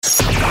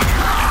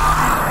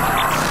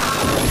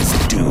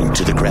attuned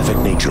to the graphic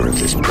nature of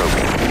this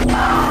program.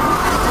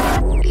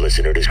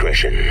 Listener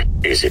discretion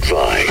is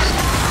advised.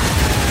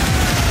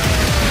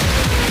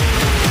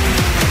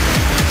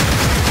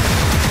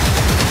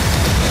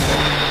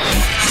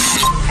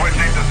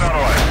 Switching to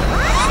satellite.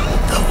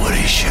 The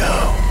Woody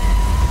Show.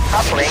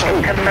 Uplink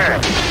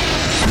confirmed.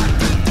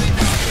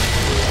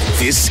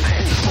 This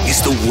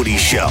is The Woody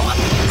Show.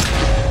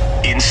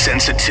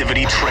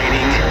 Insensitivity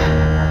training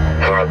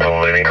For a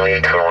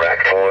politically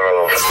correct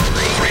world.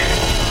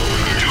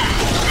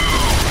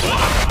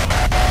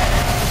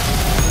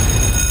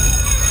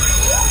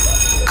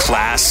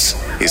 class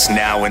is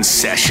now in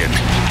session.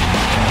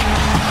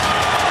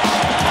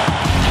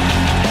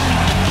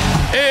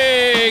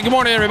 Hey, good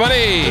morning,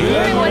 everybody.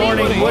 Good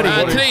morning, Woody.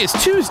 Today is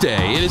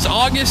Tuesday. It is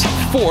August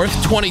 4th,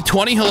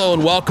 2020. Hello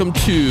and welcome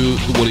to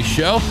The Woody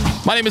Show.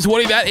 My name is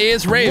Woody. That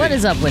is Raven. What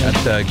is up, Woody?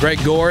 That's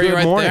Greg Gorey Good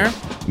right morning. there.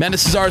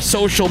 Menace is our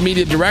social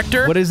media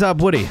director. What is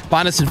up, Woody?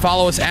 Find us and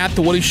follow us at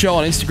The Woody Show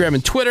on Instagram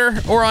and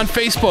Twitter, or on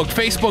Facebook,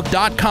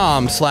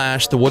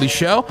 facebook.com/The Woody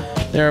Show.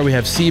 There we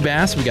have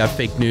Seabass. We got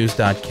fake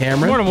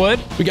news.Cameron. Morning, Wood.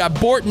 We got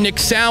Bortnick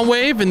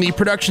Soundwave in the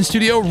production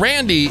studio.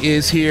 Randy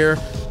is here.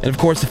 And, of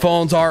course, the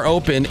phones are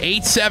open.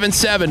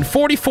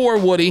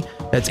 877-44-WOODY.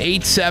 That's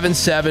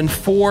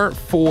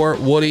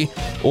 877-44-WOODY.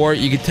 Or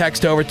you can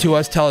text over to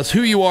us. Tell us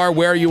who you are,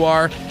 where you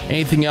are,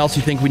 anything else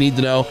you think we need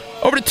to know.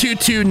 Over to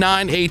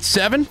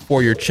 22987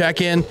 for your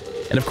check-in.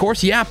 And, of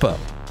course, Yappa.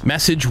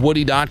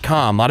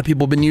 MessageWoody.com. A lot of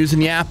people have been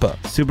using Yappa.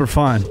 Super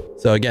fun.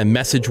 So, again,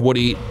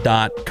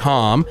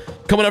 MessageWoody.com.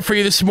 Coming up for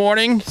you this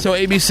morning. So,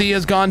 ABC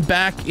has gone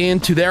back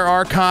into their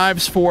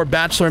archives for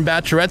Bachelor and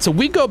Bachelorette. So,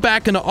 we go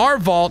back into our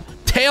vault,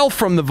 Tale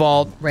from the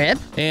Vault. Rip.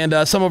 And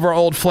some of our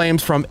old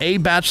flames from A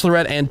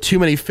Bachelorette and Too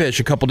Many Fish,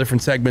 a couple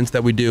different segments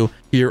that we do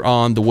here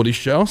on The Woody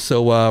Show.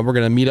 So we're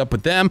going to meet up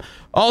with them.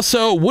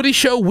 Also, Woody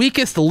Show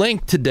Weakest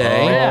Link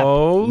today.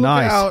 Oh,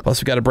 nice.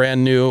 Plus, we got a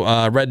brand new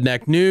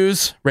Redneck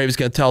News. Raven's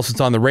going to tell us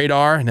what's on the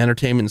radar and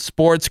entertainment and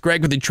sports.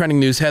 Greg with the trending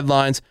news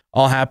headlines,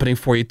 all happening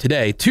for you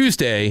today,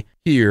 Tuesday,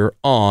 here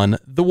on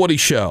The Woody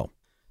Show.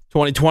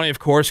 2020, of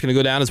course, going to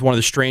go down as one of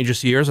the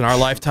strangest years in our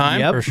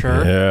lifetime. Yep. For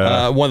sure.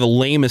 Yeah. One of the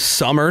lamest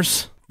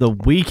summers The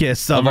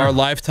weakest summer. of our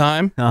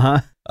lifetime.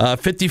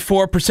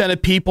 54%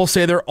 of people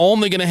say they're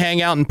only going to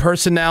hang out in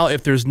person now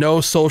if there's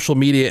no social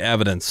media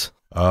evidence.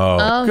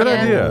 Oh, Good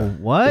yeah. idea.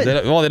 What? They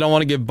don't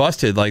want to get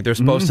busted. Like they're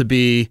supposed to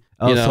be,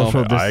 you know.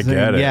 social distancing.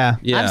 get it. Yeah.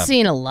 Yeah. I've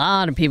seen a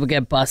lot of people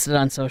get busted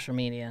on social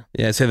media.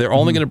 Yeah, say they're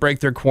only going to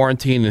break their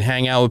quarantine and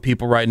hang out with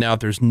people right now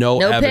if there's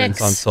no evidence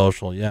pics. on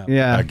social. Yeah.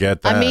 Yeah. I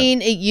get that. I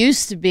mean, it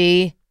used to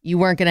be you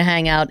weren't going to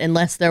hang out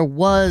unless there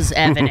was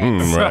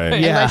evidence. Right.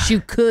 Yeah. Unless you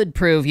could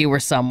prove you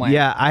were somewhere.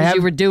 Yeah, I 'Cause have-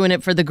 you were doing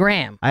it for the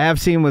gram. I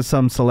have seen with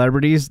some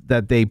celebrities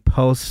that they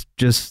post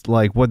just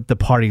like what the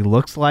party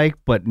looks like,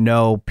 but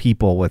no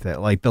people with it,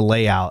 like the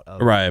layout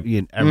of Right.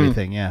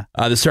 everything. Yeah.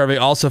 The survey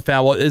also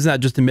found, well, isn't that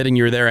just admitting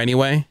you're there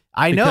anyway?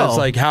 I know. Because,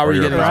 like, how are Or you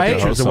you're getting about to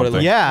pictures host of what it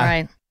looks something. Yeah.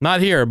 Right. Not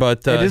here,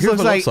 but It just here's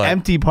looks what it like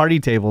empty party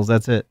tables.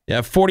 That's it.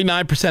 Yeah,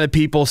 49% of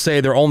people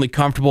say they're only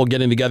comfortable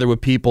getting together with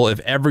people if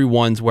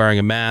everyone's wearing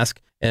a mask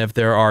and if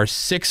there are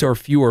 6 or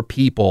fewer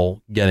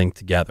people getting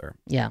together.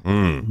 Yeah.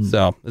 So as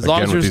long Again, as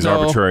with there's these no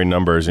arbitrary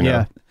numbers, you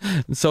know.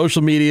 Yeah.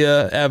 social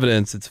media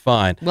evidence, it's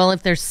fine. Well,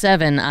 if there's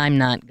 7, I'm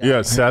not going.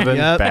 Yeah, 7,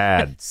 Yep.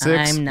 bad.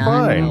 6, I'm not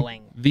fine.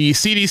 going. The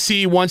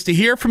CDC wants to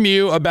hear from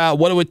you about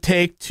what it would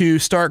take to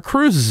start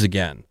cruises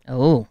again.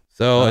 Oh.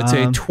 So it's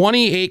a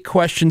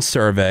 28-question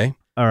survey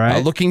All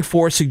right. looking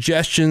for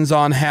suggestions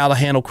on how to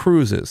handle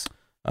cruises.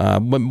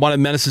 One of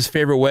Menace's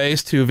favorite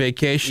ways to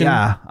vacation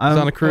Yeah, is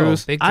on a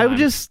cruise. I would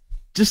just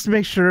to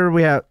make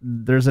sure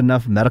there's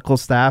enough medical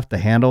staff to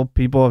handle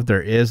people if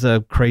there is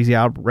a crazy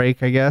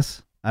outbreak, I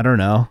guess. I don't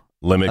know.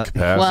 Limit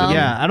capacity. well-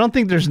 Yeah, I don't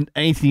think there's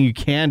anything you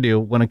can do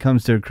when it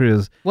comes to a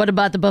cruise. What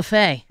about the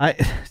buffet? I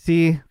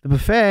see the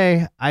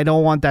buffet. I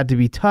don't want that to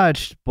be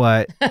touched,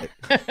 but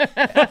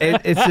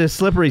it's a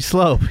slippery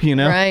slope, you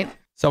know. Right?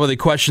 Some of the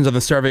questions on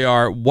the survey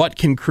are, what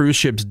can cruise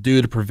ships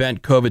do to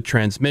prevent COVID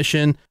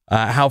transmission?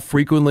 How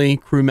frequently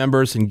crew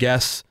members and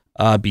guests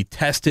be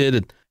tested?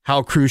 And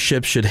how cruise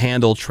ships should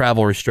handle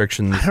travel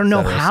restrictions? I don't know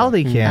et cetera. how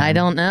they can. I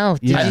don't know.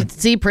 Yeah. Did you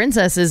see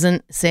Princess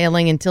isn't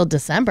sailing until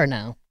December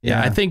now?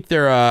 Yeah, Yeah. I think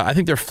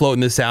they're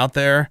floating this out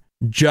there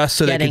just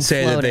so they Getting can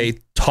say that floating. they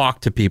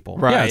talk to people.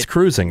 Yeah, Right. it's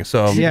cruising.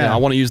 So Yeah. you know, I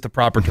want to use the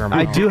proper term.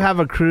 I do have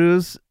a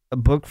cruise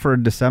booked for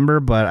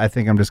December, but I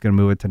think I'm just gonna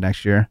move it to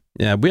next year.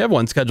 Yeah, we have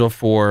one scheduled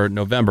for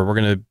November. We're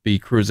going to be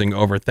cruising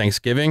over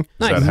Thanksgiving. Is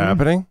that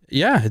happening?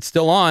 Yeah, it's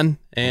still on,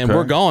 and Okay.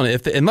 we're going.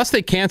 Unless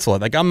they cancel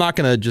it, like I'm not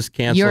going to just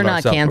cancel. You're it not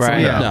ourselves. canceling Right.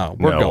 it. Yeah. No,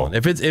 we're No. going.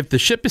 If the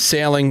ship is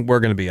sailing, we're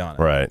going to be on it.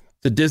 Right.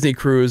 It's a Disney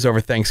cruise over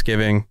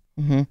Thanksgiving.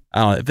 Mm-hmm. I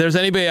don't know. If there's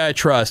anybody I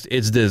trust,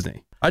 it's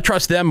Disney. I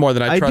trust them more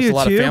than I trust do a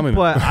lot too, of family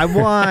but members. I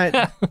want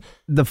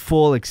the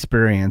full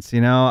experience.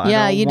 You know.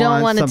 Yeah, I you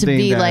don't want it to something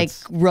be like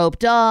that's-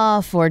 roped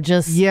off or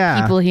just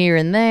Yeah. people here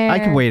and there. I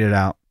can wait it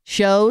out.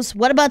 Shows?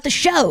 What about the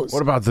shows?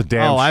 What about the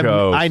damn Oh,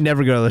 shows? I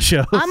never go to the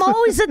shows. I'm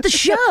always at the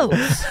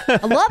shows. I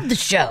love the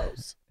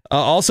shows.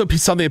 Also,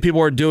 something that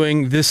people are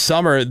doing this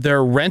summer,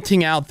 they're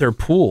renting out their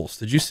pools.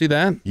 Did you see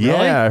that? Yeah,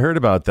 Really? I heard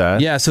about that.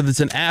 Yeah, so there's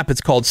an app.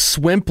 It's called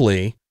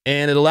Swimply,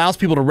 and it allows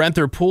people to rent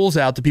their pools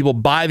out to people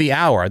by the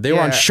hour. They were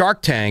on Yeah.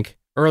 Shark Tank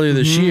earlier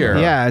this year.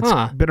 Yeah,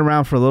 it's been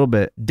around for a little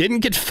bit. Didn't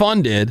get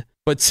funded,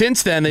 but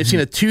since then, they've seen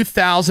a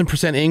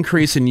 2,000%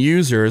 increase in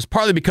users,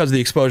 partly because of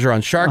the exposure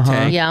on Shark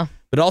Tank, Yeah.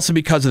 but also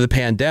because of the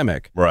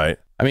pandemic. Right.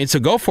 I mean, so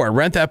go for it.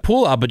 Rent that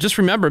pool out. But just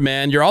remember,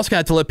 man, you're also going to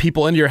have to let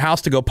people into your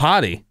house to go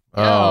potty.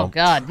 Oh,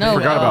 God. No. I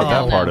forgot about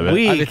that no. part of it.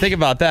 We- I mean, think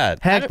about that.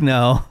 Heck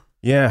no.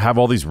 Yeah, have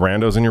all these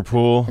randos in your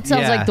pool. It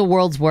sounds Yeah. like the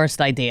world's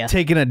worst idea.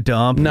 Taking a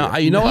dump. No,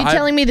 you know, Are you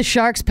telling me the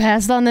Sharks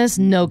passed on this?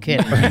 No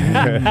kidding.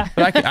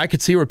 but I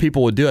could see where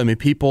people would do it. I mean,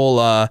 people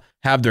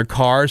have their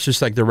cars,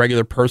 just like their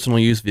regular personal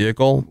use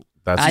vehicle,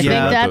 That's I true.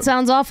 think that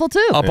sounds awful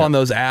too. up on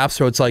those apps.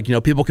 So it's like,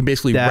 people can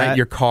basically That- rent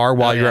your car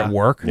while you're yeah. at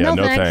work. Yeah, No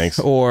no thanks. thanks.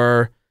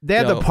 Or, They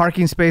have you the know,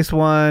 parking space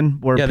one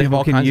where Yeah, they have people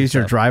all can kinds of use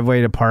your stuff.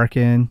 driveway to park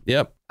in.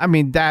 Yep. I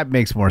mean, that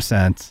makes more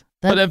sense.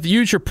 But if you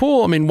use your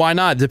pool, I mean, why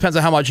not? It depends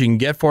on how much you can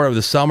get for it over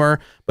the summer.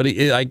 But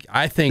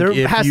I think There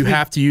if has you to be-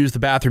 have to use the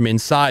bathroom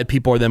inside,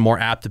 people are then more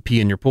apt to pee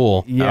in your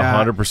pool. Yeah,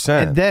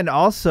 100%. And then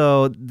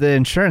also the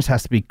insurance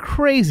has to be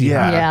crazy.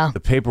 Yeah. high. Yeah. The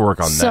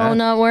paperwork on So that.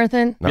 not worth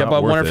it. Not Yeah, but I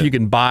wonder worth if it. you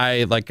can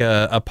buy like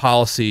a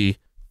policy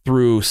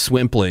through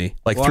Swimply,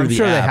 like Well, through I'm the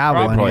sure they app. have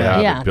one. Probably Yeah.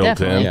 have Yeah, it built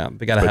definitely. in. Yeah,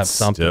 they got to But have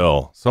something.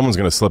 Still, someone's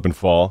going to slip and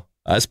fall.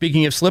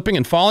 Speaking of slipping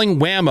and falling,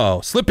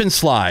 Whammo, slip and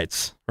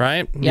slides,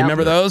 right? You Yeah.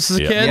 remember those as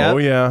a Yeah. kid? Yep. Oh,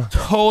 yeah.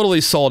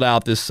 Totally sold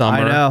out this summer.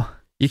 I know.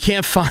 You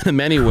can't find them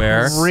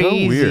anywhere.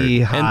 Crazy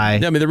weird. high.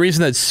 And, I mean, the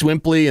reason that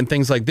Swimply and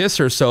things like this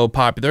are so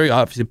popular,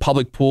 obviously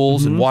public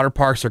pools and water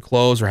parks are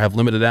closed or have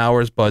limited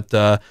hours. But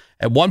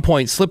at one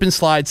point, slip and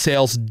slide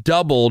sales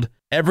doubled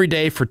every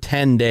day for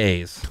 10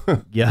 days.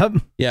 Yep.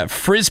 Yeah,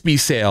 Frisbee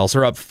sales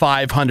are up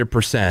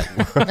 500%.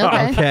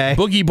 Okay. Okay.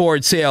 Boogie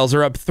board sales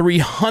are up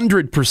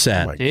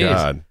 300%. Oh, my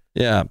God.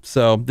 Yeah.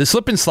 So the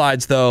slip and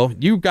slides, though,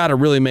 you got to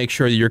really make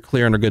sure that you're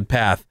clear on a good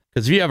path.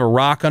 Because if you have a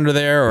rock under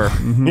there or,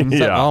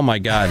 Yeah. oh my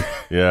God.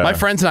 Yeah. My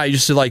friends and I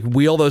used to like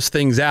wheel those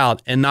things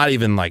out and not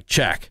even like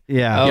check.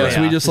 Yeah. You know,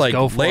 So we just like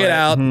go for lay it it.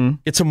 out,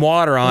 get some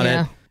water on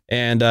Yeah. it.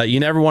 And you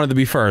never wanted to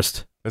be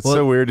first. It's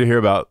so weird to hear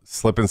about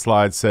slip and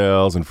slide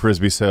sales and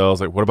Frisbee sales.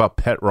 Like, what about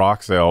pet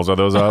rock sales? Are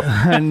those up?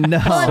 No.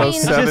 I mean,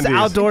 It's just 70s.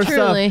 outdoor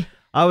Truly. stuff.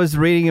 I was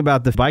reading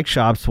about the bike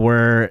shops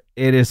where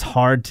it is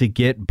hard to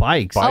get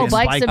bikes. Oh, and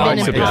bikes have been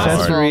bikes have been hard.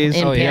 impossible accessories.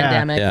 in Oh, yeah.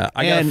 pandemic. Yeah.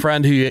 I got a And-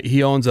 friend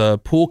he owns a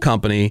pool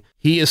company.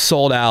 He is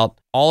sold out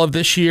all of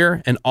this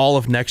year and all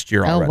of next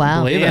year Oh, already.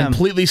 wow. Damn.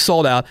 Completely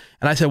sold out.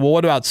 And I said, well,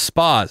 what about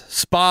spas?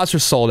 Spas are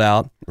sold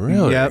out.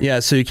 Really? Yep.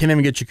 Yeah, so you can't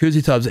even get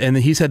jacuzzi tubs. And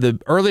he said the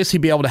earliest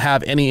he'd be able to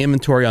have any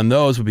inventory on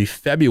those would be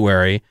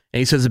February. And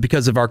he says it's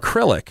because of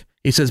acrylic.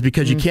 He says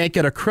because you can't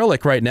get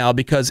acrylic right now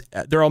because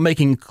they're all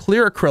making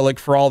clear acrylic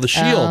for all the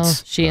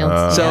shields. Oh,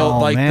 shields. So Oh,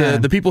 like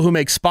man. the people who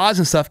make spas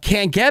and stuff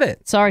can't get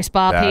it. Sorry,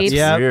 spa That's peeps.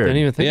 Yeah. weird. Didn't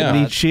even think Yeah. of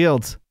Need that.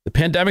 shields. The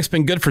pandemic's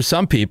been good for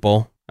some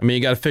people. I mean,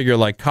 you got to figure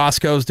like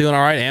Costco's doing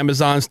all right,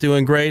 Amazon's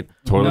doing great.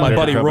 Totally My different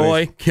buddy companies.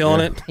 Roy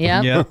killing it,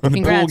 Yep. Yeah.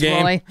 Congrats,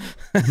 game. Roy.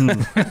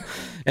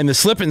 and the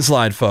slip and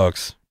slide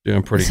folks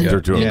doing pretty They're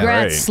good. doing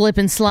Congrats, great. slip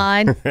and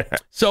slide.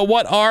 So,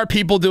 what are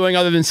people doing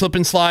other than slip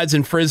and slides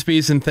and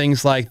frisbees and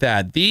things like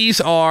that?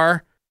 These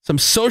are some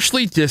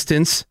socially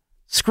distanced,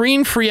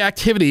 screen-free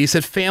activities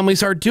that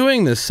families are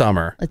doing this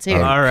summer. Let's hear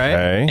it. All right.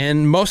 Okay.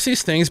 And most of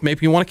these things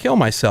make me want to kill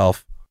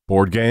myself.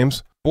 Board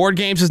games. Board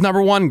games is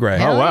number one, Greg.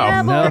 Hell wow.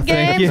 yeah, No, board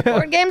thank games. you.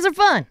 Board games are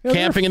fun.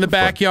 Camping in the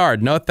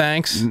backyard, no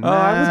thanks. Oh,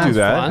 I would do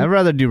that. fun. I'd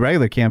rather do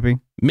regular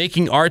camping.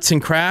 Making arts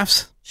and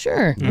crafts,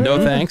 Sure. no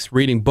thanks.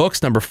 Reading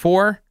books, number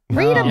 4,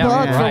 Read a Yeah,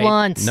 book yeah. for Right.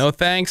 once. no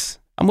thanks.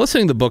 I'm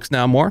listening to books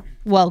now more.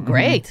 Well,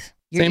 great.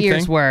 Your Same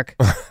ears thing. work.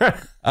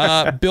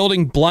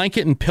 Building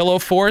blanket and pillow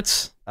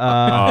forts.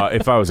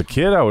 If I was a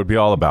kid, I would be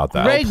all about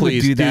that. Greg would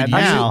please, do that dude,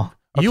 now.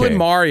 You Okay. and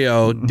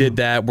Mario did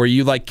that where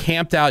you like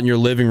camped out in your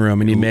living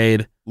room and you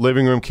made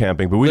Living room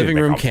camping, but we living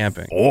didn't room make a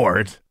camping.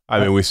 fort. I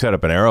mean, we set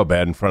up an arrow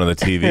bed in front of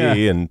the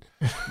TV, and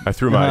I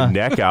threw my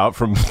neck out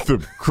from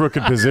the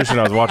crooked position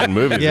I was watching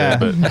movies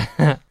Yeah.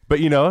 in. But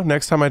you know,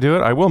 next time I do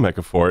it, I will make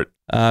a fort.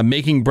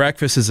 Making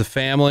breakfast as a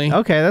family,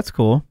 Okay, that's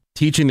cool.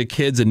 teaching the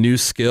kids a new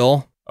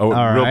skill. Oh,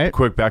 All real right.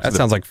 quick, That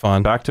sounds like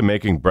fun. back to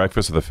making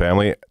breakfast with the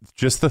family.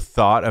 Just the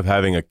thought of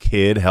having a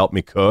kid help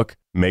me cook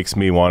makes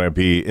me want to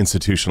be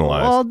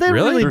institutionalized. Well, they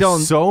Really? really They're don't.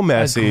 so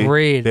messy.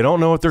 Agreed. They don't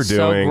know what they're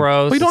So doing.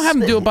 gross. Well, you don't have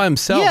them do it by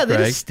themselves, yeah, they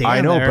Greg. just stand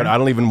I know, there. but I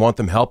don't even want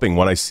them helping.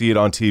 When I see it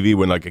on TV,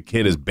 when like a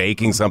kid is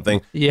baking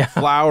something, Yeah.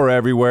 flour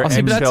everywhere, Oh, see,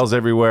 but that's- eggshells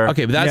everywhere.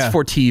 Okay, but that's Yeah.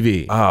 for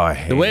TV. Oh, I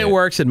hate The way it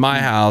works in my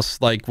house,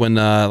 like when,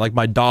 like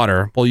my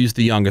daughter, we'll use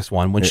the youngest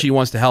one, when she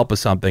wants to help with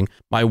something,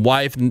 my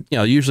wife,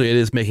 usually it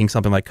is making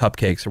something like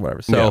cupcakes or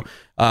whatever. So,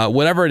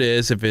 whatever it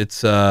is, if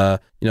it's,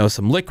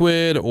 some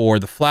liquid or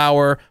the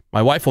flour,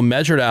 my wife will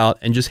measure it out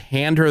and just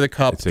hand her the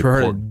cup It's a for her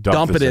to pour- dump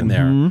dump it this in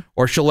in. there.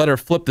 Or she'll let her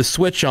flip the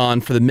switch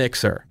on for the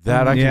mixer.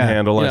 That I can Yeah.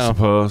 handle, I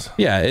suppose.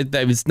 Yeah,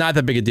 it's not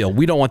that big a deal.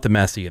 We don't want the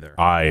mess either.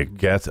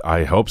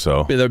 I hope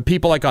so. The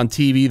people like on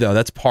TV, though,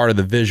 that's part of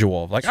the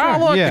visual. Like, oh,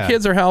 look, Yeah. the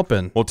kids are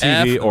helping. Well,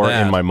 TV F or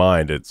that. in my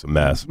mind, it's a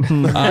mess.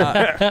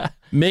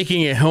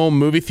 Making a home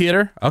movie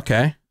theater?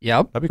 Okay.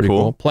 Yep. That'd be Pretty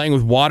cool. cool. Playing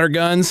with water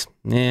guns?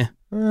 Nah.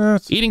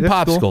 Eating that's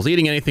popsicles, cool.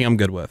 eating anything I'm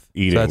good with.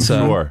 Eating,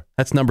 So sure.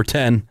 that's number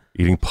 10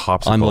 Eating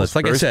popsicles. on the list.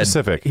 Like I Very said,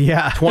 specific.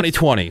 Yeah.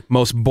 2020,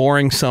 most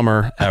boring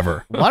summer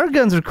ever. Water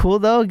guns are cool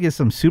though. Get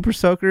some super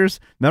soakers.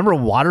 Remember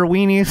water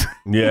weenies?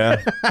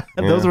 Yeah.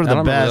 Those were I the don't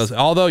remember best. those.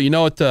 Although, you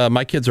know what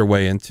my kids are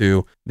way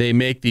into? They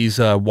make these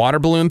water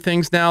balloon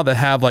things now that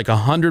have like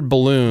 100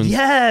 balloons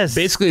Yes.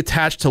 basically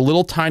attached to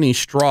little tiny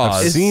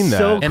straws. I've seen that.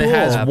 so and it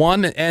has cool.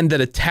 one end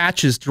that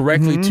attaches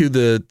directly to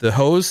the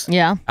hose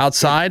Yeah.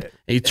 outside.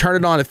 And you turn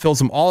it on, it fills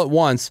them all at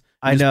once.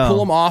 You I just know. pull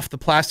them off the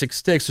plastic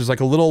sticks. There's like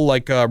a little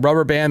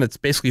rubber band that's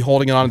basically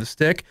holding it onto the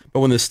stick. But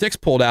when the stick's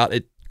pulled out,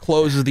 it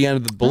closes the end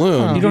of the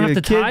balloon. You don't have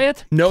Dude, to tie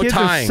it? No Kids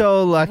tying. are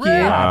so lucky.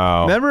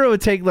 Wow. Remember, it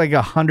would take like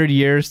 100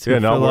 years to Yeah,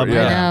 no, fill up.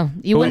 yeah. I know.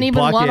 You wouldn't even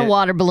want a bucket.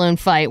 water balloon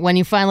fight when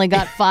you finally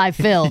got 5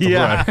 filled.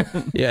 Yeah.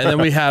 Yeah, and then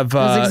we have It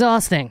was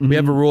exhausting. we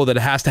have a rule that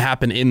it has to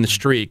happen in the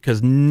street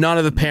because none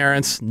of the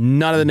parents,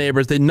 none of the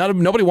neighbors,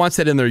 nobody wants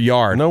that in their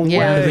yard. No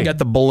Yeah. way. They got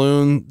the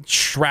balloon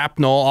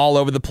shrapnel all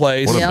over the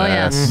place. What a Yeah,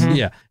 yeah. mess.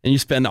 Yeah, and you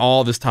spend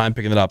all this time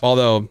picking it up.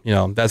 Although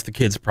that's the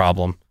kids'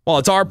 problem. Well,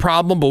 it's our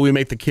problem, but we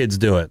make the kids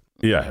do it.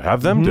 Yeah,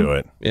 have them do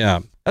it. Yeah,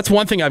 that's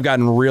one thing I've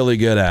gotten really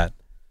good at.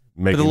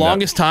 For Making the that-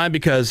 longest time,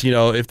 because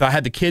if I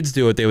had the kids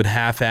do it, they would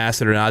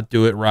half-ass it or not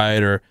do it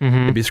right, or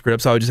maybe screw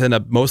up. So I would just end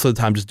up most of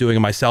the time just doing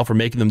it myself or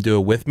making them do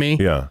it with me.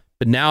 Yeah,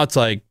 But now it's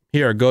like,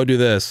 here, go do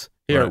this.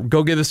 Here, Right.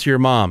 go give this to your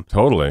mom.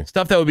 totally.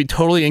 Stuff that would be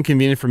totally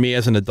inconvenient for me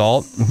as an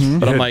adult.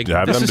 But I'm like,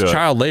 Have this them is do it.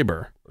 child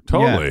labor.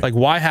 Totally. Like,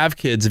 why have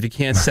kids if you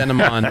can't send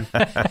them on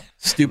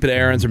stupid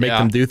errands or make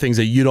them do things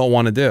that you don't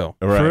want to do?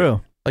 Right.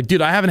 True. Like,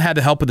 dude, I haven't had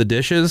to help with the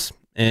dishes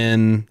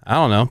in, I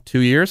don't know, 2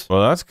 years.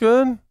 Well, that's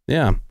good.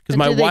 Yeah. Because But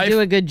my do they wife, do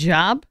a good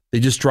job? they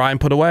just dry and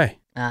put away.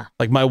 Ah.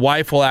 Like, my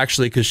wife will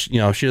actually, because, she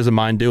doesn't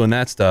mind doing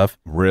that stuff.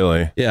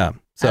 Really. Yeah.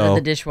 Out of So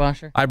the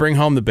dishwasher? I bring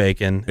home the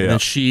bacon Yeah. and then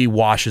she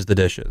washes the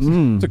dishes.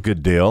 It's a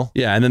good deal.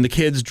 Yeah, and then the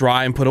kids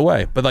dry and put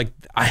away. But like,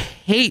 I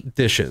hate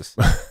dishes.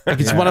 Like,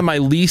 it's one of my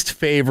least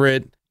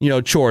favorite,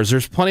 chores.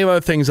 There's plenty of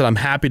other things that I'm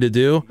happy to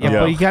do. Yeah, Yeah.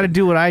 but you got to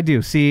do what I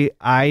do. See,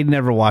 I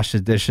never wash the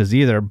dishes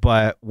either,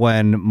 but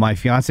when my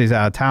fiance's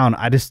out of town,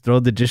 I just throw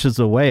the dishes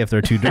away if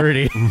they're too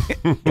dirty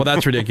Well,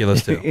 that's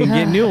ridiculous too. and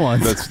get new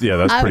ones. That's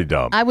pretty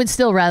dumb. I would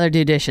still rather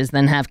do dishes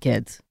than have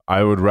kids.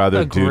 I would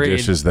rather do Agreed.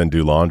 dishes than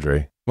do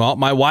laundry. Well,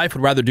 my wife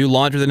would rather do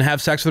laundry than have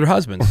sex with her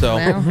husband. So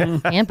Well,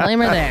 can't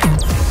blame her there.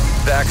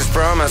 Back as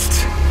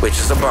promised, which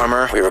is a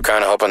bummer. We were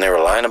kind of hoping they were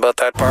lying about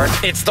that part.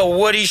 It's the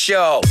Woody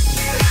Show.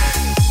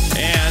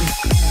 And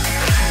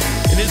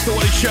it is the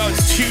Woody Show.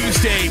 It's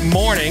Tuesday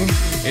morning.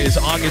 It is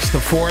August the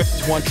 4th,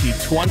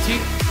 2020.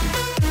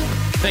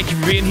 Thank you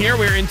for being here.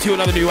 We're into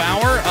another new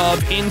hour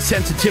of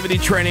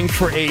insensitivity training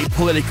for a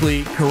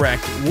politically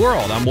correct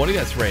world. I'm Woody.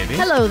 That's Ravy.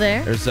 Hello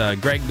there. There's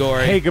Greg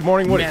Gorey. Hey, good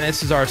morning, Woody.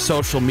 Menace is our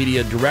social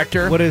media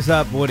director. What is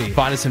up, Woody?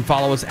 Find us and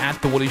follow us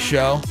at The Woody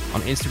Show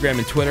on Instagram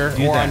and Twitter,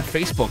 Do or that. on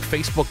Facebook,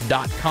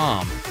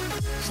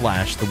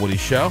 facebook.com/The Woody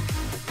Show.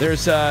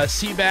 There's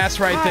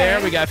Seabass right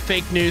there. We got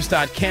fake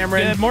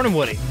news.Cameron. Good morning,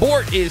 Woody.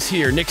 Bort is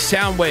here. Nick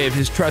Soundwave,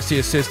 his trusty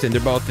assistant.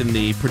 They're both in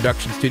the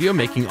production studio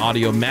making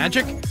audio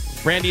magic.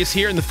 Randy is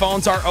here, and the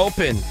phones are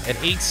open at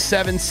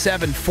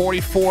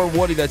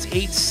 877-44-WOODY. That's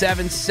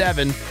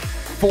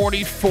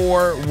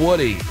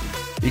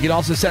 877-44-WOODY. You can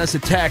also send us a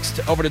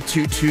text over to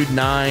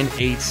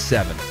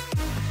 22987. All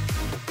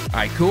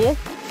right, cool?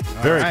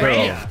 Very All cool.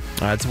 right.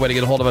 That's a way to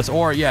get a hold of us.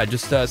 Or,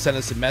 just send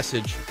us a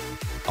message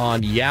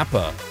on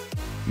Yappa.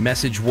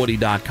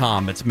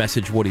 MessageWoody.com. It's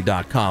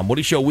MessageWoody.com.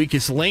 Woody Show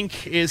Weakest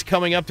Link is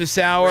coming up this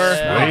hour.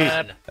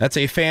 Sweet. That's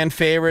a fan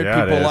favorite.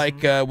 Yeah, it People is.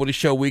 like Woody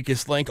Show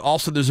Weakest Link.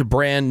 Also, there's a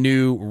brand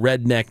new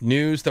Redneck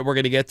News that we're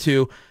going to get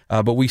to.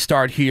 But we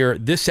start here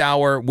this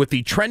hour with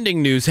the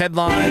trending news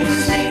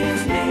headlines.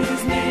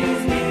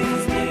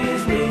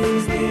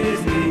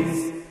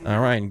 All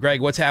right, and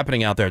Greg, what's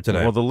happening out there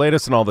today? Well, the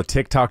latest in all the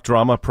TikTok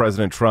drama,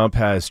 President Trump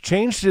has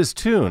changed his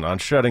tune on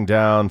shutting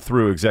down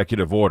through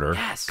executive order.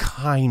 Yes.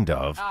 Kind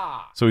of.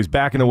 So he's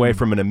backing away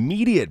from an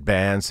immediate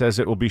ban, says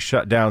it will be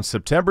shut down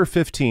September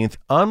 15th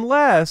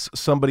unless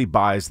somebody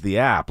buys the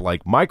app,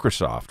 like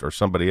Microsoft or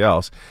somebody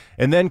else.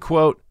 And then,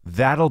 quote,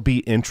 that'll be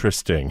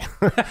interesting.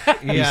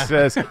 He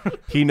says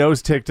he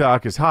knows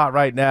TikTok is hot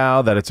right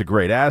now, that it's a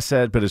great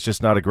asset, but it's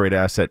just not a great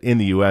asset in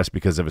the U.S.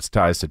 because of its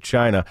ties to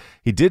China.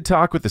 He did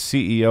talk with the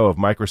CEO of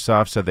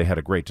Microsoft, said they had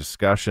a great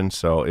discussion.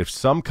 So if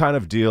some kind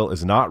of deal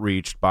is not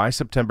reached by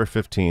September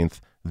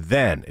 15th,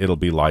 then it'll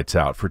be lights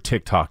out for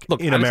TikTok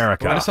in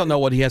America. I just don't know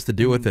what he has to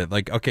do with it.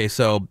 Like, okay,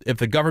 so if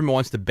the government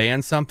wants to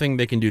ban something,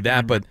 they can do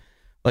that. But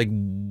Like,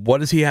 what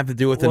does he have to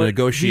do with the Well,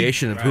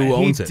 negotiation of who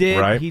owns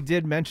it? He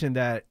did mention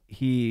that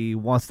he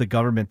wants the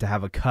government to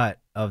have a cut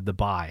of the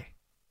buy.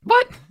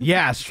 What?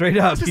 Yeah, straight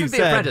up. This he is The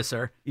said, Apprentice,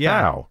 sir.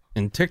 Yeah. Wow.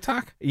 In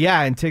TikTok?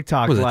 Yeah, in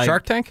TikTok. Was it like,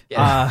 Shark Tank?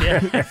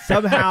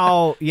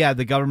 Somehow, yeah,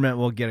 the government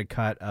will get a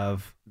cut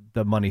of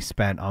the money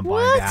spent on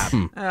buying the app.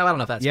 I don't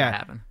know if that's going to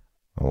happen.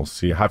 We'll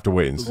see. I have to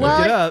wait and see.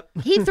 Well,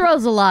 he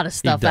throws a lot of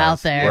stuff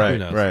out there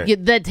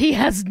Right. that he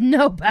has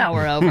no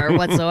power over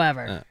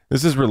whatsoever.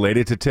 This is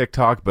related to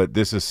TikTok, but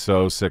this is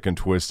so sick and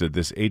twisted.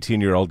 This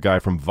 18-year-old guy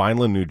from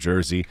Vineland, New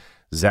Jersey,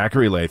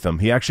 Zachary Latham,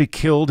 he actually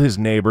killed his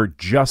neighbor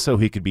just so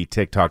he could be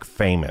TikTok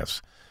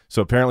famous.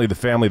 So apparently the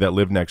family that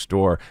lived next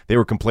door, they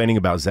were complaining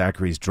about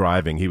Zachary's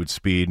driving. He would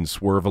speed and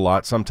swerve a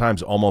lot,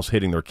 sometimes almost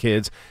hitting their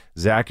kids.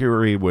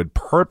 Zachary would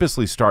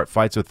purposely start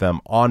fights with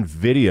them on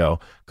video,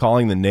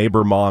 calling the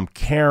neighbor mom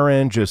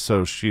Karen just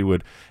so she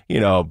would,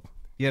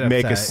 Get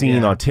make a upset,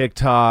 scene yeah. on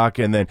TikTok.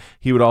 And then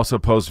he would also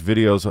post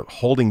videos of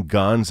holding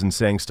guns and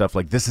saying stuff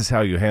like, this is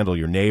how you handle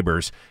your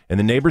neighbors. And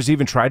the neighbors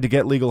even tried to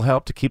get legal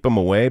help to keep him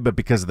away, but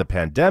because of the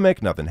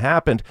pandemic, nothing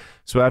happened.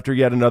 So after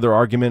yet another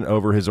argument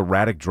over his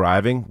erratic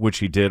driving, which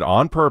he did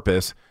on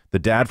purpose, the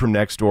dad from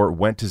next door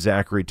went to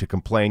Zachary to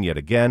complain yet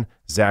again.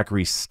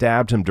 Zachary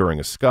stabbed him during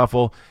a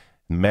scuffle.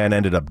 The man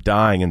ended up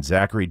dying, and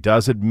Zachary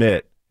does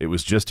admit it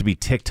was just to be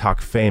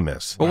TikTok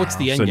famous. Well, what's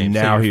the end so game?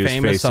 now So he you're is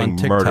famous on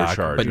facing murder TikTok,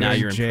 charges. but now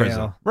you're in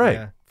prison.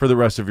 Right. For the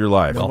rest of your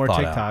life. No more thought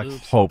TikTok. out.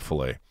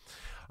 Hopefully.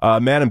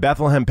 A man in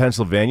Bethlehem,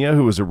 Pennsylvania,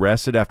 who was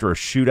arrested after a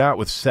shootout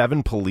with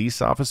 7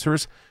 police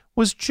officers,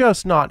 was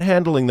just not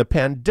handling the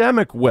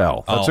pandemic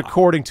well. That's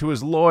according to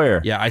his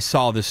lawyer. Yeah, I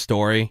saw this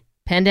story.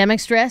 Pandemic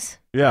stress?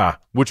 Yeah,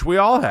 which we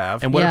all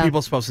have. And what Yeah. are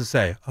people supposed to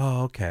say?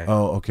 Oh, okay.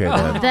 Oh, okay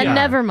then. Then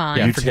never mind.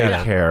 Yeah, You forget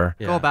take it. care.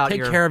 Yeah. Go about Take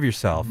your- care of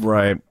yourself.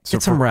 Right. So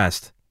Get some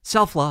rest.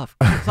 Self-love.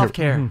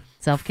 Self-care.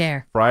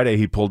 Self-care. Friday,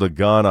 he pulled a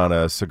gun on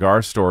a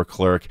cigar store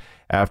clerk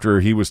after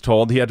he was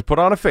told he had to put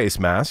on a face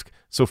mask.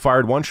 So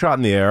fired 1 shot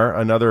in the air,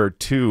 another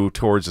 2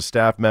 towards a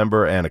staff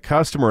member and a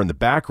customer in the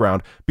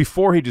background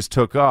before he just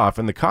took off.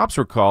 And the cops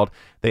were called.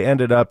 They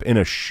ended up in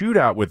a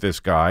shootout with this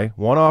guy.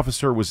 1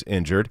 officer was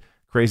injured.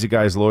 Crazy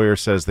Guy's lawyer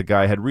says the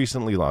guy had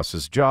recently lost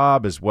his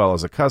job as well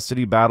as a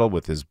custody battle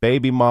with his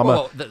baby mama.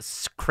 Whoa,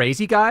 this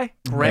crazy guy?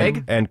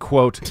 Greg? And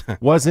quote,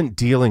 wasn't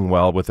dealing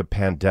well with a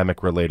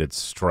pandemic-related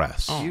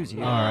stress. All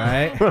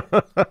right.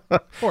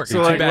 Poor So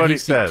guy. like what he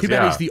he's says, too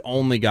bad yeah. he's the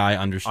only guy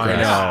under I stress.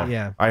 know.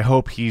 Yeah. I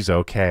hope he's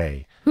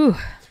okay.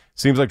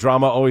 Seems like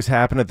drama always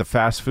happen at the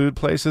fast food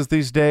places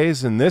these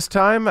days. And this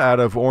time out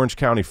of Orange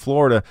County,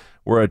 Florida,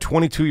 where a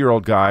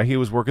 22-year-old guy, he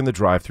was working the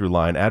drive-through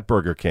line at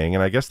Burger King.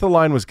 And I guess the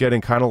line was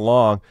getting kind of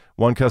long.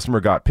 One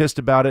customer got pissed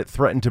about it,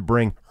 threatened to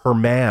bring her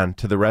man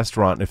to the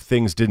restaurant if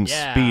things didn't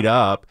speed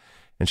up.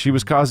 And she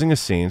was causing a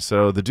scene.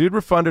 So the dude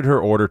refunded her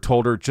order,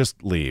 told her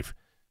just leave.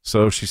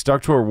 So she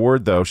stuck to her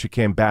word, though. She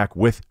came back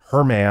with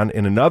her man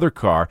in another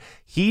car.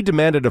 He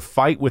demanded a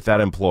fight with that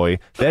employee,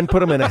 then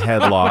put him in a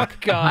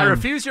headlock. I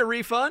refuse your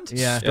refund.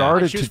 Yeah.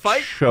 Started Choose to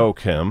fight?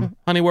 choke him.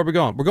 Honey, where are we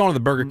going? We're going to the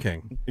Burger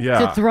King. Yeah.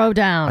 To throw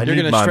down. I You're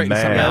need going to my straighten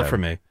something man. out for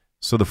me.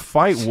 So the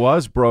fight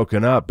was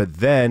broken up, but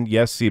then,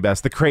 yes,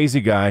 Seabass, the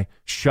crazy guy,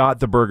 shot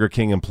the Burger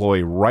King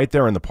employee right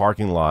there in the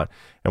parking lot.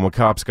 And when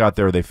cops got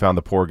there, they found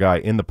the poor guy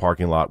in the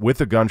parking lot with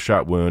a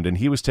gunshot wound, and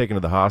he was taken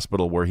to the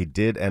hospital where he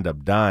did end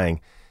up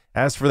dying.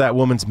 As for that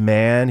woman's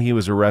man, he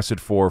was arrested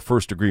for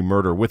first-degree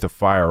murder with a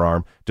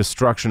firearm,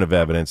 destruction of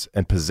evidence,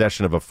 and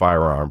possession of a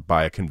firearm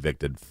by a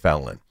convicted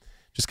felon.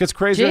 Just gets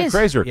crazier and Jeez.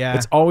 crazier. Yeah.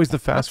 It's always the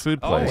fast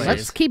food place.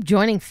 Let's keep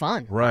joining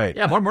fun. Right.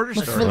 Yeah, more murder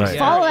stories. Right.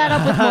 Follow that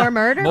up with more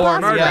murder. More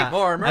possibly? murder. Yeah.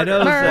 More I murder.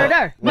 know.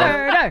 Murder.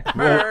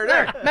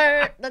 Murder.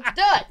 Murder. Let's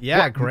do it.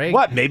 Yeah, great.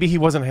 What? Maybe he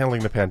wasn't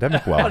handling the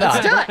pandemic well. No,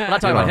 Let's do it. we're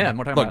not talking about him.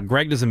 We're talking Look, about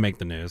Greg doesn't make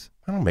the news.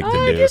 I don't make the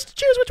news.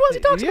 choose which ones he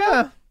talks about.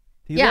 Yeah.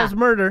 He Yeah. loves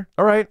murder.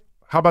 All right.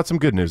 How about some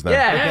good news then?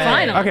 Yeah.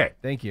 Finally. Okay.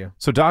 Thank you.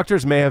 So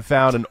doctors may have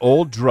found an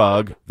old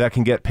drug that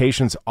can get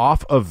patients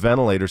off of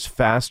ventilators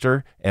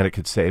faster, and it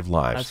could save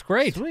lives. That's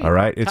great. All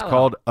right. It's Tylenol.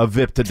 called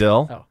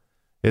Aviptadil. Oh.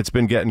 It's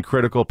been getting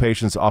critical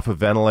patients off of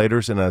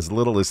ventilators in as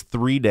little as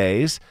 3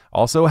 days.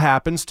 Also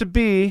happens to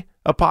be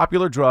a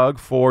popular drug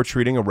for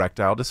treating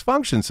erectile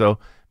dysfunction. So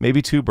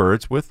maybe 2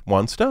 birds with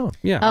 1 stone.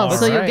 Yeah. Oh,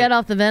 so you'll right. get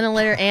off the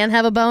ventilator and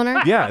have a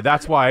boner? Yeah,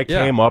 that's why I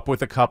Yeah. came up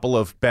with a couple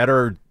of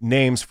better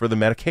names for the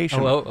medication.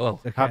 Oh.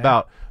 How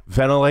about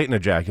ventilate and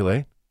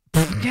ejaculate,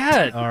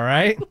 Yeah. All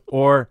right.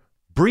 or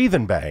breathe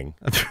and bang?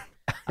 Breathe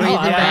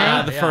and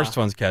bang. The first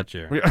one's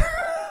catchier.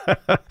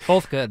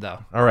 Both good, though.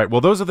 All right. Well,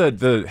 those are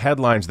the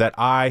headlines that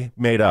I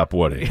made up,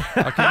 Woody.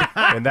 Okay.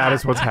 And that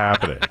is what's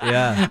happening.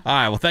 Yeah. All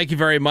right. Well, thank you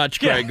very much,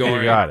 Greg You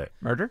Gorey. got it.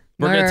 Murder?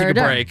 We're going to take a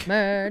Murder. break.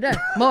 Murder.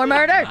 More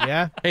murder.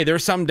 Yeah. Hey,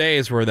 there's some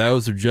days where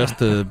those are just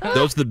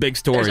the big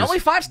stories. There's only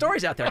 5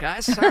 stories out there,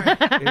 guys. Sorry.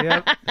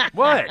 Yep.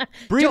 What?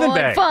 Breathe and Join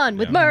bang. fun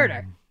with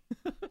murder.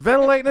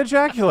 Ventilate and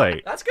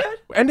ejaculate. That's good.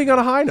 Ending on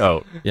a high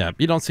note. Yeah,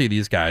 you don't see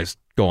these guys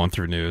going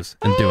through news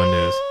and doing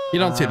news. You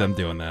don't see them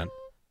doing that.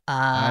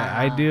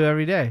 I do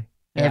every day.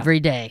 Every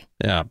day.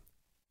 Yeah.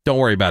 Don't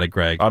worry about it,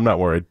 Greg. I'm not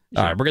worried.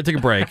 All right, we're going to take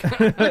a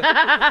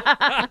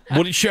break.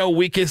 Woody Show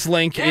Weakest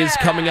Link is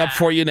coming up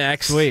for you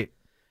next. Sweet.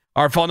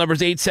 Our phone number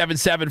is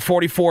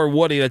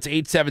 877-44-WOODY. That's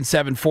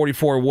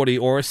 877-44-WOODY.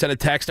 Or send a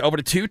text over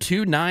to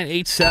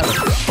 22987.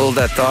 Hold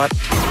that thought?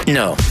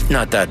 No,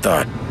 not that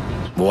thought.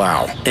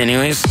 Wow.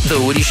 Anyways,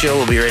 The Woody Show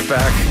will be right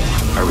back.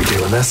 Are we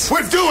doing this?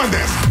 We're doing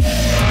this!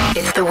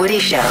 It's The Woody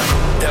Show.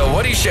 The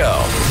Woody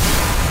Show.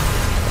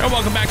 And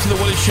welcome back to The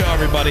Woody Show,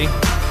 everybody.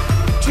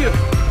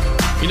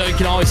 You know, you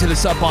can always hit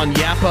us up on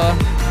Yappa.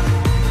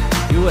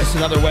 It's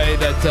another way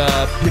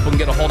that people can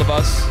get a hold of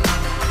us.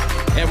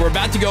 And we're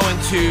about to go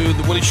into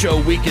The Woody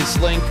Show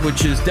Weakest Link,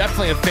 which is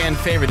definitely a fan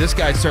favorite. This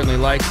guy certainly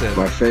likes it.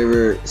 My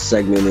favorite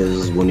segment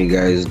is when you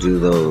guys do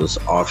those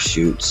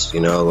offshoots,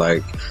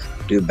 like,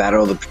 dude,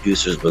 Battle of the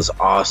Producers was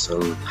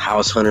awesome.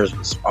 House Hunters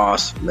was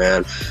awesome,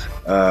 man.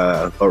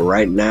 But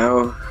right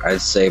now, I'd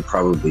say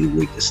probably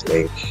Weakest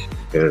Link,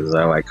 because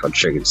I like how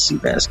triggered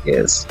Seabass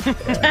gets.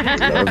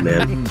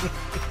 Man.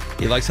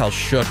 He likes how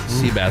shook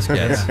Seabass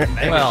gets.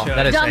 Well,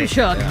 that is Dumb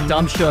shook.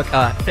 Dumb shook. Fake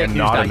And news.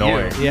 not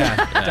annoying. Yeah.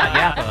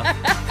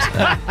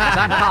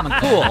 I'm common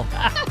cool.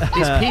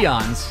 These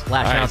peons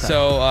lash All right, out.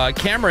 so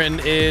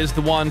Cameron is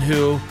the one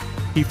who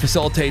he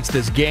facilitates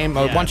this game.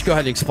 Why don't you go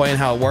ahead and explain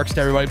how it works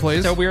to everybody,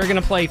 please? So we're going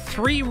to play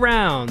 3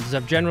 rounds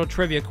of general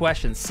trivia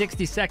questions,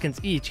 60 seconds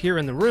each here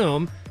in the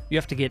room. You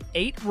have to get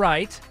 8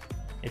 right.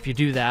 If you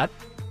do that,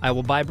 I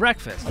will buy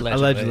breakfast.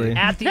 Allegedly.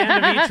 At the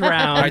end of each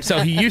round. All right, so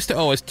he used to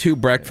owe us 2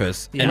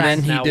 breakfasts, Yeah, and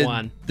then he now did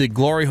 1. the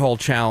Glory Hole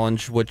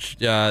Challenge, which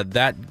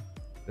that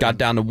got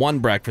down to 1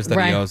 breakfast that he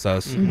Right. owes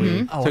us.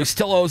 Mhm. Oh, So he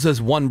still owes us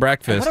 1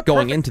 breakfast what a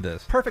going perfect- into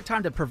this. Perfect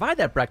time to provide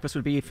that breakfast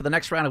would be for the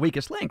next round of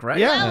Weakest Link, right?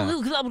 Yeah.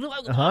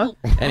 Uh-huh.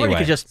 Or you Anyway,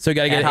 could just so you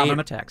got to get add 8. him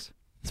a text.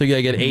 So you got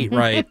to get 8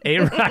 right 8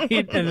 right.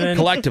 And then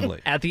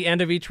collectively. at the end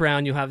of each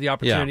round, you'll have the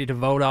opportunity to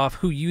vote off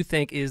who you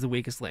think is the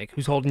weakest link,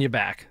 who's holding you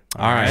back.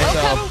 All right.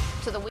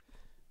 So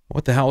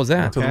what the hell was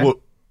that? To the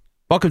wo-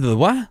 Welcome to the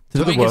what? To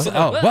the weakest. what?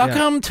 Oh,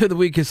 welcome to the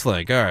weakest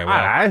link. All right.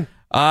 Well,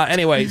 Hi.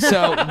 anyway,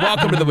 so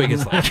welcome to the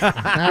weakest link. All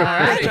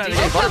right.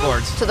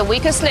 Barboards. To the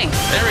weakest link.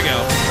 There we go.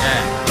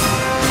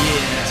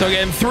 Yeah. So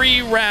again,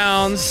 3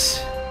 rounds,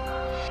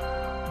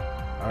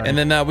 and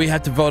then we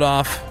have to vote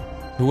off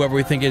whoever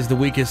we think is the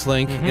weakest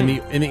link. In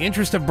the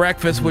interest of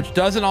breakfast, which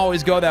doesn't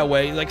always go that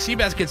way. Like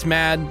Seabass gets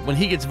mad when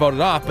he gets voted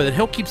off, but then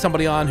he'll keep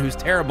somebody on who's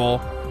terrible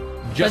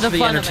just the for the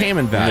fun of it.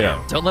 entertainment value.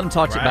 Yeah. Don't let him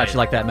talk about you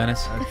like that,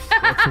 Menace.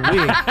 That's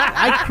weak.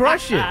 I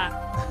crush it.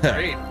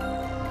 Great.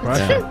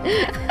 Crush it.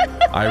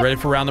 All right, ready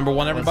for round number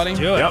 1, everybody?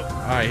 Do it. Yep. All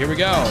right, here we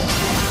go.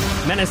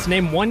 Menace,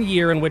 name 1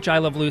 year in which I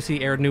Love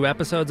Lucy aired new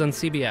episodes on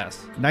CBS.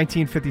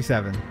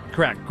 1957.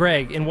 Correct.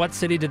 Greg, in what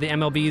city did the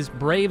MLB's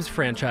Braves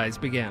franchise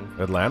begin?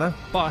 Atlanta?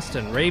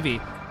 Boston. Ravy,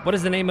 what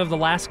is the name of the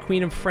last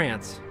queen of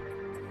France?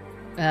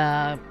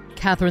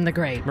 Catherine the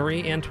Great.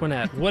 Marie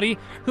Antoinette. Woody,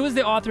 who is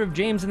the author of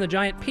James and the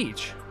Giant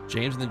Peach?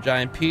 James and the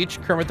Giant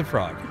Peach, Kermit the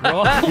Frog.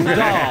 Roald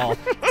Dahl.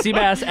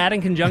 Seabass, adding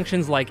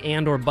conjunctions like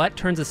and or but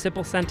turns a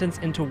simple sentence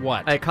into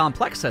what? A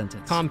complex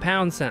sentence.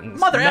 Compound sentence.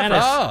 Mother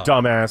Menace. Oh.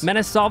 Dumbass.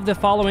 Menace, solve the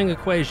following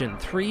equation.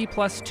 3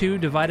 + 2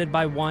 divided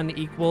by 1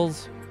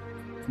 equals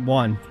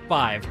 1.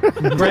 5.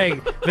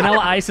 Greg, Vanilla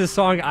Ice's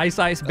song Ice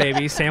Ice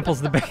Baby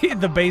samples the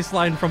the bass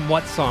line from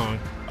what song?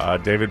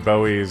 David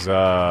Bowie's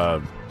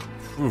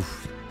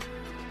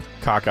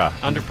Kaka.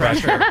 Under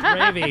Pressure.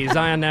 Ravy,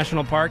 Zion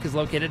National Park is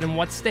located in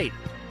what state?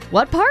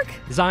 What park?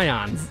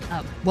 Zion.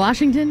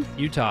 Washington.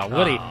 Utah.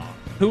 Woody,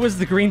 who was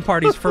the Green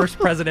Party's first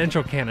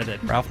presidential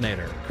candidate? Ralph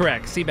Nader.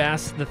 Correct.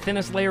 Seabass, the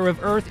thinnest layer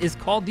of Earth is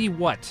called the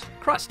what?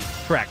 Crust.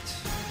 Correct.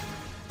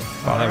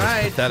 Oh, that was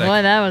pathetic.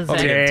 Boy, that was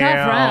a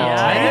tough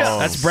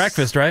round. That's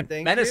breakfast, right?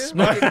 Menace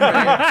smoking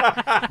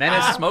Ravy.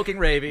 Menace smoking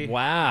Ravy.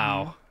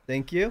 Wow.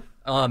 Thank you.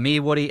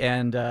 Me, Woody,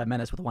 and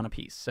Menace with 1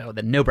 apiece. So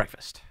then no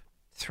breakfast.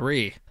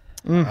 3.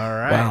 All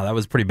right. Wow, that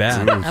was pretty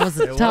bad. That was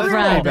a tough Really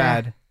round.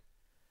 bad.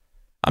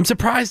 I'm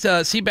surprised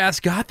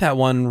Seabass got that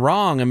one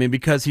wrong. I mean,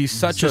 because he's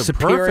such a So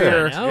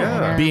superior perfect.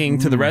 Yeah. being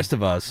to the rest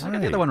of us. I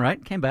got the other one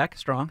right. Came back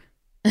strong.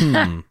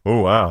 Oh,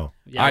 wow.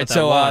 Yeah, All right, with that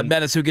so one.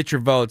 Menace, who get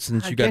your votes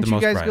since you got Can't the you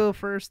most guys right? go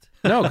first?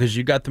 No, because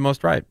you got the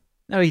most right.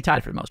 No, he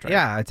tied for the most, right?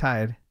 Yeah, I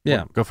tied.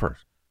 Yeah. Go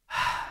first.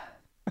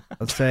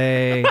 Let's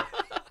say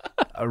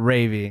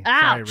Ravy.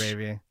 Ouch. Sorry,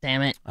 Ravy.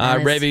 Damn it.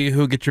 Menace. Ravy,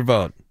 who get your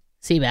vote?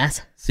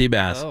 Seabass.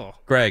 Seabass. Oh.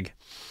 Greg.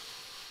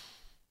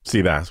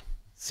 Seabass.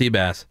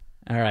 Seabass.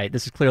 All right,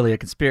 this is clearly a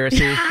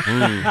conspiracy.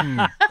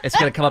 It's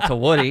going to come up to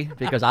Woody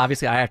because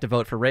obviously I have to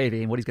vote for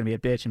Ravy, and Woody's going to be a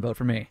bitch and vote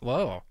for me.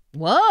 Whoa.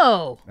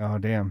 Whoa. Oh,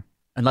 damn.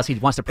 Unless he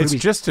wants to prove It's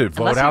he's just to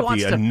vote unless he out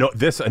wants the to-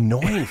 this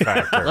annoying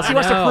factor. unless he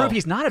wants to know. prove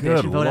he's not a bitch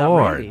Good and vote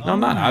Lord. out Ravy. No, I'm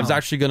not. I was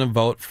actually going to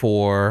vote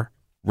for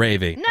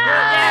Ravy. No.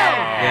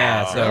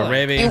 Yeah, so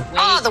Ravy, You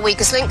are the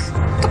weakest link.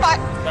 Goodbye.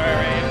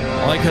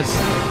 only because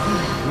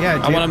Yeah,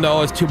 I want him to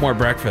owe us 2 more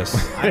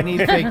breakfasts. I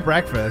need fake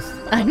breakfast.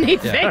 I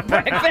need Yeah. fake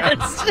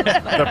breakfast.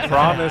 The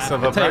promise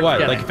of a Tell you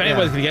what, Yeah. like if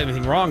anybody's going to get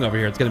anything wrong over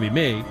here, it's going to be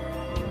me.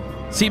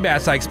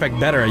 Seabass, I expect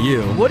better at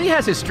you. Woody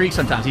has his streak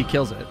sometimes. He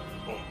kills it.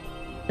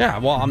 Yeah,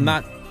 well, I'm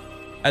not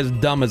as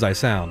dumb as I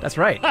sound. That's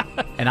right.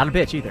 And not a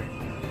bitch either.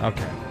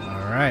 Okay.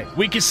 All right.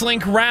 Weakest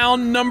link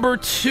round number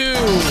 2.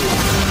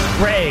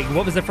 Greg,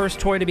 what was the first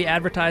toy to be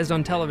advertised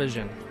on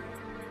television?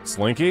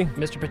 Slinky?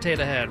 Mr.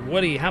 Potato Head.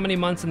 Woody, how many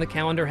months in the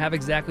calendar have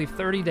exactly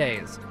 30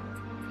 days?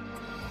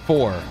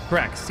 4.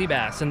 Correct.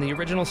 Seabass, in the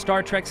original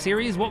Star Trek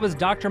series, what was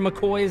Dr.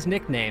 McCoy's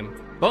nickname?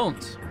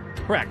 Bones.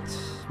 Correct.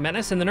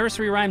 Menace, in the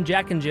nursery rhyme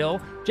Jack and Jill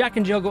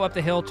go up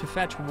the hill to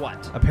fetch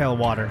what? A pail of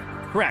water.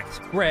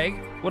 Correct. Greg,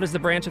 what is the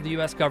branch of the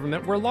U.S.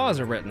 government where laws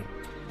are written?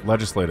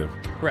 Legislative.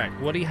 Correct.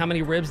 Woody, how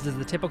many ribs does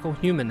the typical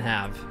human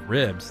have?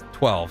 Ribs.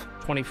 12.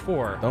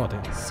 24. Oh,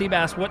 damn.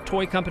 Seabass, what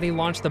toy company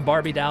launched the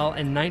Barbie doll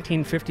in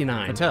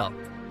 1959? Mattel.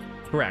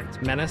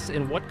 Correct. Menace,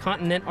 in what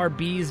continent are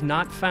bees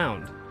not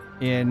found?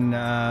 In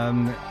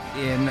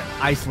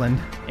Iceland.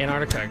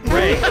 Antarctica.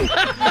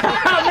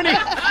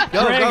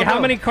 Greg, how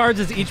many cards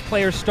does each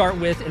player start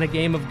with in a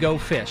game of Go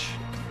Fish?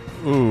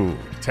 Ooh,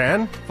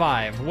 10?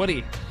 5.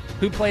 Woody,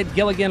 who played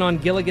Gilligan on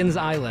Gilligan's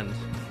Island?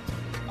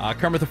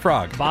 Kermit the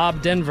Frog.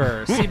 Bob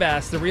Denver.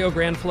 Seabass, the Rio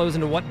Grande flows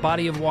into what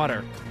body of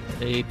water?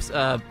 The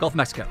Gulf of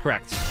Mexico.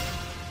 Correct.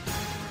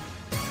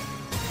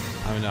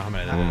 I don't know how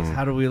many that is.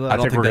 How do we look? I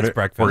don't think that's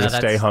breakfast. We're going to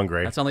stay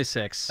hungry. That's only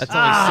 6. That's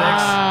only 6.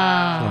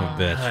 Son of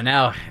a bitch.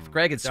 Now, if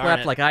Greg had Darn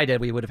swept it. like I did,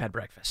 we would have had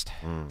breakfast.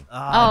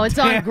 Oh, it's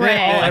on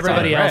Greg. Oh,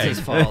 everybody Greg. else's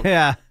fault.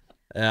 Yeah.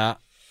 Yeah.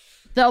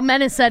 So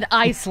Menace said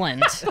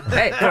Iceland,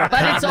 Hey, but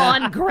it's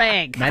on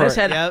Greg. Menace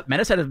had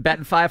a bet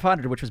in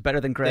 500, which was better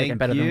than Greg and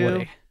better than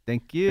Woody.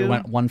 Thank We you.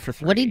 went 1 for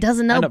 3. Woody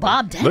doesn't know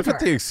Bob Denver. Look at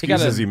the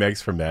excuses he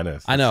makes for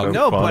Menace. I know. So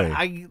No, funny. but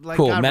I like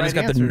Cool. got Menace right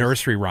got the answers.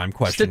 nursery rhyme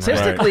question right.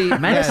 Statistically,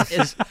 Menace Yes.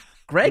 is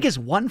Greg is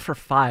 1 for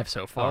 5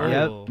 so far.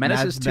 Yep.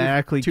 Menace is 2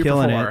 Mathematically for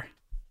killing 4.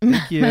 it.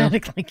 Thank you.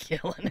 Mathematically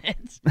killing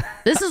it.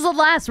 This is the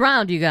last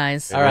round, you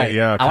guys. All right.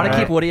 Yeah, I want to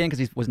okay. keep Woody in because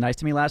he was nice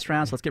to me last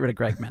round, so let's get rid of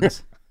Greg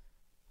Menace.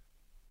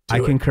 I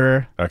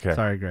concur. Okay.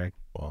 Sorry, Greg.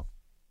 Well,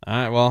 All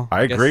right, well.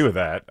 I guess- agree with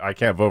that. I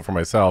can't vote for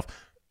myself.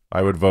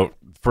 I would vote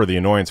for the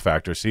annoyance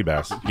factor,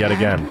 Seabass, yet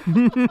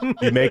again.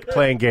 You make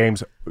playing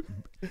games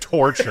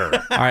torture.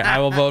 All right, I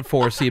will vote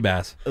for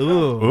Seabass.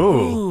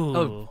 Ooh.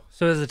 Oh,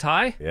 so is it a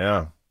tie?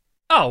 Yeah.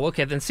 Oh,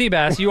 okay, then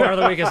Seabass, you are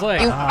the weakest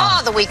link. You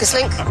are the weakest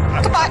link.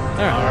 Goodbye.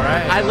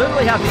 I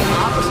literally have the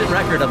opposite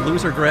record of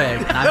loser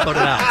Greg, and I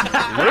voted out.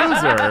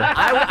 Loser?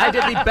 I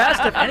did the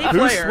best of any Who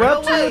player.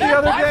 swept you the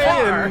other by day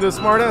far. in the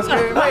smartass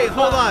game? Wait,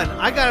 hold on.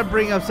 I gotta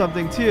bring up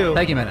something too.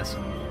 Thank you, Menace.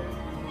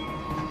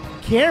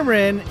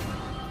 Cameron,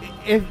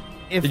 if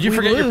Did you we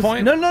forget your lose-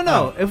 point? No.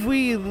 Oh. If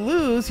we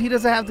lose, he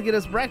doesn't have to get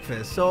us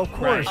breakfast. So of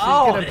course,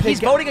 He's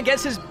voting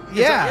against his.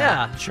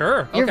 Yeah.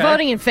 Sure. You're okay.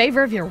 voting in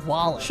favor of your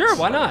wallet. Sure,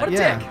 why not? What a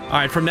Yeah. dick. All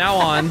right, from now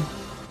on,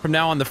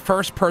 the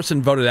first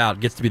person voted out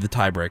gets to be the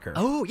tiebreaker.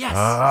 Oh, yes.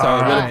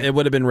 So it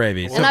would have been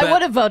Ravy. So And I that-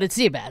 would have voted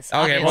Seabass.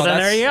 Okay, Well, then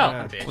there you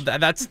that's- go. well,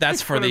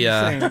 that's for what the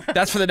I'm saying.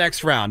 that's for the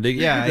next round. Is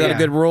Yeah, that a yeah.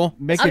 good rule?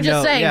 Make I'm a just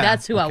note, saying yeah.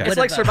 that's who I would Okay. have It's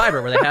like voted.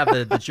 Survivor, where they have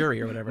the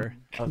jury or whatever.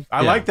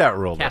 I like that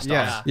rule. Cast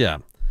Yeah. offs. Yeah.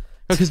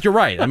 Because you're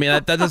right. I mean,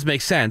 that does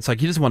make sense.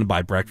 Like, he doesn't want to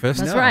buy breakfast.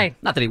 That's right.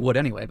 Not that he would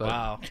anyway, but.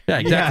 Wow. Yeah,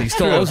 exactly. Yeah, he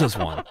still true. owes us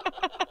one.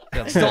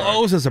 Still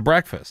owes us a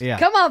breakfast. Yeah.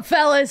 Come on,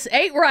 fellas.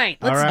 8 right.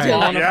 Let's All right. do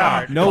Falling it.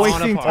 apart. No Falling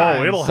wasting apart.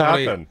 time. Oh, it'll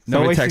Somebody- happen. No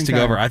Somebody wasting texting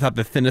time. over. I thought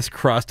the thinnest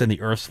crust in the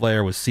Earth's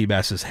layer was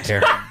Seabass's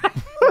hair.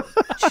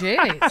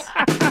 Jeez.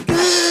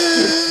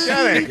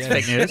 It's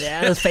fake news.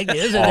 Yeah, that's fake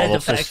news. All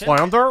of the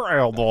slander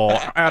and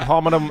the ad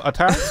hominem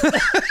attacks.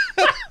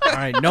 All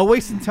right, no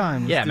wasting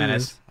time. Let's Yeah, do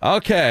Menace. this.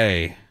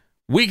 Okay.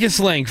 Weakest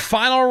link.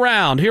 Final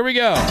round. Here we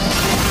go.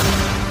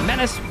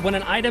 Menace, when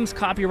an item's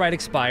copyright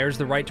expires,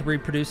 the right to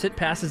reproduce it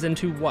passes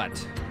into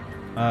what?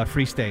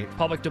 Free state.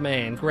 Public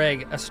domain.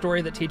 Greg, a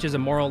story that teaches a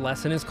moral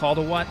lesson is called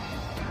a what?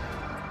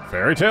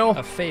 Fairy tale.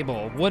 A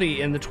fable. Woody,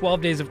 in the 12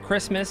 days of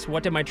Christmas,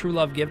 what did my true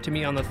love give to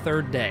me on the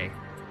 3rd day?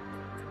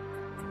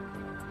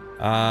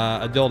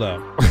 A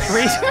dildo.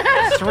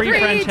 Three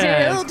French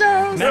hens.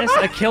 dildos. Menace,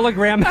 a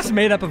kilogram is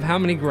made up of how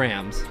many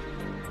grams?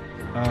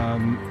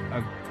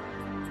 A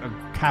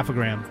half a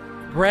gram.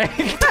 Greg,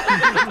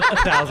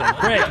 1,000.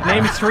 Greg,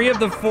 name 3 of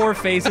the 4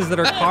 faces that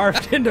are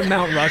carved into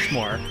Mount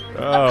Rushmore.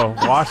 Oh,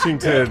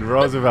 Washington,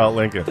 Roosevelt,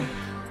 Lincoln.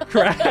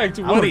 Correct.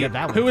 would've Woody, got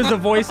that one. who is the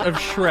voice of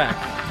Shrek?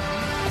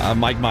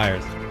 Mike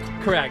Myers.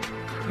 Correct.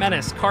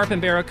 Menace, carp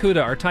and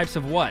barracuda are types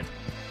of what?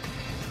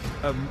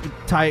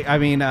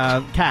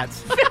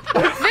 Cats.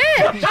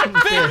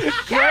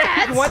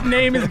 Greg, what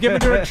name is given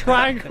to a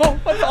triangle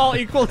with all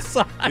equal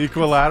sides?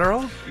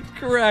 Equilateral.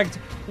 Correct.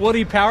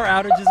 Woody, power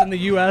outages in the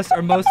U.S.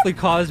 are mostly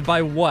caused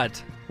by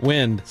what?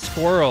 Wind.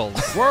 Squirrels.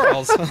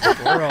 Squirrels.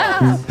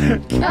 Oh,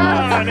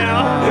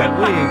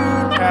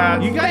 no.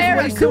 You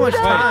guys waste too much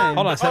time.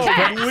 Hold on.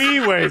 That's,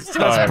 We waste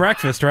that's time.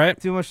 breakfast, right?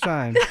 Too much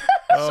time.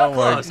 Oh my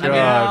close. I mean,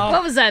 god.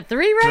 What was that?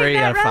 3 right 3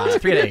 that out of round?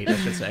 5. 3 to 8, I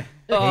should say.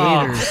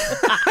 Haters.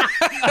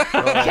 Oh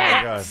my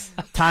god.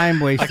 Time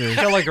wasters.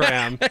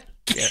 Kilogram.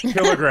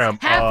 Kilogram.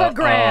 Half a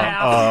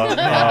gram.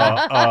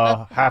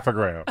 Half a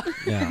gram.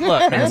 Yeah.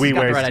 Look, And Menace we got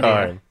the waste right idea.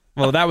 time.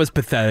 Well, that was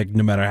pathetic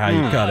no matter how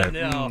you cut it.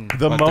 No.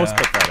 The But, most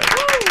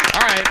pathetic.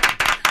 All right.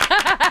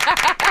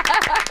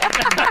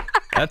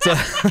 That's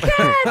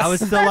a. I would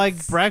still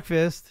like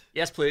breakfast.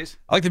 Yes, please.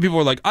 I like the people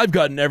who are like, I've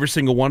gotten every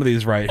single one of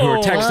these right. Who are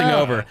texting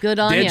over. Good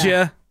on Did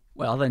ya. you?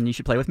 Well, then you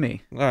should play with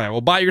me. All right.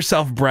 Well, buy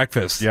yourself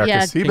breakfast. Yeah,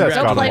 because Yeah, Seabass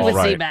don't got play them all with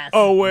right. Seabass.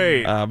 Oh, wait.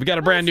 We got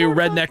a brand new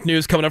redneck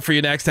news coming up for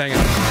you next. Hang on.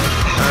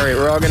 All right,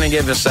 we're all going to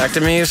get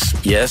vasectomies.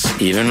 Yes,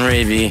 even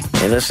Ravy.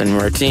 Hey, listen,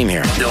 we're a team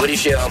here. The Woody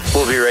Show.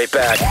 We'll be right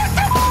back.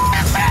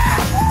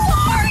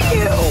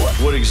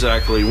 What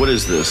exactly? What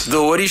is this?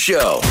 The Woody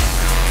Show.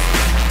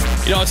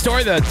 You know, a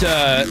story that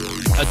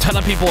a ton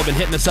of people have been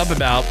hitting us up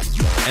about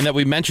and that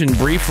we mentioned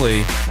briefly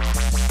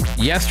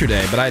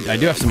yesterday, but I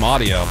do have some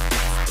audio,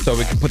 so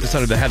we can put this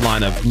under the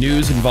headline of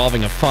news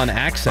involving a fun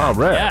accent. Oh,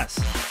 right. Yes.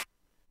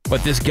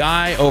 But this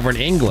guy over in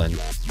England,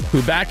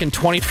 who back in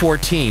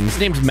 2014, his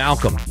name's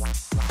Malcolm,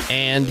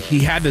 and he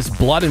had this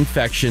blood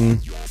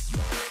infection,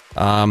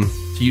 to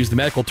use the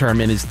medical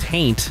term, in his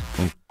taint.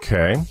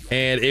 Okay.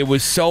 And it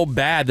was so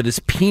bad that his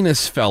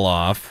penis fell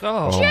off.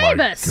 Oh,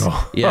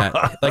 Jeebus.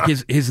 Yeah, like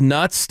his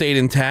nuts stayed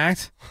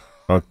intact.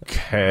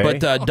 Okay. But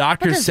But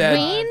doctors his said,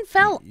 ween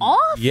fell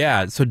off?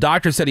 yeah. So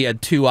doctors said he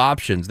had two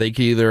options. They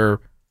could either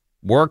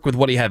work with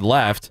what he had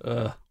left,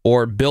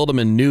 or build him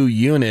a new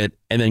unit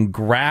and then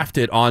graft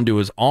it onto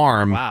his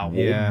arm. wow.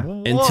 Yeah.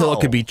 Until it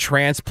could be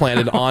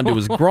transplanted onto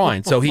his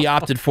groin. So he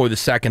opted for the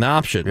second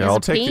option. Yeah, I'll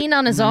take Bean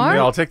on his arm?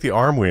 Yeah, I'll take the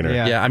arm wiener.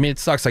 Yeah. Yeah, I mean, it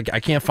sucks. Like, I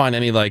can't find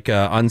any like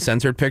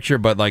uncensored picture,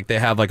 but like they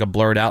have like a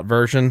blurred out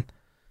version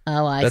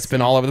Oh, I that's see.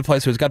 been all over the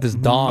place. So he's got this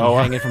dong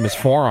hanging from his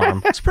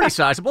forearm. It's pretty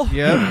sizable.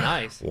 Yeah.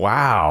 Nice.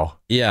 Wow.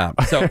 Yeah.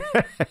 So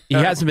he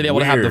hasn't been able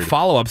to have the Weird.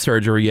 follow-up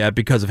surgery yet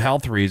because of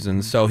health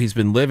reasons. So he's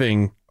been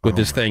living with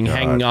this thing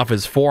hanging off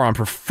his forearm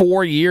for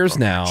 4 years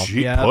now.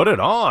 Gee, Yeah. put it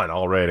on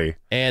already.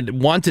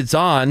 And once it's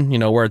on, you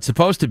know, where it's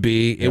supposed to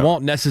be, it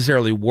won't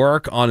necessarily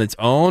work on its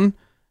own.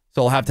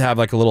 So he'll have to have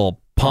like a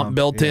little pump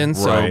built in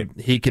so Right.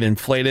 he can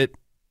inflate it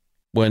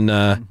when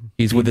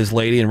he's with his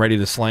lady and ready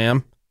to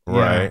slam.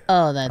 Right.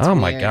 Oh, that's Oh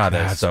my weird. God,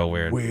 that's so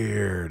weird.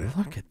 Weird.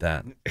 Look at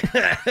that.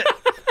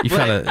 You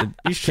found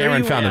You sure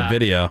Cameron you- found a yeah.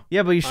 video.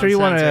 Yeah, but you sure you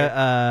want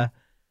Uncensored.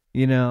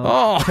 to,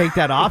 Oh. take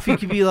that off? You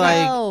could be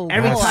like, Oh,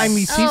 every boy. time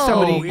you see Oh,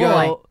 somebody, boy. you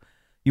go,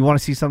 you want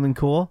to see something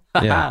cool?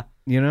 Yeah.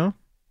 You know?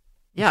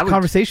 Yeah, I would-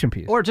 Conversation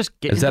piece. or just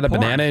get Is that into a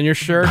porn. banana in your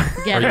shirt?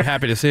 Yeah. Are you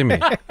happy to see me?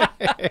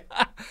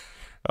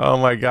 Oh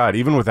my God!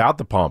 Even without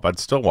the pump, I'd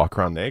still walk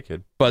around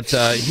naked. But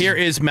here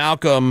is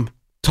Malcolm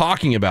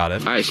talking about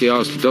it. I actually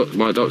asked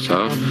my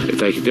doctor if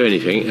they could do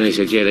anything, and he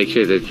said, yeah, they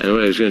could. And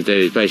what they was going to do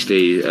is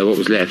basically what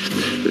was left,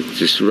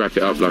 just wrap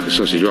it up like a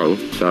sausage roll.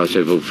 So I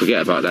said, well,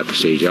 forget about that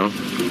procedure.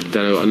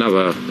 Then I got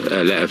another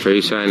letter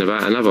through saying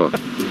about another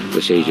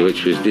procedure,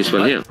 which was this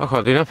one here. I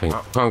can't do nothing.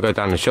 I can't go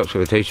down the shops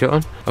with a t-shirt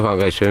on. I can't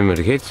go swimming with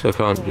the kids. I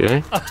can't, you know. Do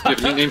you have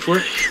a nickname for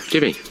it?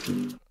 Jimmy.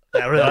 I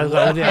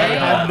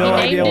have no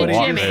idea what Named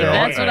he Jimmy. said.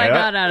 That's what I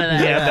got out of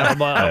that. Yeah, the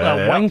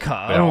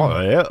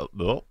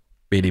wanker.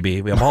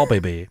 BDB, we have all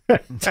baby.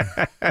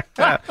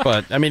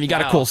 But, I mean, you got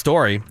a cool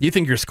story. You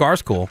think your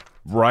scar's cool.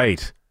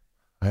 Right.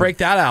 Break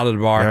that out of the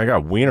bar. Yeah, I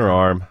got wiener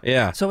arm.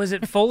 Yeah. So does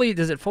it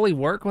fully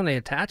work when they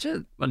attach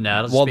it? Well,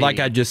 no, Well, like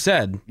I just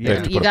said, They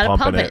have to You put a gotta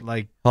pump pump in it.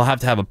 Like, he'll have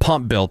to have a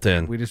pump built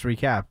in. we just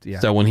recapped. Yeah.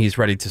 So when he's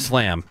ready to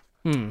slam,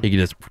 he can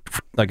just,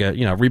 like a,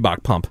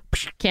 Reebok pump.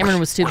 Cameron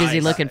was too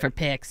busy looking for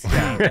pics.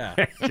 Plus,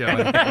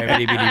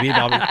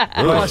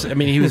 I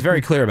mean, he was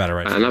very clear about it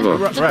right now. Another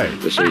Right.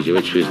 procedure,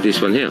 which was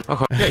this one here.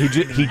 Yeah,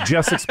 he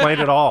just explained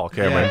it all,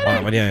 Cameron.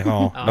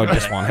 No,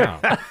 just one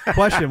how.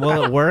 Question: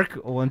 will it work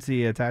once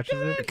he attaches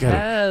it?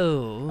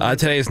 Oh.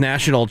 Today is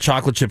National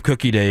Chocolate Chip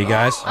Cookie Day, you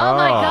guys. Oh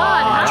my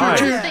God! How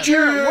nice. is it that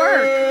you're at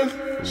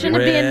work?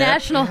 Shouldn't it be a Rip.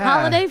 national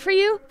holiday for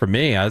you? For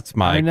me, that's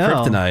my I know.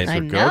 kryptonite. I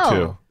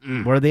Go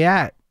know. Where are they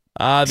at?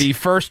 The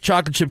first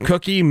chocolate chip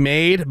cookie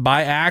made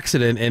by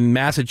accident in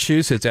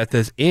Massachusetts at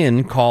this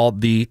inn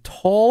called the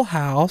Toll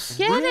House.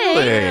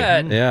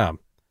 Kidding. Yeah.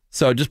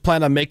 So just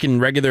planned on making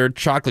regular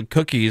chocolate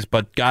cookies,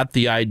 but got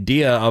the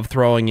idea of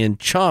throwing in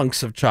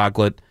chunks of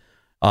chocolate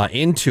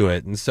into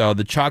it. And so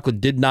the chocolate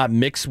did not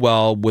mix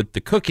well with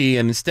the cookie.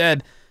 And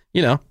instead,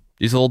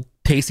 these little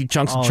tasty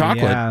chunks of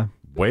chocolate. Yeah.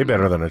 Way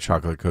better than a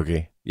chocolate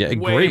cookie. Yeah,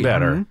 agreed. Way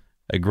better.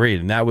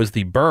 Agreed. And that was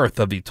the birth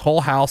of the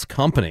Toll House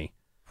Company.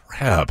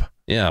 Reb.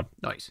 Yeah.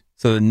 Nice.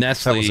 So the That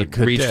Nestle was a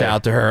good reached day.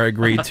 out to her,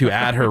 agreed to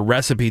add her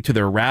recipe to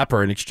their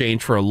wrapper in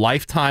exchange for a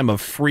lifetime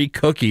of free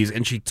cookies,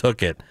 and she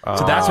took it.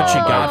 So that's what she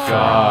got for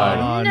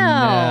her. Oh, no.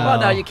 Well,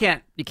 no, you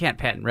can't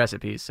patent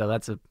recipes, so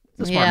that's a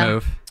smart Yeah.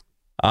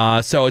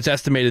 move. So it's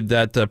estimated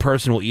that the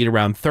person will eat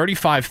around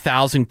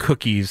 35,000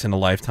 cookies in a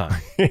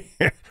lifetime.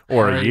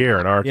 Or a year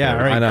in our Yeah,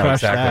 case. right. I know,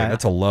 crushed exactly. that.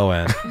 That's a low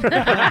end.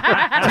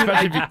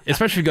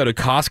 especially if you go to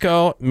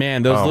Costco,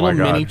 man, those Oh, little my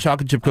God. mini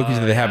chocolate chip cookies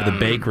that they have at the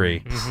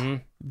bakery,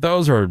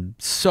 those are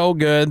so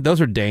good.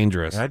 Those are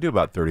dangerous. I do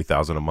about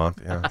 30,000 a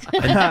month.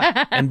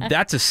 Yeah. And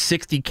that's a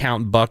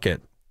 60-count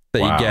bucket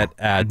that Wow. you get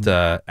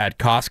at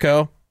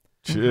Costco.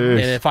 Jeez. And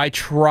if I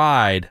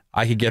tried,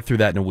 I could get through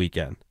that in a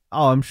weekend.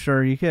 Oh, I'm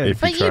sure you could.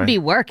 If you But try. you'd be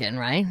working,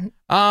 right?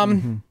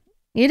 Um,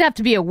 You'd have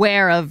to be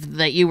aware of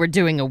that you were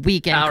doing a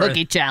weekend Hour-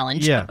 cookie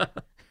challenge. Yeah.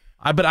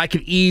 But I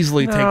could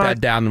easily take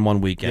that down in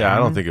one weekend. Yeah, I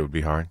don't think it would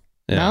be hard.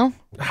 Yeah.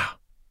 No?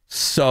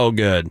 So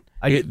good.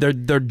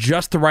 They're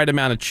just the right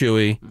amount of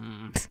chewy,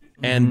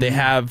 and they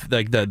have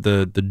like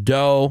the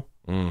dough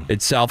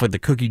itself, like the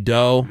cookie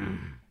dough,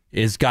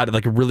 is got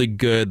like a really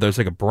good. There's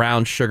like a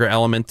brown sugar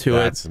element to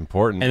it. That's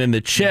important. And then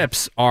the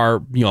chips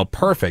are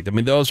perfect. I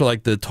mean, those are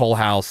like the Toll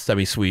House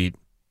semi-sweet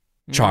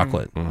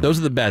chocolate. Those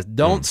are the best.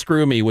 Don't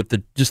screw me with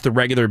just the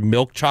regular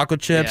milk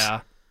chocolate chips.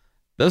 Yeah.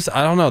 Those,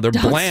 I don't know. They're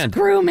Don't bland.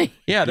 screw me.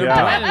 Yeah, they're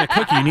bland in a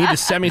cookie. You need the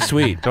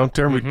semi-sweet. Don't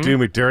do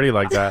me dirty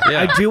like that.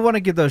 Yeah. I do want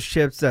to get those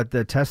chips that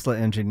the Tesla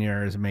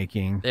engineer is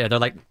making. Yeah, they're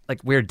like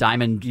weird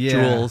diamond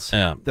jewels.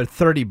 Yeah. They're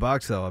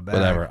 $30 though. I bet.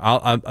 Whatever.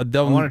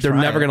 wanna They're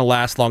try never it. going to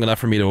last long enough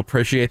for me to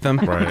appreciate them.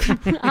 Right.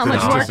 How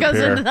much work goes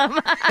into them?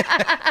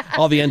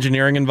 All the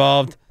engineering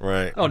involved.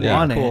 Right. Oh,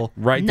 yeah, cool.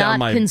 Right down Not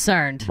my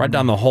concerned. right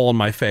down the hole in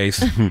my face,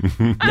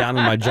 down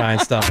in my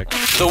giant stomach.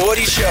 The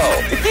Woody Show.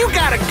 If you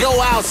gotta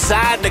go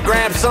outside to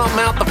grab something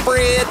out the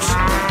fridge,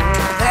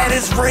 that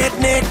is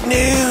redneck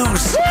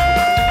news.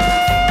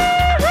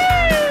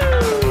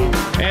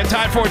 And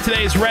time for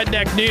today's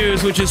Redneck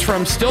News, which is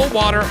from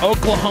Stillwater,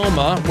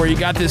 Oklahoma, where you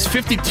got this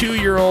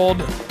 52-year-old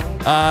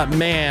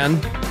man.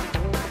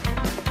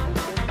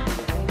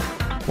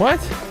 What?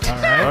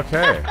 All right.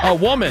 Okay. A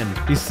woman.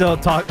 He's still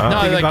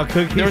thinking about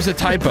cookies. There was a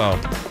typo.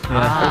 There's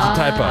a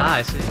typo.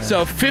 I see.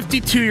 So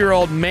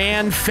 52-year-old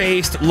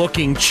man-faced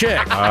looking chick.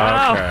 Okay.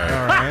 All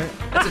right.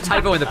 That's a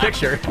typo in the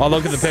picture. Oh,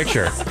 look at the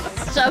picture.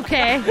 It's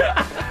okay.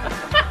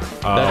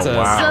 That's a-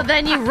 wow. So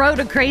then you wrote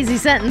a crazy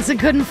sentence and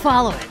couldn't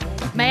follow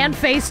it.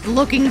 Man-faced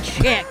looking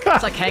chick.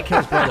 It's like Hank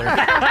Hill's brother.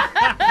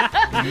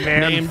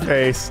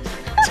 Man-faced.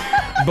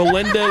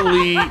 Belinda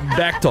Lee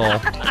Bechtel,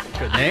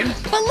 Good name.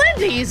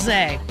 Belinda, you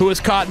say? who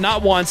was caught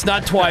not once,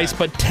 not twice,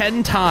 but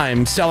 10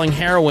 times selling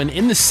heroin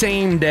in the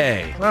same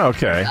day.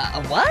 Okay.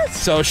 What?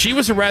 So she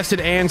was arrested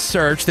and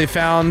searched. They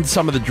found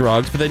some of the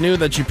drugs, but they knew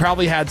that she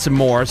probably had some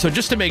more. So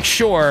just to make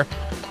sure,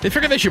 they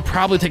figured they should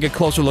probably take a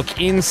closer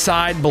look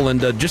inside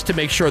Belinda just to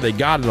make sure they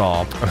got it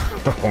all.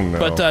 Oh no.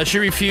 But she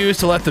refused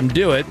to let them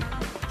do it.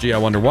 Gee, I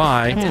wonder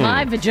why. It's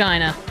my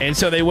vagina. And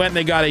so they went and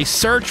they got a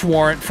search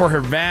warrant for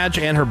her vag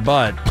and her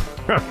butt.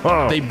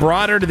 They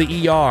brought her to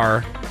the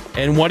ER,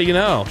 and what do you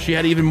know? She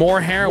had even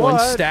more heroin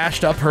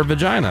stashed up her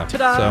vagina.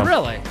 Ta-da. So,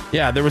 Really?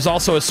 yeah, there was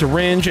also a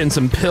syringe and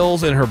some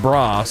pills in her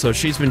bra, so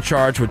she's been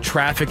charged with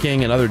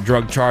trafficking and other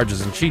drug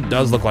charges, and she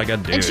does look like a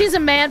dude. And she's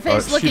a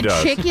man-faced she looking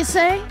does. chick, you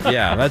say?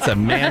 Yeah, that's a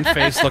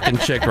man-faced looking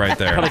chick right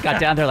there. Probably got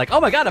down there like, oh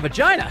my god, a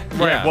vagina.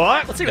 Yeah.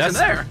 What? Let's see what's in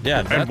there.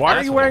 Yeah, And why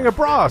are you wearing a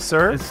bra,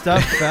 sir? The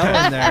stuff fell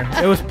in there.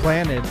 It was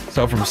planted.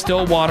 So from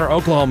Stillwater,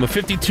 Oklahoma,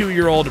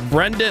 52-year-old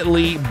Brenda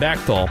Lee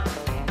Bechtel,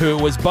 who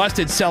was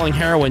busted selling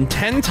heroin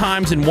 10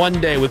 times in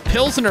one day with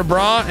pills in her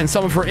bra and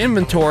some of her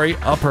inventory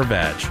up her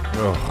vag.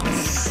 Ugh.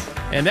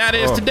 And that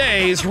is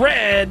today's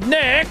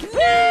Redneck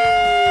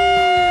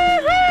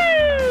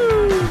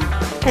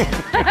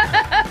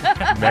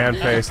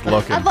Man-faced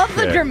looking. I love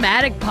the chick.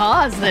 dramatic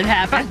pause that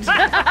happened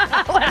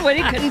when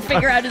he couldn't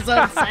figure out his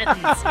own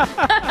sentence.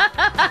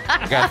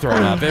 Got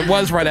thrown up. It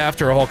was right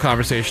after a whole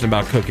conversation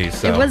about cookies.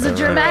 So. It was a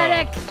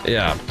dramatic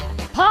Yeah.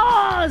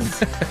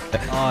 pause.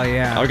 Oh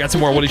yeah. We got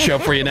some more Woody Show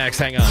for you next.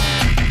 Hang on.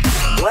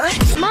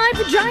 What? My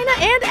vagina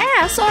and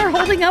ass are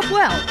holding up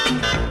well.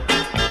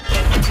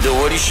 The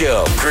Woody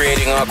Show,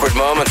 creating awkward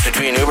moments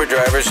between Uber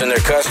drivers and their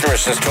customers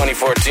since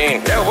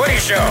 2014. The Woody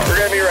Show. We're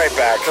going to be right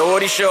back. The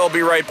Woody Show will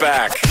be right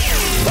back.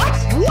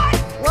 What?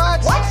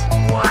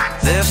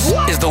 This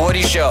is The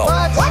Woody Show.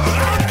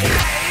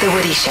 The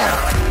Woody Show.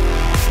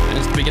 And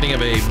it's the beginning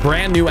of a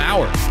brand new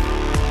hour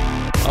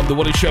of The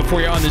Woody Show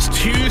for you on this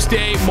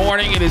Tuesday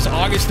morning. It is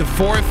August the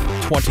 4th,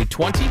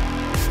 2020.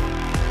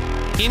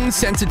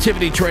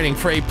 Insensitivity training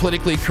for a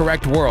politically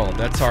correct world.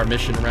 That's our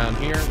mission around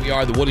here. We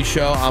are The Woody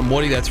Show. I'm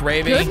Woody. That's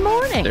Ravy. Good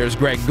morning. There's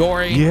Greg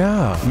Gorey.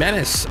 Yeah.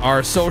 Menace,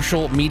 our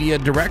social media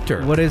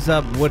director. What is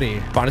up, Woody?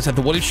 Find us at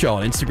The Woody Show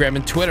on Instagram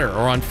and Twitter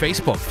or on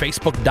Facebook,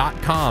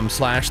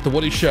 facebook.com/The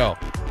Woody Show.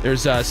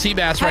 There's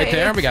Seabass right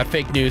there. We got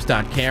fake news.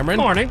 Cameron.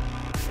 Morning.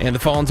 And the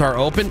phones are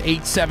open,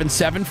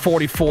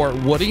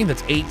 877-44-WOODY.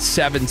 That's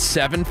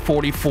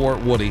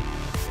 877-44-WOODY.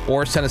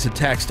 Or send us a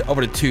text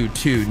over to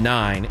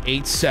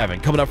 22987.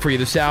 Coming up for you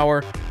this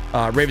hour,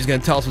 Raven's going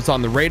to tell us what's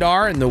on the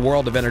radar in the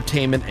world of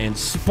entertainment and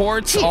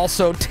sports.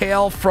 Also,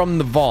 Tale from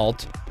the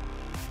Vault,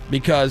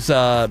 because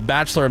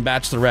Bachelor and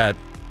Bachelorette,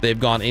 they've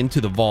gone into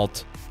the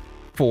vault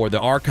for the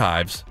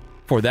archives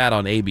for that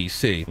on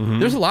ABC. Mm-hmm.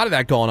 There's a lot of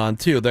that going on,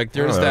 too. Like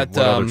there's that What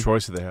other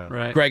choice do they have?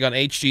 Right. Greg on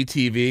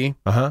HGTV.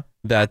 Uh-huh.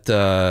 That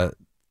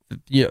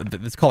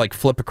it's called like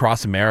Flip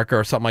Across America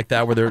or something like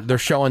that, where they're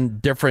showing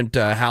different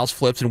house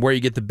flips and where you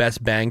get the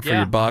best bang for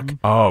your buck.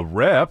 Oh,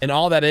 rip. And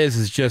all that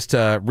is just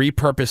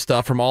repurposed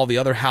stuff from all the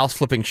other house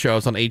flipping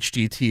shows on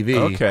HGTV.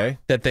 Okay.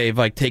 That they've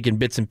like taken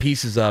bits and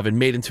pieces of and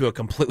made into a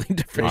completely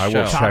different I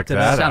show. will check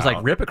that Sounds out.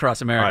 like Rip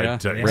Across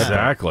America.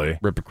 Exactly.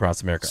 Rip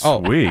Across America.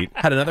 Sweet. Oh,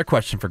 had another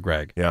question for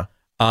Greg. Yeah.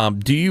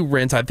 Do you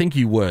rinse? I think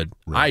you would.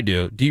 Right. I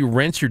do. Do you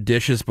rinse your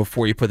dishes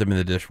before you put them in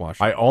the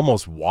dishwasher? I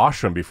almost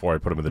wash them before I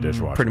put them in the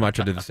dishwasher. Pretty much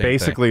I do the same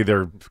Basically, thing.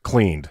 they're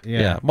cleaned.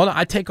 Yeah. Well,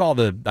 I make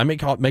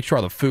sure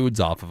all the food's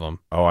off of them.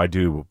 Oh, I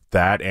do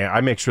that, and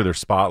I make sure they're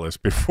spotless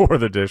before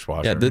the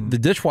dishwasher. Yeah, the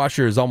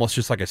dishwasher is almost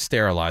just like a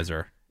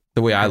sterilizer.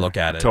 The way I look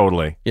at it.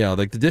 Totally. You know,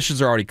 like the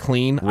dishes are already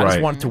clean. I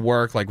just want it to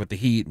work like with the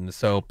heat and the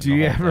soap. Do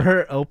you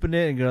ever open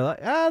it and go like,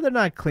 they're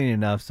not clean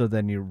enough, so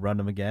then you run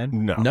them again?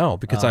 No,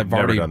 because I've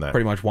already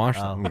pretty much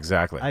washed them.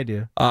 Exactly. I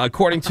do.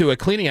 According to a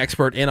cleaning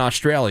expert in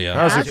Australia,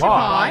 How's your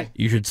pie?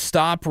 You should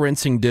stop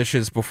rinsing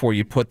dishes before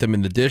you put them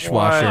in the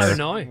dishwasher.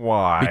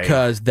 Why?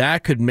 Because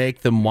that could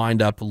make them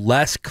wind up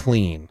less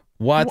clean.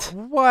 What?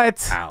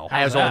 What? Ow.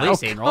 How's all these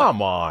seen, right?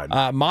 Come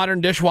on.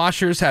 Modern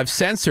dishwashers have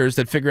sensors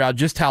that figure out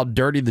just how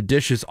dirty the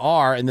dishes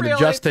are and then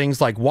adjust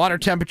things like water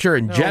temperature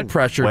and jet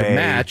pressure to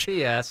match.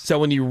 Yes. So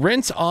when you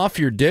rinse off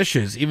your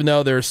dishes, even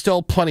though they're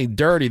still plenty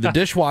dirty, the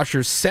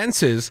dishwasher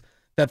senses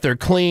that they're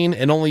clean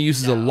and only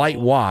uses a light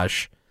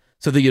wash.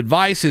 So the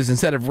advice is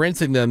instead of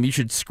rinsing them, you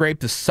should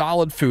scrape the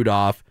solid food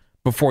off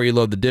before you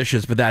load the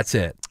dishes, but that's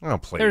it. Oh,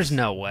 please. There's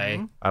no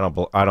way. I don't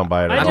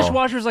buy it My at all.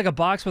 dishwasher's like a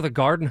box with a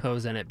garden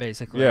hose in it,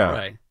 basically. Yeah.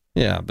 Right.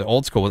 Yeah, the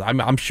old school ones.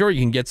 I'm sure you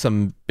can get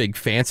some big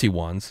fancy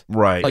ones.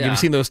 Right. Like, have you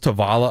seen those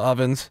Tavala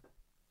ovens?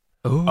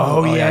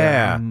 Oh,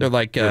 yeah. They're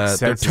like, It they're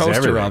senses toaster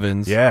everything.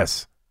 ovens.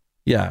 Yes.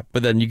 Yeah,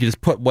 but then you can just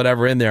put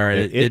whatever in there.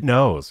 And It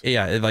knows.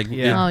 Yeah,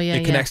 Yeah.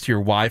 it connects to your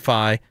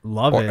Wi-Fi.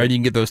 Love or, it. Or you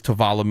can get those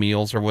Tavala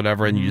meals or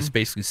whatever, and you just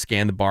basically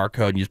scan the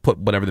barcode and you just put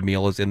whatever the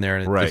meal is in there,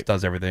 and it just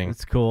does everything.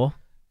 It's cool.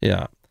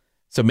 Yeah.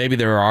 So maybe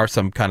there are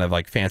some kind of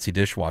like fancy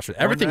dishwashers.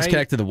 Everything's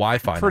connected to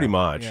Wi-Fi. Pretty now.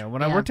 much. Yeah,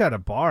 when I worked at a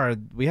bar,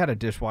 we had a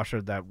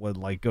dishwasher that would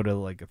like go to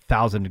like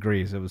 1,000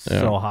 degrees. It was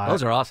so hot.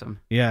 Those are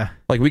awesome. Yeah.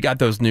 Like we got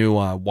those new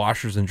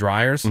washers and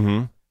dryers,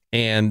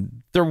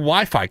 and they're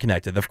Wi-Fi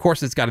connected. Of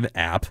course, it's got an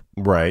app,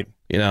 right?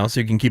 You know, so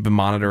you can keep a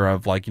monitor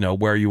of like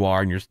where you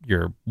are in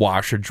your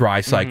wash or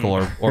dry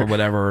cycle or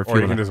whatever. If Or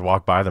you wanna- can just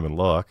walk by them and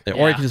look.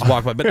 Or you can just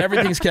walk by. But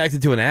everything's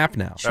connected to an app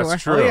now.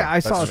 That's true. Oh, yeah,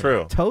 I That's saw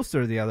true. a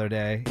toaster the other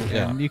day,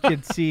 Yeah. and you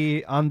could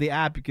see on the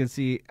app, you can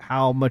see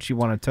how much you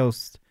want to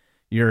toast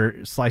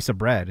your slice of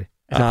bread.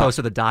 As opposed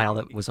to the dial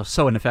that was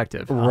so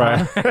ineffective.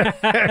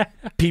 Right.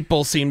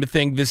 People seem to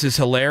think this is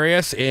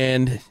hilarious,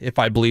 and if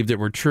I believed it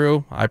were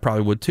true, I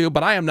probably would too,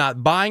 but I am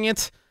not buying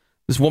it.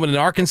 This woman in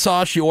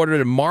Arkansas, she ordered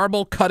a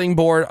marble cutting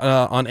board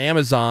on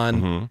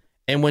Amazon,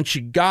 and when she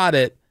got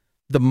it,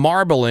 the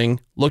marbling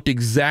looked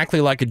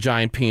exactly like a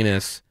giant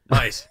penis.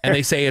 Nice. And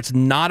they say it's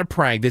not a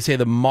prank. They say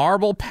the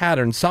marble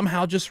pattern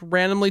somehow just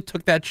randomly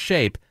took that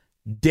shape.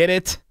 Did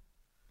it?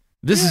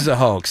 This is a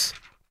hoax.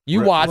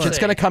 You watch, it's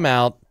going to come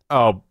out.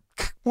 Oh,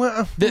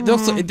 well, this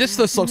looks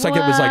like it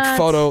was like not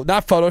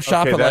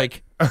Photoshop, Okay, but that-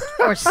 like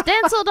Or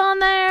stenciled on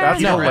there.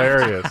 That's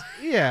hilarious.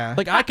 Yeah.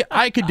 like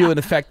I could do an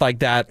effect like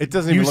that. It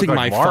doesn't even using look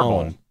like my marble.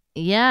 phone.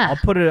 Yeah. I'll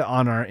put it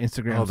on our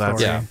Instagram Oh,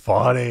 that's story.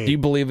 funny. Do you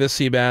believe this,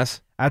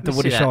 Seabass? At the Let me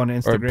Woody see Show that. on Or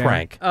Instagram.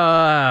 prank?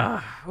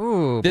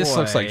 This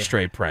looks like boy.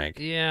 straight prank.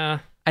 Yeah.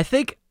 I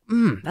think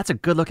that's a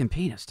good looking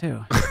penis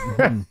too.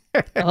 Oh,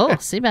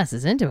 Seabass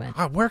is into it.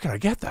 Where can I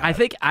get that? I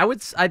think I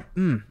would say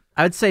I'm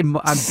too turned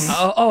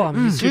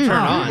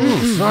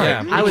on. Sorry.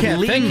 Yeah, I would can't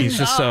think. lean- He's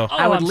just so.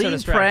 I would I'm so lean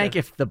distracted. prank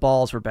if the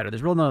balls were better.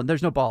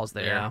 There's no balls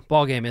there. Yeah,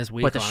 ball game is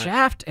weak But the on it.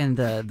 shaft and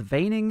the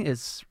veining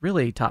is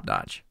really top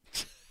notch.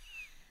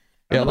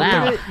 Yeah,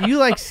 Wow. You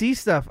like see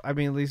stuff. I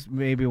mean, at least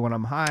maybe when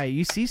I'm high,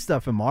 you see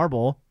stuff in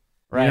marble.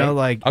 Right. You know,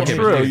 like Okay,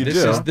 True, but you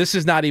this do. is this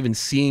is not even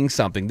seeing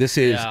something. This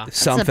is Yeah. That's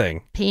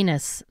something.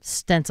 Penis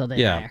stenciled in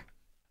Yeah. there.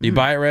 You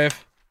buy it,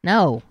 Rafe?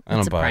 No. I don't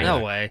it's a buy it. prank. No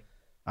way.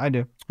 I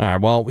do. All right.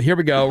 Well, here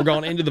we go. We're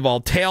going into the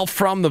vault. Tale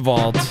from the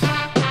vault.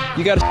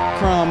 You got a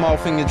crumb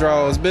off in your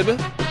drawers, baby.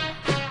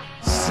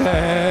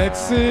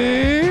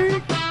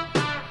 Sexy.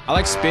 I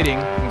like spitting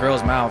in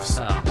girls' mouths.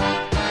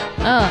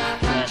 Oh.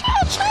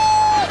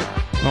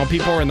 Well,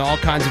 people are into all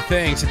kinds of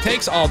things. It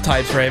takes all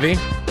types, Ravy.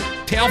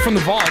 Tale from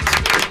the vault.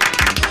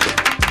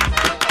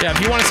 Yeah,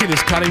 if you want to see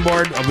this cutting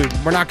board,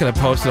 we're not going to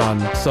post it on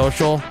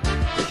social.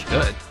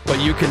 Good. But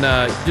you can,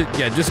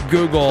 just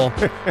Google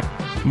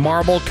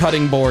marble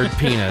cutting board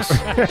penis.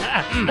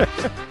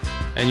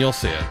 And you'll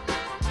see it.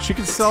 She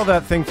could sell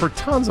that thing for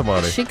tons of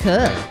money. She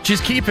could.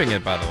 She's keeping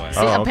it, by the way. See,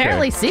 Oh, okay.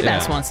 apparently Seabass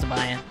Yeah. wants to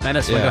buy it.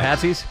 Menace, Yeah. window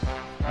halfsies.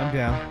 I'm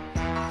down.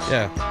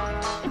 Yeah.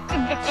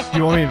 Do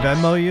you want me to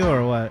Venmo you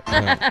or what?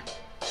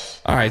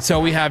 All right, so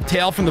we have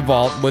Tale from the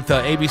Vault with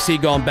ABC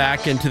going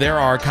back into their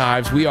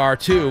archives. We are,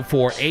 too,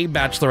 for A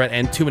Bachelorette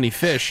and Too Many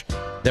Fish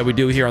that we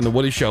do here on The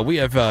Woody Show. We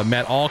have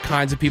met all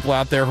kinds of people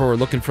out there who are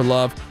looking for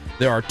love.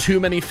 There are too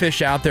many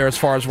fish out there as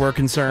far as we're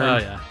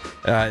concerned. Oh,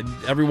 yeah.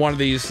 Every one of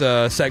these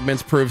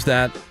segments proves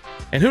that.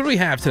 And who do we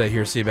have today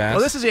here, Seabass?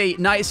 Well, this is a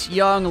nice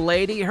young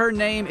lady. Her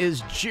name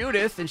is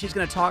Judith, and she's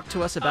going to talk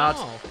to us about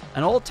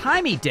an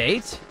old-timey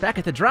date back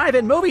at the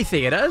drive-in movie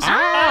theaters, which is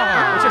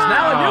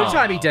now a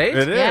new-timey date.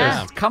 It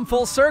is. It's come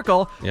full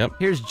circle. Yep.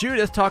 Here's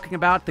Judith talking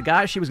about the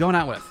guy she was going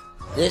out with.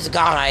 This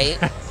guy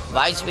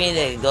invites me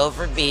to go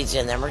for pizza,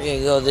 and then we're going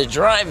to go to the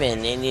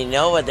drive-in. And you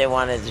know what they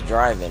want at the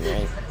drive-in,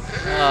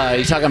 right?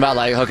 You talking about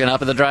like hooking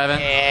up at the drive-in?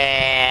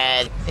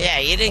 Yeah,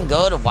 you didn't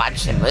go to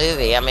watch the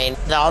movie. I mean,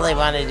 all they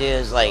want to do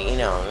is like,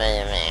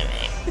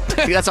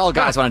 That's all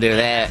guys want to do.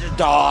 That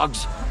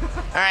dogs.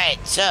 All right,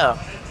 so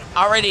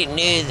already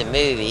knew the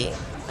movie,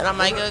 and I'm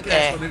like,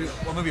 okay.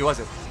 What movie was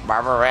it?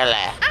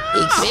 Barbarella.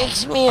 He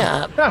picks me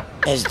up.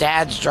 His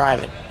dad's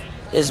driving.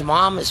 His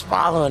mom is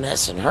following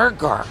us in her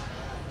car.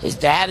 His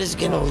dad is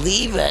going to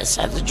leave us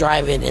at the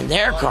drive-in in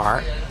their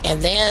car,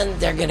 and then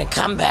they're going to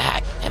come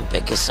back and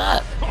pick us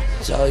up.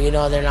 So,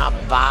 they're not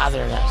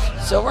bothering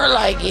us. So we're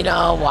like,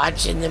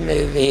 watching the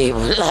movie.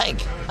 We're like,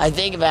 I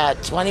think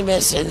about 20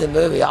 minutes into the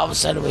movie, all of a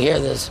sudden we hear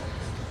this,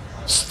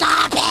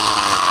 "Stop it!"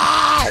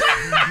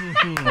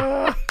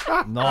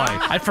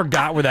 Nice. I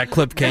forgot where that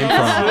clip came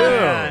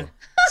from.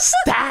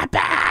 Stop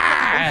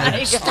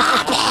it!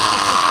 Stop it!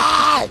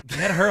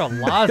 Get her a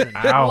lozenge.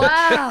 Ow.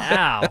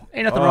 Wow.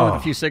 Ain't nothing wrong with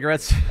a few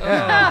cigarettes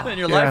in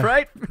your life,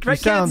 right? Right,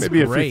 sounds kids?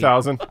 Maybe a great. few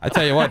thousand. I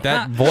tell you what,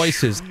 that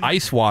voice is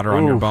ice water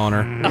on your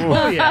boner.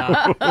 Oh,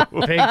 yeah.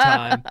 Big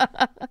time.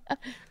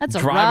 That's a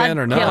Drive-in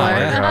rod or not? killer.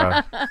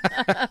 Yeah.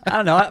 I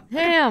don't know.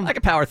 Damn. I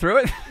can power through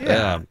it.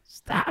 Yeah.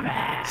 Stop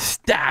it.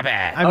 Stop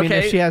it. I mean, Okay.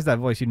 if she has that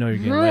voice, you know you're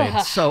getting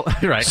laid. So,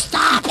 right.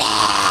 Stop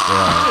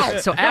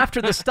it! So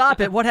after the stop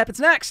it, what happens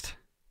next?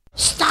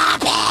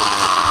 Stop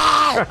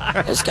it!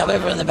 It's coming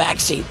from the back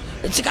seat.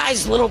 It's the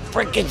guy's little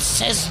freaking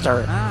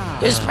sister.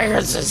 His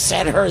parents had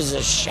sent her as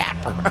a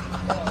chaperone.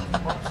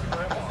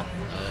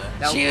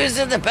 She was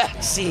in the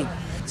back seat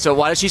So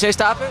why did she say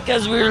stop it?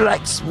 because we were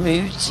like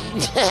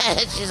smooching.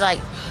 She's like,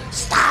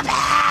 "Stop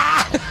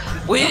it!"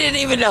 We didn't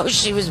even know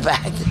she was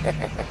back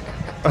there.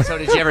 So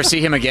did you ever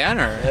see him again,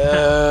 or?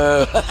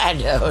 No.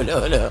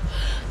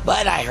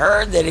 But I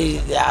heard that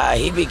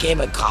he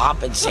became a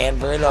cop in San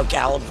Bruno,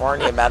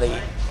 California,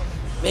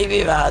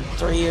 maybe about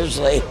 3 years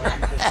later.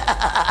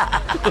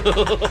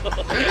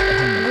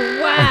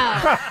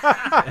 Wow.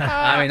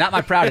 I mean, not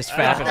my proudest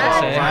fact, as I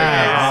say.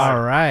 Wow.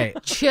 All right.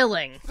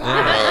 Chilling.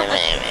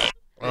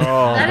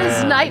 Oh, That is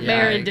man.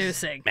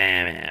 nightmare-inducing.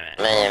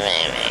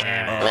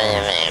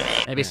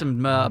 Maybe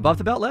some above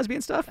the belt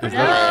lesbian stuff. Oh,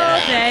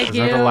 thank Is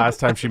you. that the last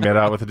time she made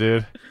out with a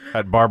dude?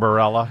 At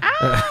Barbarella?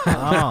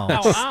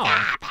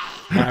 Oh.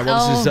 All right,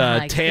 well, this is Oh,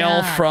 my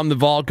Tale God. from the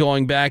Vault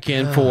going back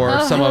in for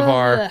some of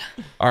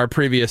our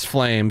previous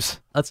flames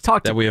Let's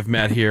talk that to we have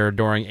met here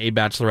during A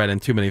Bachelorette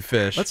and Too Many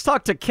Fish. Let's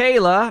talk to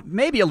Kayla,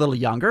 maybe a little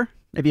younger,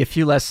 maybe a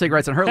few less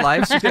cigarettes in her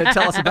life. She's going to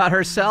tell us about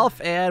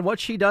herself and what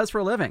she does for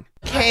a living.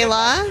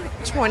 Kayla,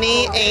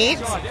 28,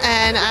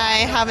 and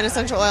I have an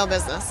essential oil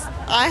business.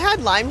 I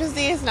had Lyme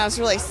disease and I was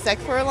really sick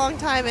for a long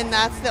time, and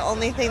that's the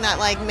only thing that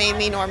made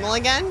me normal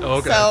again.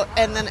 Okay. So,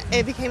 and then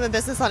it became a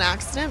business on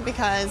accident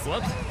because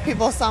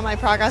people saw my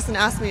progress and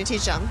asked me to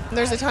teach them.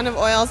 There's a ton of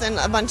oils and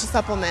a bunch of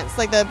supplements.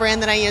 Like the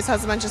brand that I use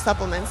has a bunch of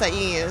supplements that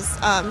you use.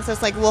 So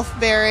it's like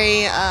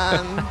Wolfberry.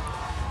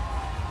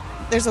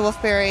 There's a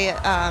Wolfberry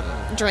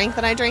drink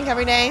that I drink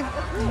every day,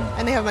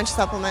 and they have a bunch of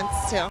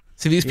supplements too.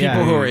 See, these people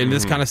Yeah. who are in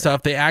this kind of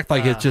stuff, they act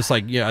like it's just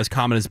as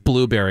common as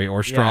blueberry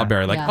or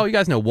strawberry. Like, Yeah. oh, you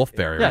guys know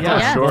Wolfberry, right?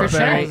 Yeah, sure. for sure.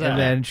 Right? And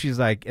then she's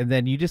like, and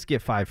then you just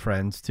get 5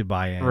 friends to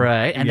buy in.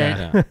 Right. And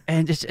Yeah. then,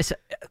 and it's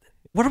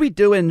what are we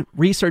doing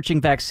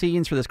researching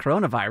vaccines for this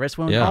coronavirus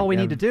when Yeah. all we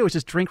need to do is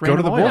just drink Go to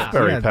random the oils?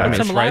 Wolfberry Yeah, patch.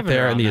 It's some right lavender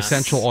there in on the that.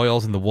 essential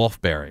oils and the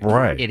Wolfberry.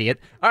 Right. Idiot.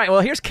 All right,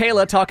 well, here's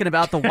Kayla talking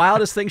about the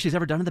wildest thing she's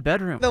ever done in the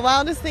bedroom. The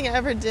wildest thing I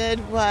ever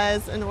did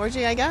was an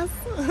orgy, I guess.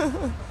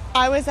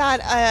 I was at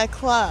a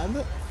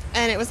club,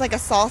 and it was like a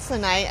salsa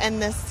night,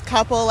 and this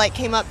couple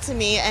came up to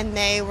me, and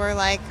they were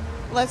like,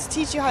 "Let's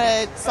teach you how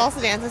to salsa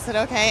dance." I said,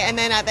 "Okay." And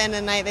then at the end of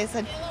the night, they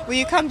said, "Will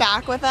you come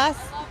back with us?"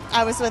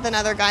 I was with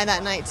another guy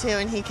that night too,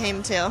 and he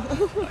came too.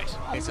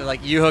 Okay, so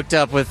you hooked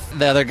up with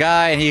the other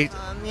guy, and he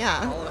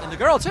Yeah. and the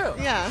girl too.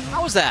 Yeah.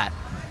 How was that?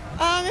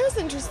 It was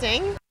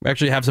interesting. We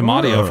actually have some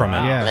audio from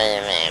it.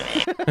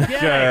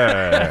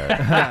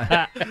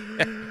 Yeah.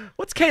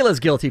 What's Kayla's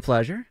guilty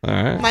pleasure? All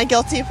right. My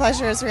guilty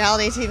pleasure is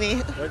reality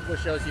TV. What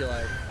shows do you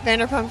like?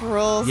 Vanderpump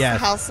Rules,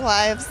 Yes.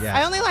 Housewives. Yes.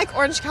 I only like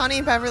Orange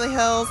County, Beverly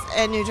Hills,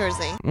 and New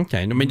Jersey.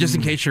 Okay. I mean, just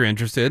in case you're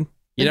interested,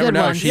 you The never good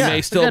know. ones. She Yeah, may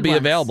the still good be ones.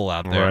 available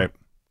out there. Right.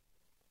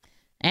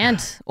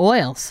 And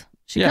oils.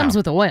 She Yeah. comes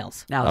with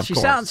oils. Now Of she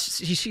course.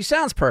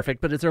 sounds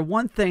perfect, but is there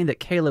one thing that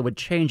Kayla would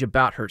change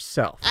about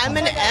herself? I'm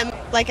an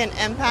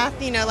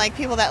empath, like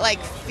people that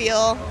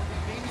feel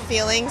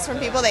feelings from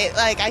people.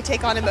 I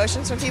take on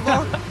emotions from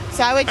people.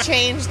 So I would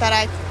change that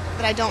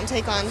I don't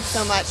take on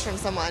so much from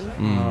someone.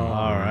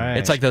 All right.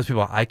 It's like those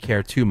people, I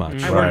care too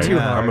much. I work too Yeah.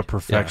 hard. I'm a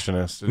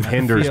perfectionist. It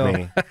hinders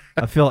me.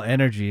 I feel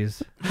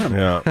energies.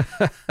 Yeah.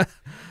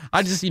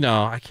 I just,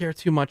 I care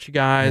too much, you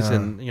guys, Yeah.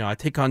 and, I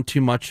take on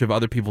too much of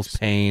other people's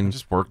pain.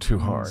 Just work too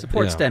hard.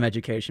 Support Yeah. STEM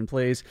education,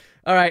 please.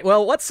 All right.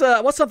 Well, what's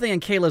something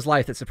in Kayla's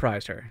life that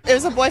surprised her? It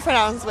was a boyfriend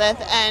I was with,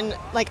 and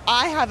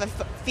I have a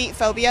feet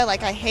phobia. I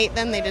hate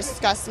them. They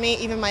disgust me,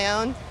 even my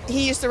own.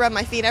 He used to rub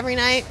my feet every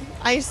night.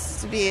 I used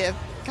to be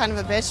kind of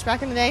a bitch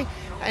back in the day,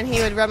 and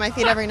he would rub my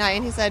feet every night,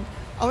 and he said,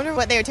 I wonder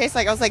what they would taste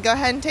like. I was like, go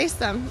ahead and taste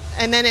them.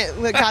 And then it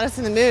got us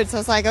in the mood. So I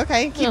was like,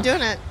 okay, keep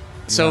doing it.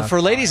 So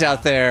for ladies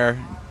out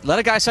there, let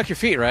a guy suck your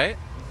feet, right?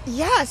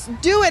 Yes,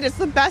 do it. It's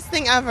the best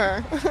thing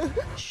ever.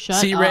 Shut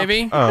See, up.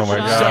 Ravy? Oh, my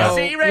God.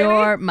 See,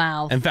 your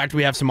mouth. In fact,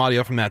 we have some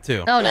audio from that,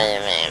 too. Oh, no.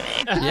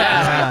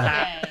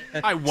 Yeah.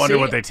 I wonder See,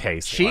 what they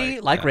taste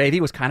She, like Ravy,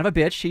 was kind of a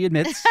bitch, she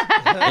admits.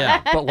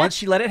 Yeah. But once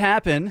she let it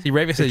happen. See,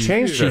 Ravy says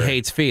changed she her.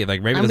 hates feet.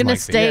 Like, Ravy I'm doesn't going like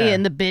to stay feet.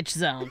 in the bitch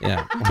zone.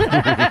 Yeah.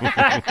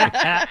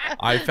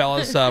 All right,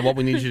 fellas, what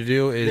we need you to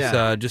do is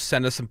just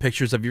send us some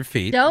pictures of your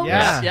feet. Don't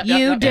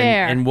you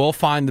dare. And we'll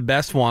find the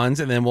best ones,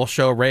 and then we'll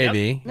show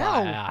Ravy.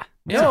 No.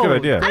 That's a good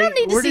idea. I don't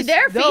need to see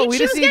their feet. we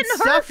She just was need getting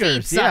her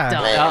feet suckers, sucked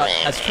yeah. up.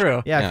 That's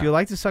true. Yeah, if you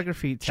like to suck your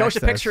feet, Show us a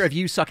text picture of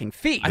you sucking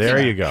feet.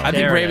 There you go. I think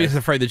There it Ravy's is.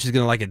 afraid that she's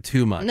going to like it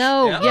too much.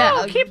 No,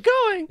 yeah. keep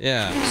going.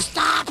 Yeah.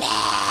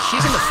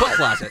 She's in the foot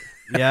closet.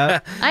 Yeah.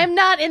 I am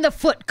not in the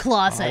foot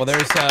closet. Well,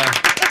 there's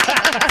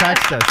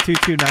Text us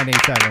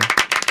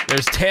 22987.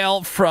 there's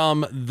Tale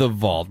from the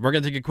Vault. We're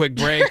going to take a quick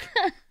break.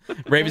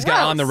 Ravy's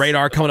got On the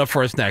Radar coming up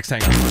for us next.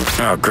 Hang on.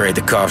 Oh, great.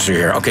 The cops are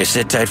here. Okay,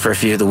 sit tight for a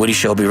few. The Woody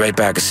Show will be right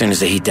back as soon as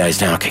the heat dies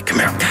down. Okay, come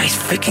here. Guys,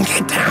 freaking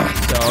get down.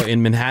 So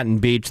in Manhattan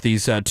Beach,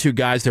 these two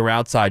guys that were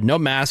outside, no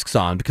masks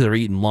on because they're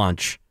eating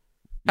lunch,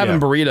 having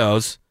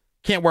burritos.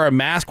 Can't wear a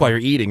mask while you're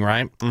eating,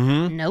 right?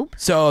 Mm-hmm. Nope.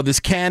 So this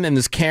Ken and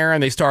this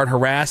Karen, they start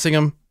harassing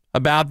him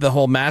about the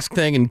whole mask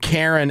thing, and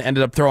Karen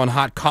ended up throwing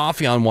hot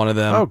coffee on one of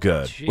them. Oh,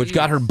 good. Which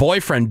got her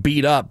boyfriend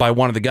beat up by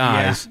one of the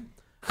guys.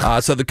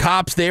 So the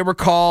cops, they were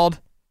called.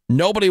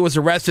 Nobody was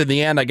arrested in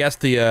the end. I guess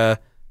the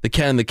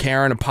Ken and the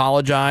Karen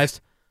apologized,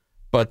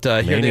 but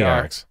here they are.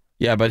 Maniacs.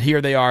 Yeah, but here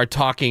they are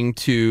talking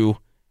to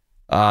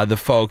the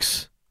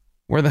folks.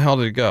 Where the hell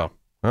did it go?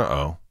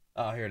 Uh-oh.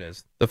 Oh, here it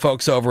is. The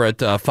folks over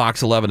at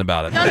Fox 11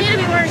 about it. Don't need to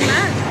be wearing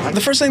masks.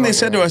 The first thing they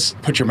said to us,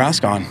 put your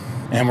mask on.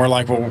 And we're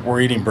like, well, we're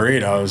eating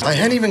burritos. I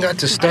hadn't even got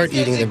to start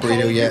eating the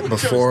burrito yet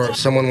before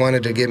someone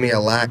wanted to give me a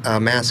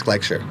mask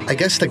lecture. I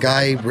guess the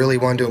guy really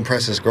wanted to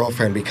impress his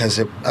girlfriend because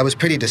I was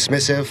pretty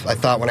dismissive. I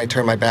thought when I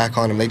turned my back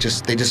on him, they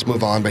just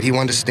move on. But he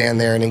wanted to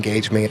stand there and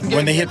engage me.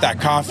 When they hit that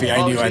coffee,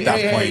 I knew at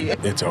that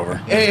point, it's over.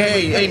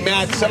 Hey,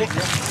 Matt,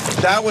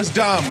 that was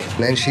dumb.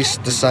 And then she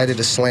decided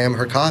to slam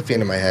her coffee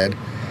into my head.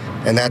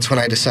 And that's when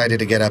I decided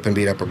to get up and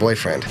beat up her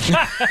boyfriend.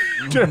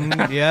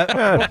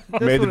 Yeah.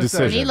 Made the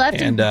decision. He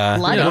left him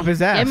bloody. Up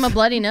his ass. Gave him a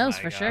bloody nose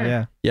for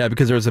sure. Yeah,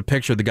 because there was a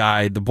picture of the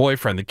guy, the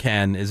boyfriend, the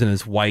Ken, is in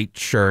his white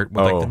shirt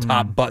with like the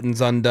top buttons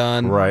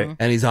undone. Right.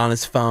 And he's on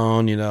his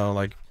phone,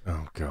 like.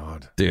 Oh,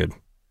 God. Dude.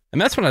 And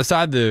that's when I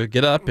decided to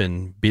get up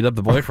and beat up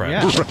the boyfriend.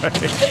 Yeah. Right.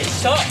 Hey,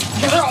 stop!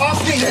 Get her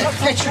off me!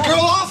 Get your girl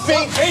off me!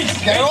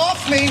 Get her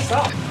off me!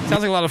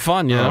 Sounds like a lot of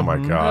fun, you know? Oh, my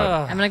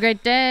God. Having a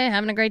great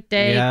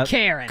day,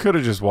 Karen. Could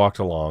have just walked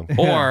along.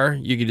 Or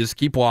you could just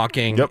keep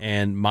walking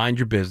and mind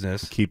your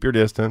business. Keep your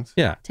distance.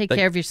 Yeah. Take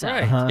care of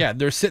yourself. Yeah,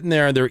 they're sitting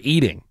there and they're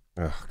eating.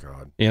 Oh,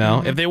 God. You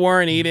know, if they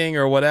weren't eating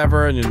or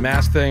whatever, and the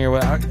mask thing or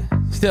whatever,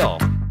 still.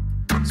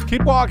 Just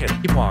keep walking.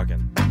 Keep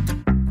walking.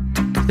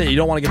 Still, you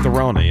don't want to get the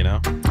Rona, you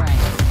know?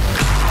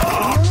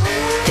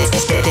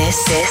 This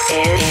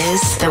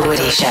is The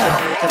Woody Show. All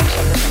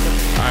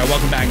right,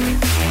 welcome back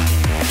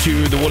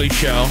to The Woody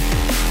Show.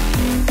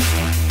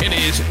 It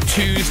is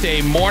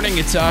Tuesday morning.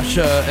 It's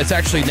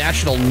actually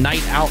National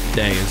Night Out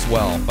Day as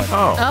well. But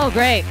Oh,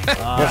 great. What's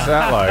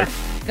that like?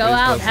 Go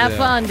out, have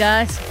fun,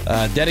 guys.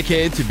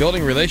 Dedicated to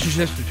building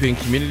relationships between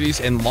communities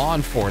and law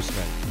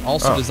enforcement.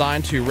 Also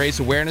designed to raise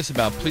awareness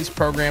about police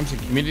programs in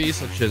communities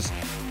such as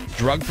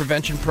drug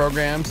prevention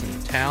programs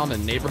and town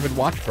and neighborhood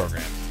watch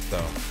programs.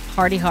 So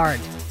Party hard.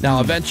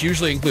 now events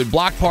usually include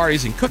block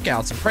parties and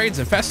cookouts and parades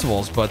and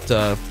festivals, but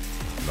I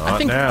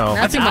think now.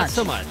 I think Not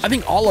so much. I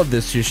think all of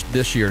this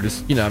year,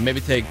 just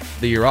maybe take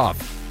the year off.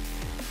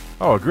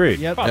 Oh, agreed.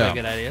 Yep. Probably Yeah. a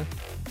good idea.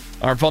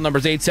 Our phone number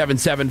is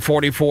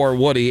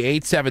 877-44-WOODY,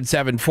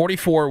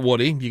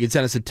 877-44-WOODY. You can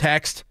send us a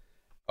text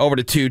over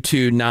to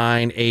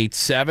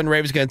 22987.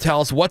 Rave's going to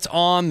tell us what's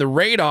on the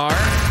radar.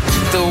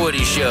 The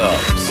Woody Show.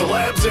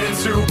 Celebs and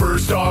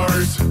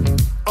superstars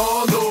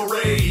on the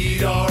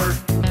radar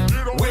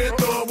with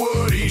the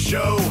Woody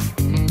Show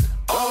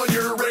on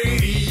your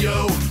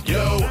radio,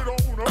 yo.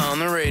 On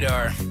the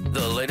radar,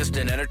 the latest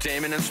in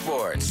entertainment and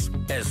sports,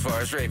 as far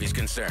as Ravy's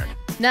concerned.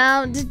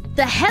 Now,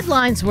 the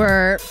headlines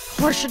were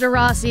Portia de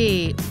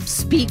Rossi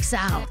speaks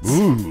out,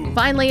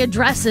 finally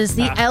addresses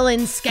the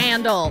Ellen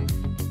scandal.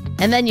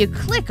 And then you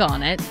click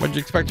on it. What did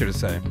you expect her to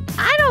say?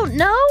 I don't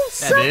know.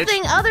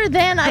 Something other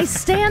than I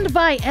stand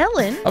by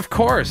Ellen. Of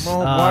course.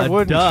 Well, why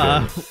wouldn't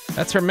she?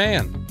 That's her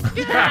man.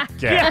 Yeah.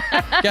 Get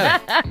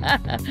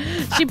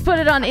it. She put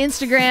it on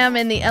Instagram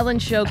in the Ellen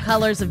Show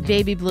colors of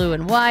baby blue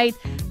and white,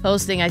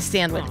 posting I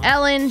stand with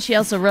Ellen. She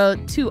also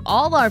wrote, to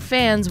all our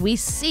fans, we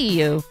see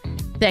you.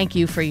 Thank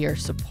you for your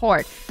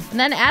support. And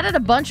then added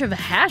a bunch of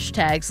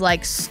hashtags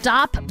like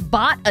stop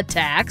bot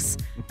attacks.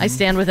 I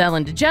stand with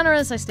Ellen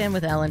DeGeneres. I stand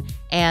with Ellen.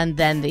 And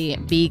then the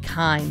be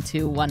kind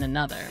to one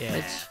another,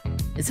 which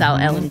is how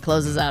Ellen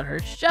closes out her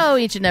show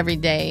each and every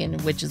day,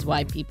 and which is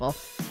why people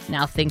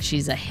now think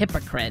she's a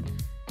hypocrite.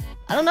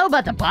 I don't know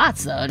about the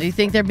bots, though. Do you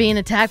think they're being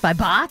attacked by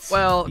bots?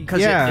 Well,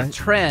 because it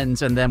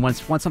trends, and then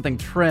once something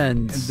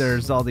trends, And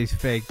there's all these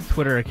fake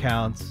Twitter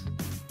accounts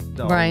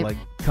that Right. like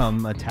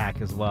come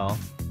attack as well.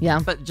 Yeah.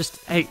 But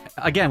just, hey,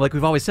 again, like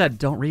we've always said,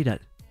 don't read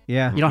it.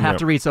 Yeah. You don't have Yep.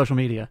 to read social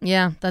media.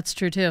 Yeah, that's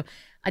true too.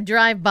 I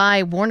drive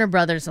by Warner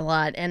Brothers a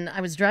lot, and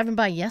I was driving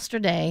by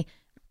yesterday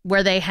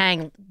where they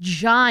hang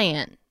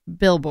giant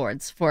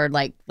billboards for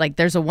like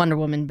there's a Wonder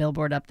Woman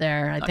billboard up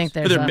there. I think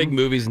there's For their big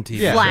movies and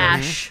TV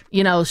Flash,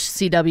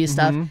 CW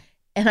stuff.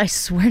 And I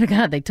swear to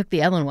God, they took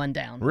the Ellen one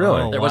down.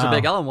 Really? There was a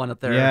big Ellen one up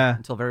there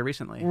until very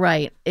recently.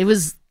 Right. It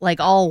was like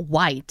all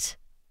white.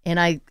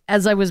 And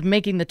as I was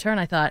making the turn,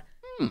 I thought,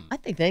 I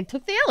think they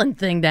took the Ellen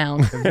thing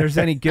down. If there's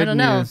any good I don't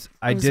know. news,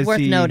 I It was did worth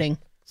see noting.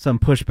 some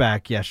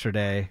pushback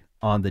yesterday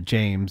on the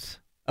James.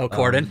 Oh,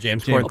 Corden?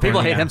 James Well, Corden.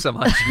 people hate him so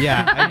much.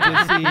 Yeah, I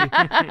did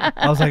see.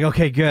 I was like,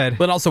 okay, good.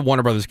 But also,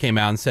 Warner Brothers came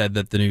out and said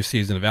that the new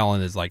season of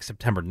Ellen is like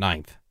September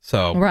 9th.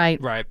 So Right.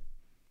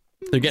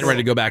 they're getting ready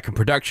to go back in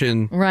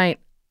production. Right.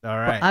 All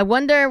right. I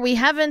wonder, we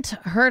haven't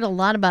heard a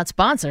lot about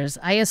sponsors.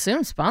 I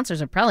assume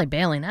sponsors are probably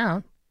bailing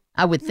out.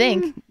 I would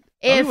think.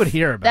 If would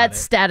hear about that's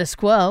status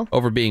quo.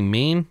 Over being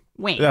mean?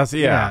 Wait.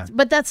 Yeah.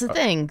 But that's the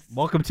thing.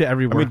 Welcome to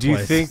every I mean, do you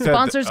think that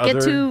Sponsors get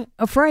other too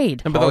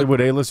afraid. Hollywood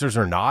A-listers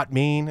are not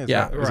mean? Is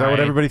that what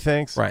everybody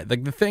thinks? Right.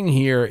 Like the thing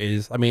here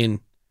is, the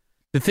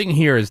thing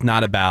here is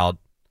not about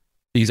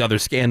these other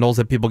scandals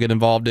that people get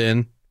involved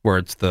in, where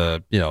it's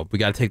we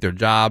got to take their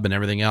job and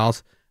everything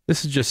else.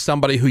 This is just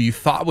somebody who you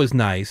thought was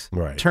nice.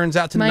 Right. Turns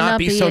out to Might not not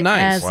be be so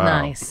nice. as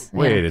nice.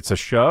 Wait, it's a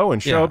show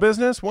and show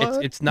business?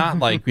 What? It's not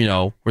like,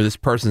 where this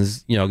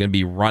person's, going to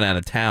be run out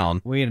of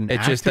town.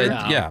 It's just actor?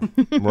 that,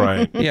 yeah.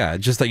 Right. Yeah,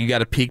 it's just like you got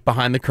to peek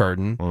behind the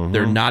curtain.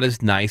 They're not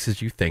as nice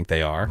as you think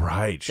they are.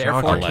 Right.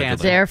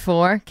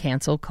 Therefore,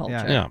 cancel culture.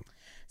 Yeah.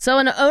 So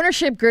an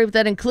ownership group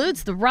that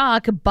includes The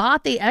Rock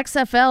bought the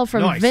XFL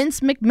from Nice. Vince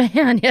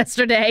McMahon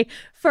yesterday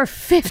for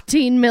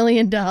 $15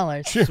 million.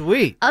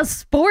 Sweet. A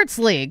sports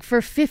league for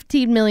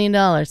 $15 million.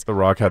 The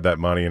Rock had that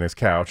money in his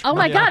couch. Oh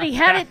my God, he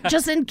had it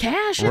just in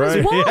cash in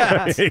his wallet.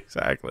 Yeah,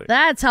 exactly.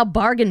 That's how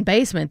bargain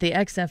basement the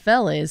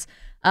XFL is.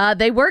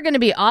 They were going to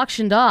be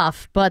auctioned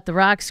off, but The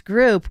Rock's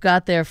group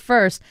got there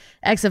first.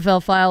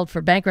 XFL filed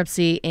for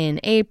bankruptcy in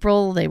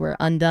April. They were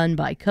undone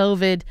by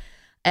COVID.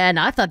 And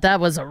I thought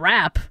that was a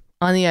wrap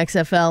on the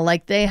XFL.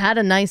 Like, they had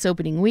a nice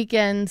opening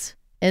weekend,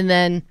 and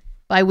then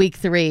by week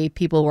 3,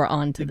 people were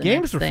on to the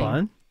games next were thing.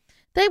 fun.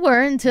 They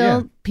were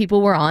until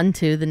people were on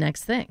to the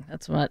next thing.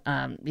 That's what,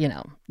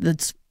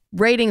 the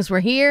ratings were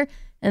here,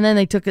 and then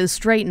they took a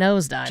straight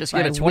nosedive. Just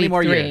by give it 20 week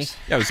more 3. years.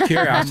 Yeah, it was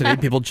curiosity.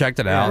 People checked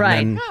it out.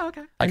 Right. And then, Oh, Like,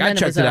 And I then it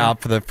checked was it over.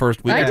 out for the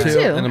first week I or did two,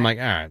 too. and I'm like,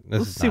 all right, this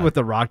Let's is see what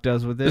The Rock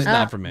does with this. This is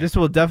not for me. This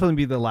will definitely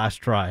be the last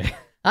try.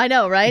 I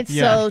know, right?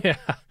 Yeah. So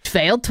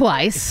failed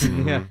twice.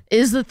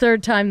 Is the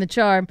third time the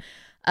charm.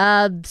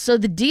 So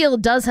the deal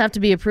does have to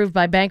be approved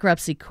by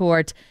bankruptcy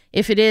court.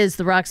 If it is,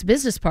 The Rock's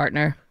business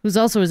partner, who's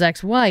also his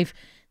ex-wife,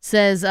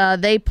 says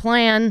they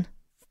plan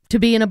to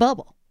be in a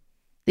bubble,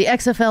 the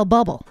XFL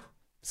bubble.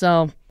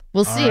 So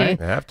we'll see. right.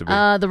 They have to be.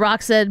 The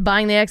Rock said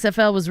buying the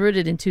XFL was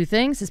rooted in 2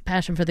 things: his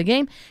passion for the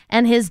game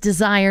and his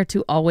desire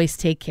to always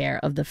take care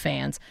of the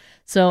fans.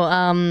 So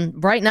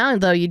right now,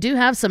 though, you do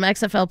have some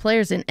XFL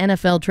players in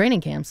NFL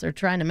training camps. They're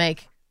trying to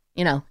make,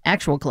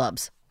 actual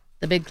clubs,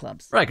 the big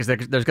clubs. Right, because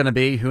there's going to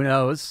be, who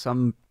knows,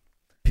 some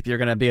people are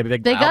going to be a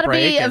big They got to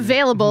outbreak be and-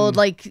 available.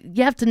 Like,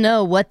 you have to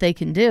know what they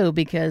can do,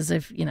 because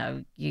if,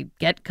 you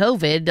get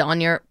COVID on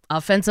your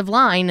offensive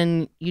line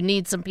and you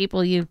need some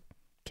people you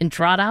can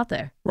trot out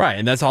there. Right,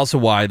 and that's also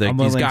why I'm these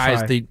willing to guys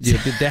try.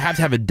 they have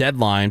to have a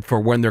deadline for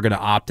when they're going to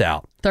opt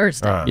out.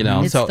 Thursday.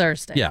 It's so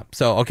Thursday. Yeah,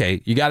 so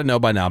okay, you got to know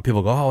by now.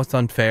 People go, "Oh, it's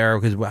unfair,"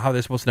 because how are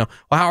they supposed to know?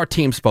 Well, how are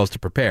teams supposed to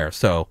prepare?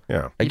 So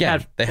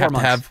again, they have to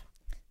have.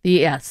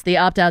 The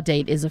opt-out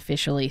date is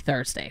officially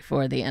Thursday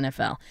for the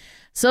NFL.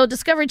 So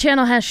Discovery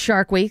Channel has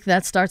Shark Week.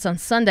 That starts on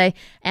Sunday.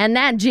 And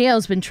Nat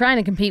Geo's been trying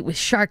to compete with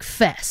Shark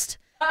Fest.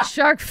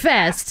 Shark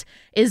Fest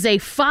is a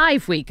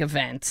 5-week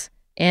event.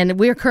 And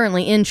we're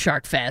currently in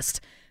Shark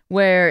Fest,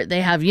 where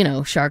they have,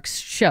 shark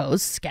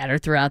shows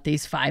scattered throughout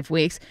these 5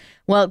 weeks.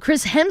 Well,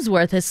 Chris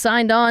Hemsworth has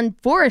signed on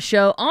for a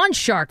show on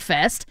Shark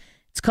Fest.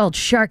 It's called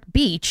Shark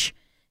Beach,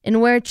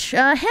 in which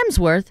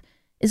Hemsworth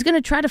is going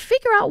to try to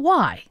figure out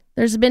why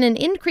there's been an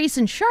increase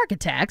in shark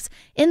attacks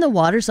in the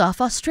waters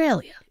off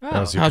Australia.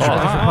 How's your How's your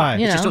pie? pie?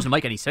 You It just know. doesn't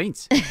make any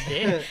sense.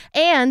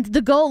 And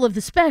the goal of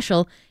the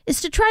special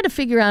is to try to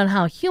figure out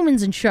how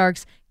humans and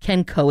sharks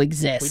can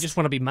coexist. We just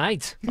want to be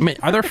mates. I mean,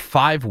 are there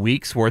 5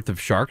 weeks worth of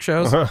shark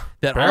shows that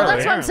Well, are?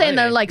 that's what I'm saying.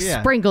 They're like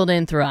Yeah. sprinkled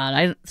in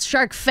throughout.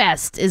 Shark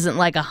Fest isn't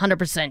like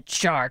 100%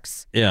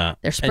 sharks. Yeah,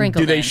 They're And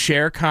sprinkled do they in.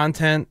 share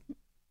content?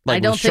 Like I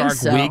don't with Shark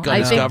think so. Week on I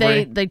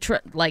Discovery? think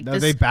they No,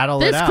 they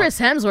battle it this out. Chris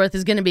Hemsworth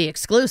is going to be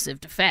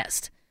exclusive to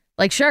Fest.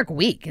 Like Shark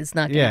Week is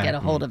not going to get a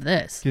hold of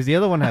this. Because the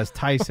other one has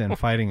Tyson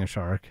fighting a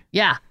shark.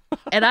 Yeah.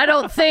 And I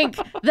don't think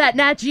that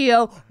Nat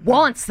Geo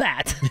wants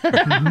that.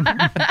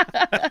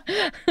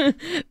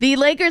 The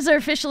Lakers are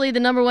officially the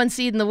number 1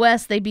 seed in the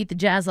West. They beat the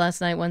Jazz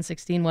last night,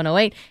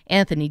 116-108.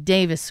 Anthony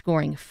Davis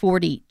scoring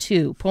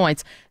 42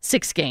 points.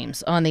 6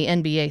 games on the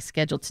NBA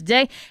schedule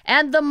today.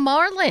 And the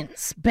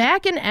Marlins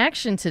back in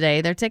action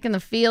today. They're taking the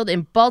field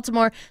in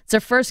Baltimore. It's their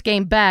first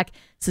game back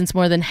since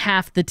more than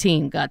half the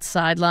team got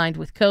sidelined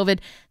with COVID.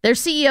 Their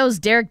CEO is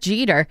Derek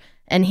Jeter,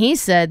 and he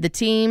said the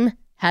team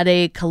had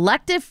a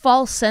collective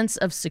false sense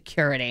of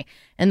security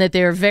and that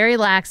they were very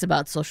lax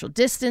about social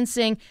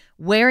distancing,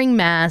 wearing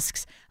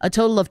masks. A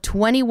total of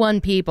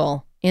 21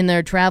 people in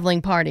their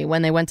traveling party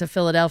when they went to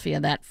Philadelphia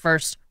that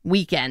first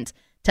weekend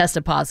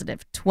tested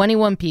positive.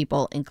 21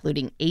 people,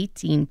 including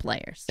 18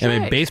 players. I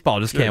mean, baseball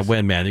just can't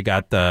win, man. You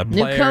got the new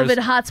players. COVID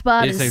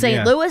hotspot in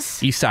St.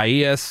 Louis.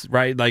 Isaias,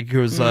 right? Like, it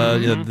was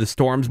the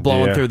storms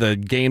blowing through. The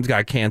games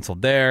got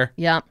canceled there.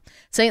 Yeah.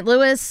 St.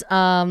 Louis,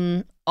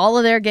 all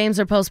of their games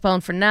are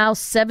postponed for now.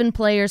 7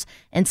 players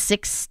and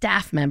 6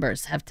 staff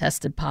members have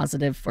tested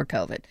positive for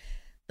COVID.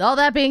 All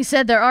that being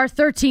said, there are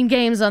 13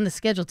 games on the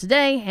schedule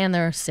today, and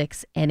there are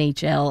 6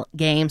 NHL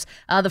games.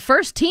 The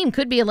first team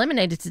could be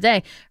eliminated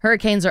today.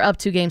 Hurricanes are up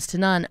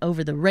 2-0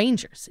 over the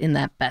Rangers in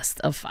that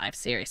best-of-5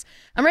 series.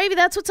 I'm Ravy.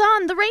 That's what's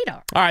on the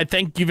radar. All right,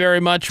 thank you very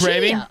much,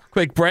 Ravy.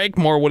 Quick break.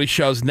 More Woody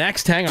Shows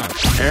next. Hang on.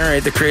 All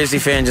right, the crazy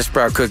fan just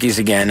brought cookies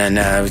again,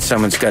 and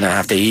someone's going to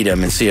have to eat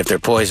them and see if they're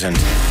poisoned.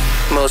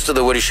 Most of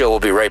the Woody Show will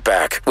be right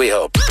back. We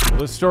hope.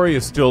 The story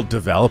is still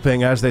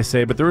developing, as they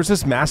say, but there was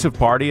this massive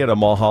party at a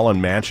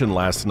Mulholland mansion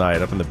last night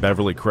up in the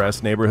Beverly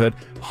Crest neighborhood.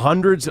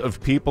 Hundreds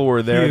of people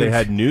were there. Huge. They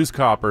had news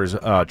choppers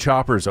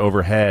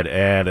overhead,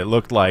 and it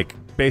looked like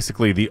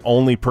basically the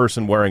only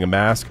person wearing a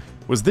mask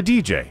was the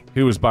DJ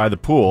who was by the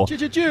pool.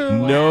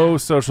 No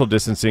social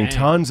distancing,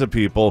 tons of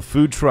people,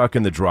 food truck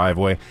in the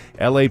driveway.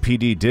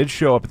 LAPD did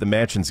show up at the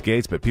mansion's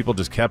gates, but people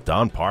just kept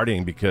on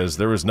partying because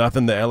there was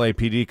nothing the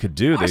LAPD could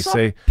do. I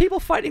saw people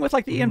fighting with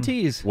like the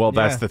EMTs. Well,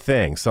 that's the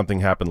thing.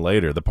 Something happened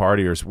later. The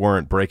partiers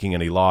weren't breaking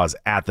any laws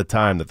at the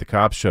time that the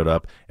cops showed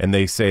up, and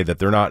they say that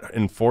they're not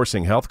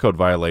enforcing health code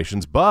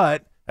violations,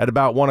 but at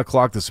about 1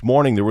 o'clock this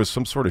morning, there was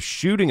some sort of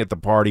shooting at the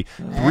party.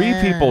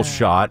 3 people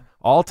shot,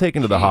 all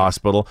taken to the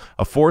hospital.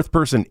 A 4th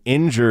person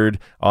injured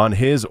on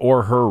his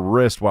or her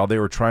wrist while they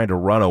were trying to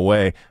run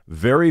away.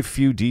 Very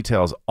few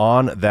details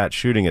on that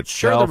shooting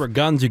itself. Sure, there were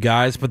guns, you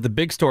guys, but the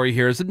big story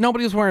here is that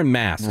nobody was wearing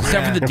masks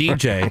except for the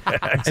DJ.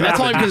 And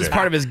that's only because it's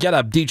part of his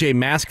getup, DJ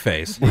Mask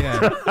Face.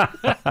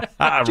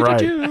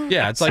 Right.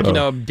 Yeah, it's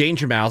like,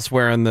 Danger Mouse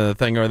wearing the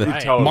thing, or the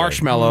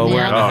Marshmallow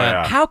wearing the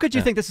hat. How could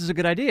you think this is a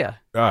good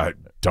idea?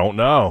 Don't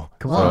know.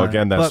 So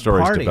again, that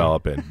story's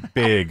developing.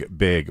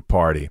 Big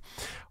party.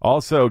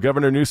 Also,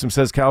 Governor Newsom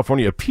says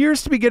California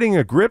appears to be getting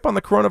a grip on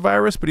the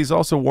coronavirus, but he's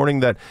also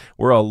warning that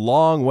we're a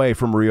long way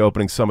from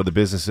reopening some of the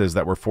businesses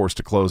that were forced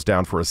to close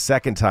down for a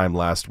second time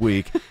last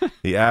week.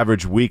 The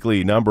average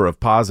weekly number of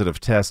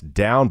positive tests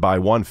down by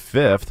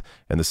 1/5,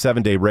 and the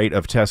 7-day rate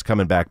of tests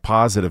coming back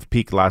positive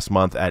peaked last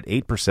month at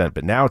 8%,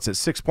 but now it's at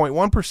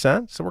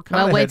 6.1%. So we're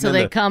kind of wait till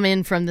they come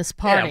in from this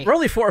party. Yeah, we're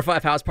only 4 or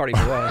 5 house parties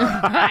away.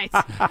 Right.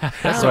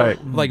 That's right.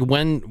 Like,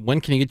 when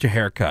can you get your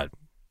hair cut?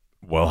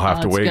 We'll have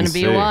to wait and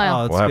see. It's going to be a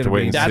while. We'll have to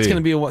wait and see. That's going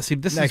to be a while. See,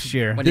 this next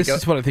year. This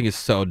is what I think is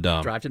so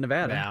dumb. Drive to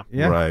Nevada.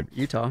 Yeah. Right.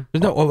 Utah.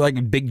 There's no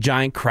big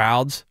giant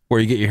crowds where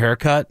you get your hair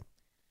cut.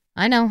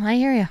 I know. I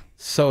hear you.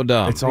 So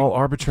dumb. It's all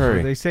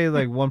arbitrary. They say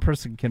like one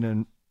person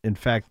can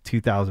infect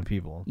 2,000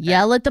 people.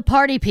 Yell at the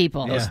party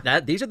people.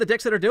 These are the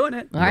dicks that are doing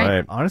it. All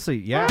right. Honestly,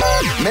 yeah.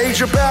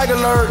 Major bag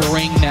alert.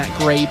 Bring that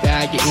gray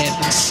bag in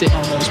and sit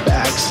on those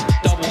bags.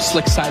 Double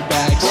slick side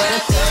bags.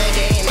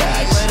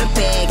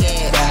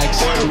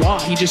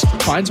 He just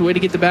finds a way to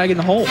get the bag in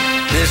the hole.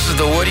 This is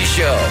the Woody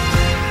Show.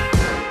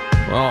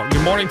 Well,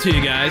 good morning to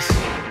you guys.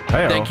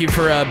 Hey-o. Thank you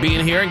for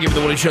being here and giving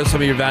the Woody Show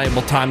some of your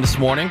valuable time this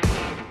morning.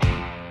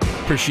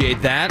 Appreciate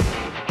that.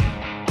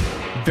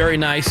 Very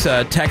nice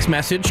text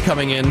message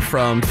coming in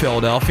from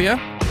Philadelphia.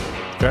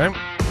 Okay.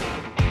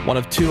 One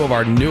of 2 of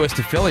our newest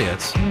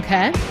affiliates.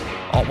 Okay.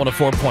 Alt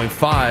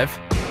 104.5.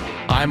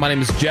 Hi, my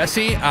name is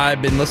Jesse.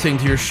 I've been listening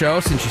to your show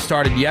since you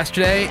started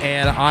yesterday,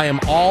 and I am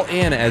all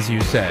in, as you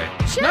say.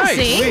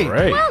 Jesse,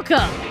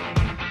 welcome.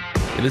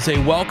 It is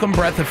a welcome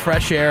breath of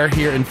fresh air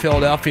here in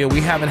Philadelphia. We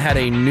haven't had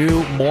a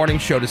new morning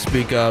show to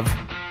speak of,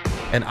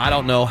 and I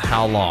don't know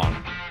how long.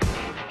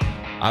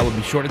 I will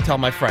be sure to tell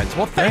my friends.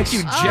 Well, thank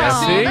you,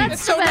 Jesse.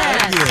 That's so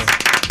nice.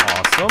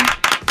 Awesome.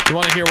 You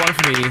want to hear one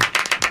from me?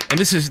 And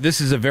this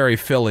is a very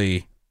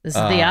Philly This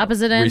is the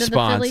opposite end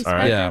response. of the Philly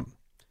spectrum. Yeah.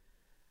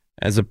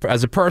 As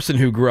a person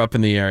who grew up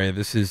in the area,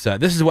 this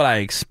is what I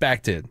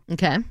expected.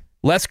 Okay.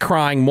 Less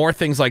crying, more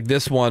things like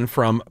this one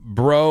from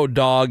Bro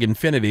Dog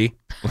Infinity.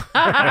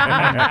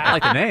 I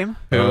like the name.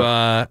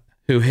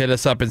 Who hit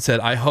us up and said,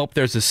 "I hope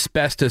there's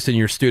asbestos in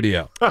your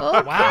studio."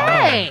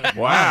 Okay.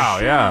 Wow,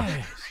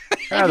 yeah.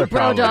 Thank you,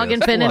 Bro Dog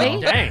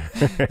Infinity. Dang.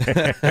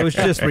 It was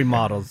just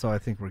remodeled, so I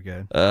think we're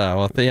good.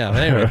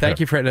 Anyway,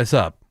 thank you for hitting us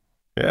up.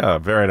 Yeah,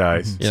 very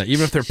nice.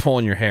 Even if they're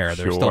pulling your hair,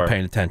 they're still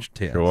paying attention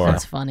to you. Sure.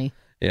 That's funny.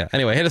 Yeah.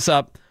 Anyway, hit us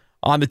up.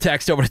 on the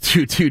text over to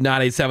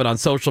 22987 on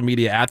social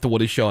media at The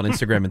Woody Show on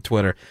Instagram and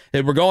Twitter.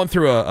 And we're going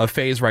through a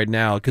phase right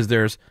now because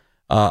there's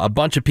a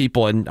bunch of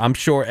people, and I'm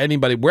sure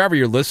anybody, wherever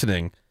you're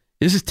listening,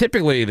 this is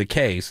typically the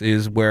case,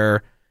 is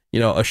where,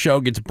 a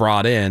show gets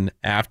brought in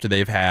after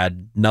they've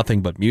had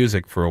nothing but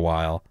music for a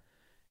while.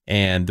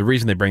 And the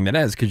reason they bring that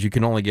in is because you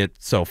can only get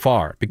so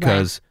far,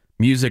 because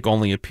music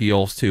only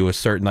appeals to a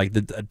certain, like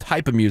the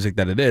type of music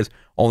that it is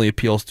only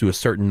appeals to a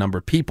certain number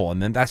of people.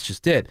 And then that's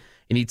just it.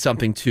 You need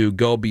something to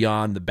go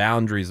beyond the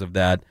boundaries of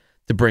that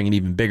to bring in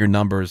even bigger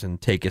numbers and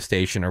take a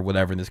station or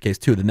whatever, in this case,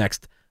 to the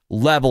next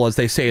level, as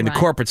they say in the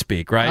corporate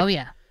speak, right? Oh,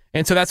 yeah.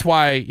 And so that's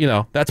why,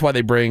 that's why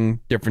they bring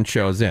different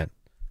shows in.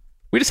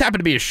 We just happen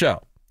to be a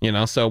show,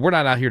 so we're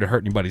not out here to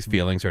hurt anybody's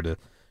feelings or to,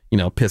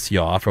 piss you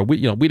off, or we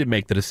didn't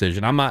make the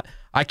decision.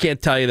 I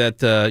can't tell you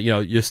that,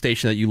 your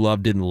station that you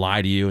love didn't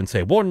lie to you and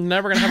say, well, we're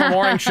never going to have a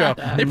morning show.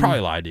 They probably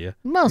lied to you.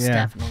 Most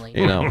definitely.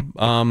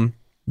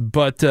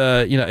 But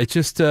it's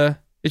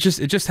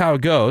just how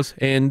it goes.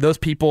 And those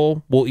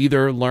people will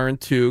either learn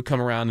to come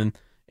around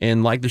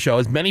and like the show,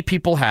 as many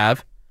people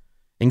have,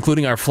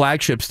 including our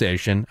flagship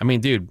station. I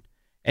mean, dude,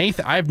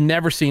 I've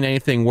never seen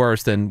anything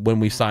worse than when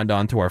we signed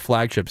on to our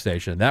flagship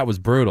station. That was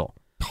brutal.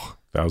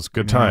 That was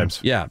good times.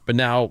 Yeah, but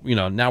now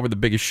we're the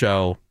biggest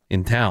show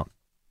in town.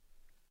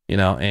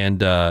 And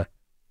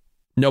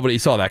nobody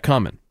saw that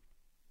coming.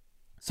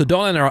 So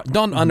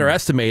don't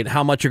underestimate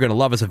how much you're going to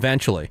love us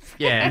eventually.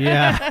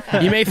 Yeah.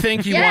 You may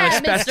think you want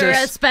asbestos. Mr.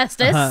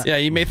 Asbestos. Yeah,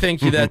 you may think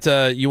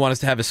that you want us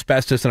to have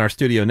asbestos in our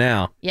studio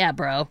now. Yeah,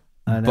 bro.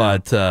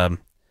 But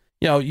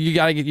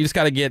you just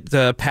got to get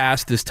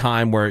past this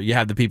time where you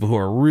have the people who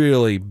are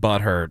really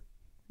butthurt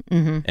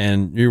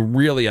and you're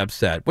really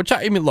upset. Which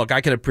look,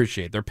 I can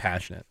appreciate. They're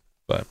passionate.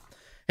 But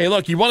hey,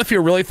 look, you want to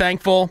feel really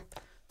thankful?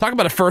 Talk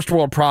about a first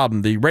world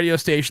problem. The radio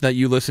station that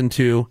you listen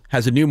to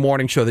has a new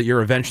morning show that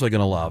you're eventually going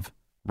to love.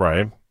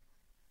 Right.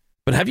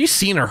 But have you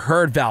seen or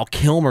heard Val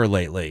Kilmer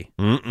lately?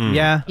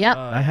 Yeah. Yep.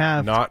 I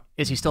have. Not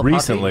Is he still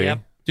recently. Yep.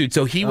 Dude,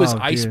 so he was Oh,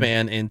 dude.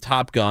 Iceman in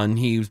Top Gun.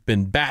 He's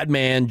been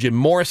Batman, Jim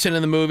Morrison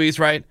in the movies,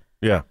 right?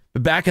 Yeah.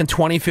 But back in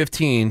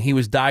 2015, he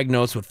was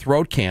diagnosed with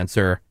throat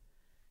cancer,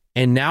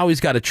 and now he's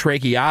got a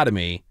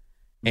tracheotomy.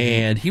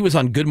 And he was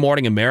on Good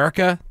Morning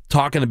America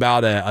talking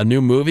about a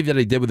new movie that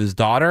he did with his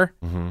daughter.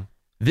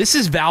 This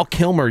is Val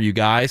Kilmer, you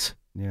guys.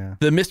 Yeah.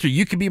 The Mr.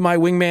 You Could Be My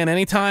Wingman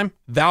Anytime,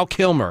 Val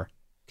Kilmer.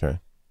 Okay.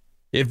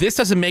 If this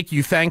doesn't make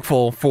you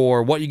thankful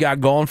for what you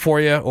got going for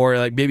you, or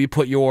like maybe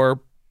put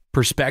your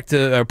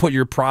perspective or put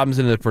your problems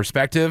into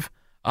perspective,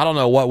 I don't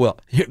know what will.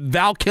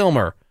 Val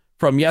Kilmer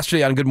from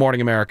yesterday on Good Morning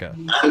America.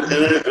 I'm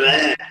doing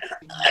great.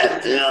 I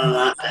feel a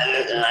lot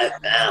better than I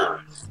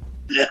found.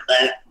 Just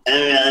like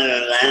every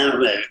other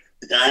language,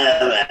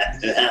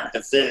 dialect, you have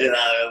to figure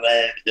out a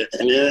way to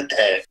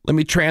communicate. Let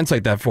me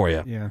translate that for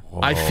you. Yeah.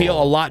 I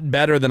feel a lot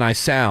better than I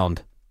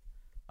sound.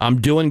 I'm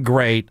doing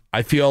great.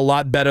 I feel a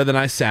lot better than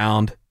I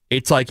sound.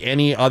 It's like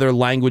any other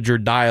language or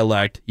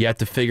dialect. You have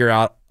to figure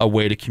out a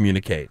way to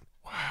communicate.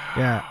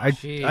 Yeah,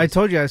 I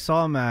told you I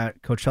saw him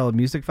at Coachella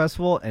Music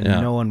Festival, and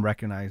no one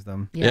recognized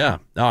him. Yeah.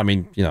 No, I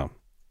mean,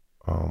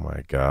 Oh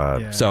my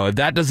God. Yeah. So if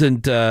that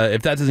doesn't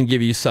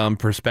give you some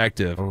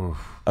perspective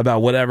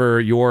about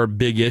whatever your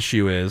big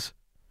issue is,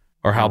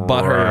 or how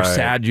butthurt or Right.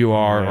 sad you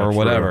are, Yeah, or true.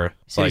 whatever.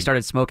 So he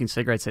started smoking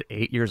cigarettes at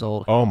 8 years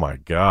old. Oh my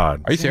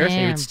God. Are you serious?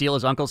 He would steal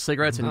his uncle's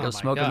cigarettes and go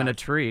smoke them in a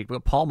tree.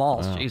 Paul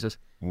Malls, Jesus.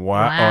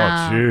 Wow.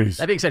 Oh, jeez.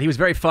 That being said, he was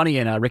very funny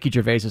in Ricky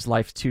Gervais's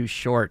Life Too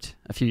Short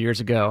a few years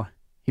ago.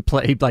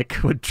 He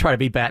would try to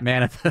be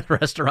Batman at the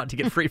restaurant to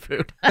get free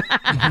food. So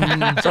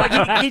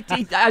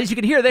as you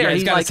can hear there, Yeah,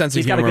 he's got a sense of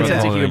he's got a humor good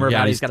sense of about it. humor Yeah,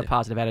 about it. he's- He's got a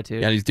positive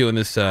attitude. Yeah, he's doing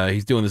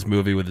this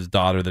movie with his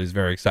daughter that he's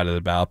very excited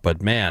about.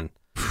 But man,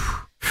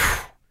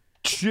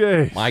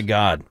 Jeez. my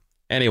God.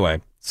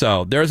 Anyway,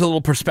 so there's a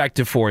little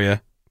perspective for you.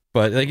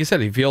 But like you said,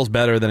 he feels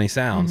better than he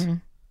sounds.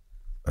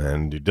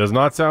 And it does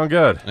not sound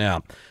good. Yeah.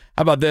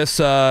 How about this?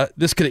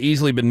 This could have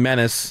easily been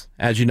Menace,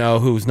 as you know,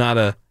 who's not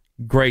a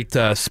great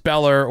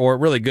speller or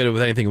really good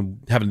with anything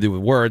having to do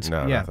with words.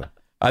 No, Yeah. nothing.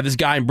 This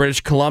guy in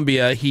British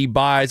Columbia, he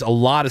buys a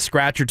lot of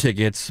scratcher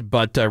tickets,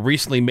 but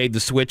recently made the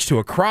switch to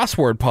a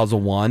crossword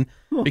puzzle one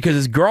because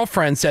his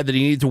girlfriend said that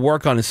he needed to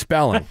work on his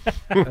spelling.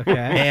 Okay.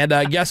 And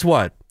guess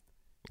what?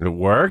 It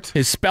worked?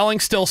 His spelling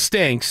still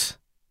stinks,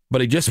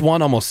 but he just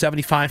won almost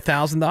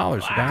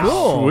 $75,000. Wow.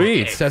 Cool.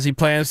 Sweet. Says he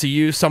plans to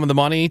use some of the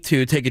money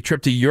to take a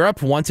trip to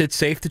Europe once it's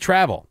safe to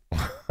travel.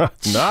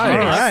 Nice. All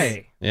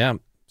right. Yeah.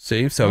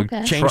 See, so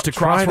Okay. changed to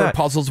Try crossword that.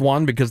 puzzles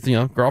one because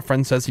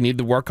girlfriend says he needed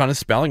to work on his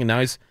spelling, and now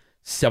he's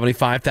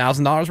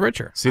 $75,000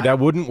 richer. See, that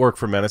wouldn't work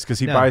for Menace because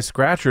he No. buys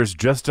scratchers,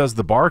 just does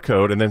the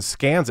barcode, and then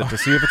scans it to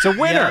see if it's a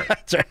winner.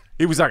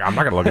 He was like, I'm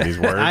not going to look at these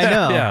words. I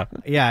know. Yeah.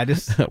 Yeah, I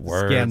just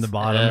Words. scanned the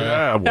bottom.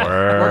 Yeah,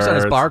 words. Works on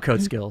his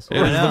barcode skills. It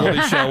is the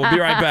Woody Show. We'll be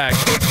right back.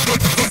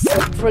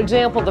 For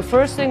example, the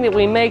first thing that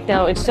we make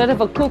now, instead of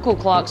a cuckoo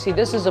clock, see,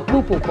 this is a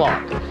poo-poo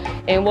clock.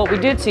 And what we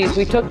did see is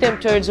we took them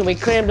turds and we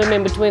crammed them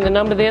in between the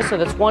number there, so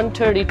that's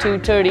 130,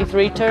 230,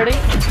 330.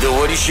 The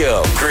Woody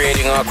Show,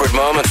 creating awkward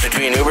moments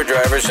between Uber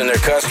drivers and their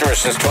customers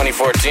since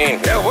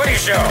 2014. The Woody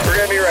Show. We're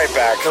going to be right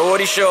back. The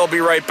Woody Show will be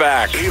right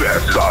back.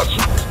 Seabass is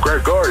awesome.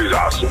 Greg Gordy's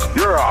awesome.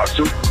 You're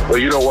awesome. But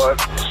you know what?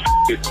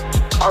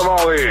 I'm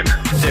all in.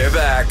 They're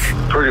back.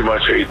 Pretty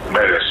much 8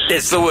 minutes.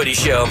 It's The Woody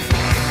Show.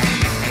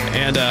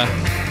 And,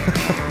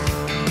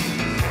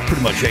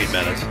 pretty much 8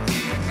 minutes.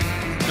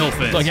 No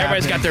offense. Look,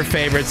 everybody's got their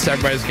favorites.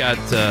 Everybody's got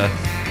the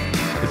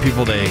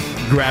people they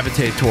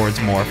gravitate towards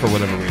more for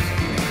whatever reason.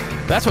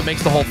 That's what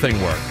makes the whole thing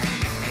work.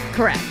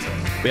 Correct.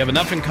 We have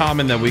enough in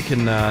common that we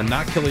can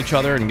not kill each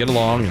other and get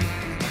along and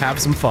have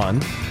some fun.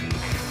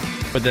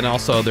 But then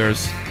also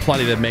there's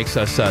plenty that makes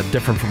us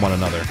different from one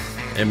another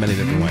in many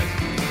different ways.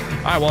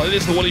 All right, well, it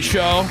is The Woody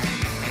Show.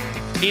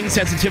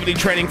 Insensitivity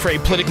training for a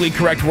politically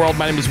correct world.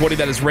 My name is Woody.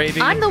 That is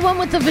Ravy. I'm the one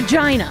with the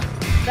vagina.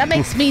 That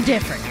makes me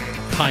different.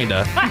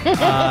 Kinda.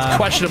 It's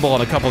questionable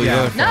on a couple of the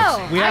other folks.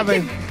 No, I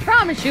can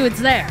promise you it's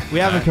there. We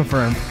haven't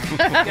confirmed.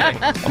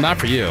 Well, not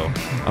for you.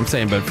 I'm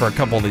saying, but for a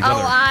couple of these Oh,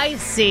 other. I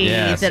see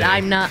Yeah, that see.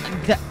 I'm not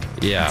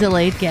Yeah.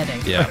 delayed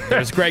getting. Yeah.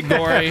 There's Greg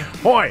Gorey.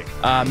 Boy.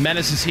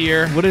 Menace is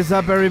here. What is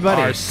up,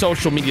 everybody? Our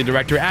social media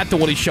director at The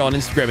Woody Show on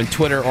Instagram and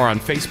Twitter, or on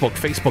Facebook,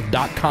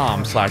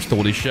 facebook.com/The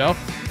Woody Show.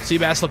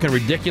 Seabass looking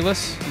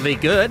ridiculous. They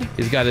good.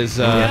 He's got his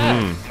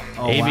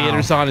Oh,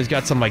 aviators on. He's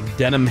got some like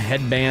denim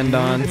headband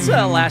on. It's an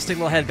elastic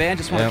little headband.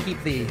 Just want Yep. to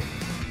keep the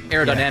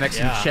aerodynamics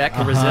Yeah. in check.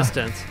 The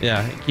resistance.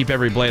 Yeah, keep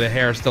every blade of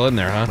hair still in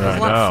there, huh? There's a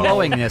lot of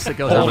flowingness that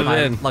goes Hold on it with my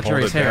in.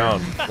 luxurious Hold it hair.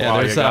 down. Yeah, Wow,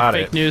 there's you got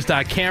fake it. news.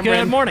 Cameron.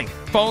 Good morning.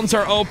 Phones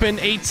are open,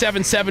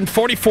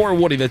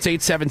 877-44-WOODY. That's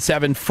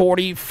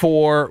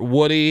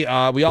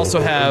 877-44-WOODY. We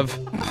also have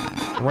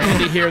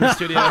Randy here in the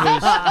studio.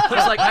 Who's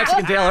Looks like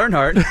Mexican Dale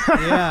Earnhardt.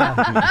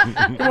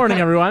 Yeah. Good morning,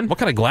 everyone. What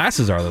kind of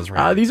glasses are those,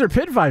 Randy? These are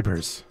Pit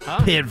Vipers.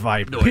 Pit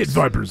Vipers. Pit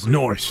Vipers,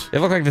 nice. They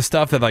look like the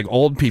stuff that like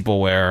old people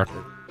wear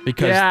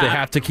because Yeah. they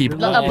have to keep A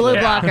blue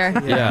blocker.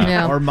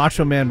 Yeah. Or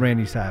Macho Man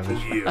Randy Savage.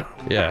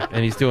 Yeah,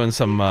 and he's doing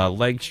some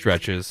leg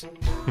stretches.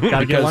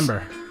 Gotta get Because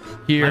lumber.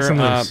 Here, Nice and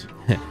loose.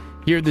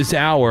 here this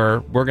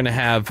hour, we're gonna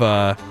have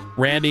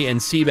Randy and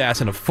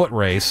Seabass in a foot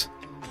race.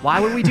 Why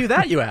would we do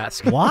that, you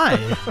ask? Why?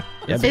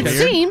 Yeah, It because-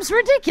 seems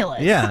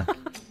ridiculous. Yeah.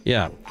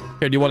 yeah.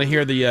 Here, do you want to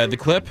hear the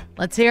clip?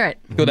 Let's hear it.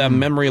 Go down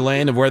memory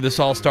lane of where this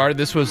all started.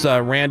 This was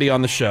Randy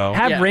on the show.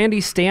 Have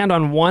Randy stand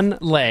on one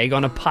leg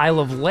on a pile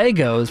of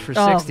Legos for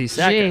 60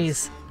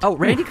 seconds. Jeez. Oh,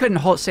 Randy couldn't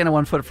stand on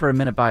one foot for a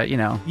minute by,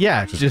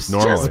 Yeah, just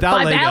normally. without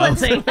By Lego.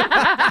 balancing.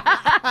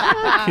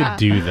 Could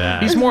do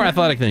that. He's more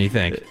athletic than you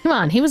think. Come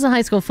on, he was a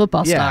high school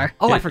football Yeah. star.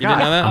 Oh, I You forgot.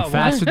 didn't know that? I'm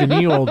faster than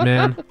you, old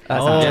man.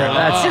 That's not true.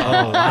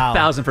 That's wow.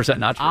 1,000%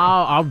 not true.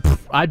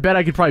 I bet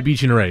I could probably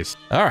beat you in a race.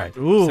 All right.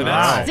 Ooh, So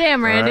that's- wow.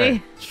 Damn,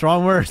 Randy.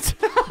 Strong words.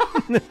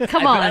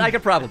 Come on. I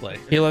could probably.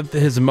 He let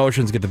his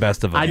emotions get the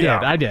best of him.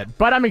 I did.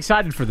 But I'm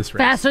excited for this race.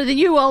 Faster than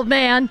you, old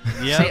man.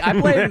 See, I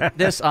blame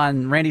this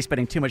on Randy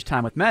spending too much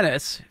time with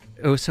Menace.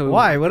 So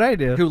Why? What'd I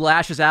do? Who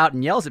lashes out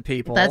and yells at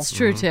people. That's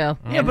true, too.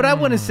 Yeah, but I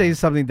wouldn't say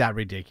something that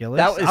ridiculous.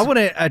 That was- I want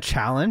a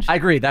challenge. I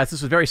agree. This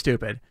was very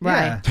stupid.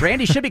 Right.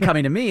 Randy should be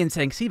coming to me and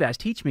saying, Seabass,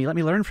 teach me. Let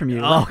me learn from you.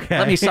 Okay.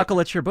 Let me suckle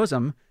at your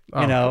bosom.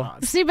 You know.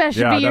 Seabass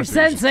should Yeah, be your that's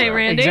what you should sensei, say.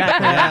 Randy.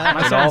 Exactly.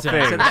 My In all sensei.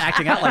 things. Instead of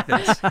acting out like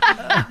this.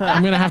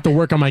 I'm gonna have to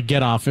work on my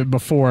get off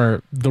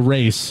before the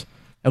race,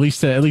 at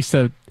least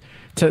to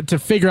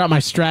figure out my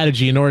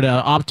strategy in order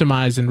to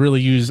optimize and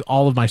really use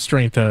all of my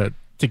strength to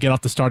get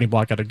off the starting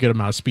block at a good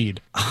amount of speed.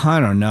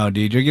 I don't know,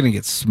 dude. You're gonna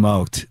get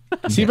smoked.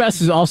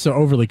 Seabass is also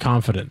overly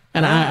confident,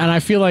 and I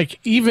feel like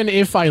even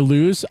if I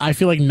lose, I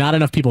feel like not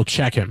enough people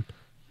check him.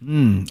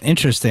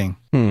 Interesting.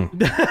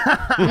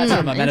 That's one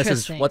of my Menace's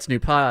Interesting. What's New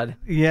Pod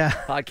Yeah.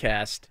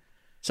 podcast.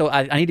 So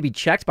I need to be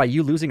checked by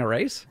you losing a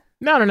race?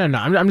 No.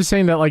 I'm just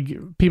saying that like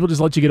people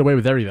just let you get away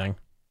with everything.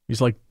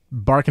 He's like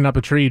barking up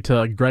a tree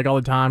to Greg all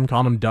the time,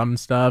 calling him dumb and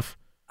stuff.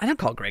 I don't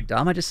call Greg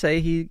dumb. I just say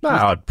he.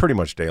 No, pretty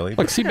much daily.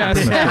 Look,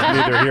 Seabass,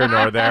 Neither here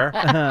nor there.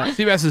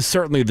 Seabass is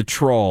certainly the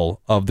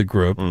troll of the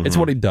group. It's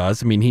what he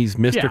does. I mean, he's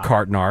Mr. Yeah.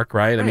 Cartnark,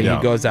 right? I mean, Yeah.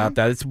 he goes out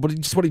there. It's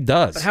just what he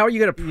does. But how are you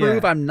going to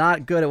prove I'm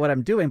not good at what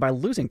I'm doing by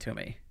losing to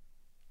me?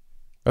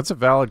 That's a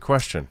valid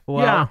question.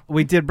 Well, Yeah.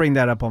 we did bring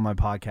that up on my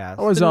podcast.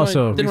 I was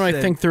Didn't really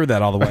said- think through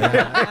that all the way.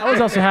 I was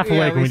also half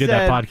awake when we did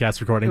that said- podcast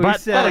recording. we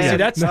But said- See,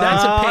 that's a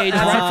page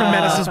right from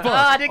Menace's book.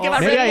 I didn't give a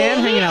maybe I am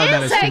He hanging out with is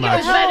Menace too hanging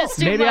with much. Menace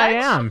too Maybe I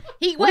much. am.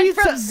 He went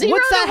from 0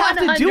 What's that to have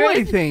 100 to do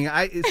anything?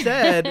 I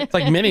said It's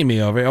like mini-me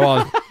over here.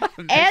 Well,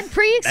 and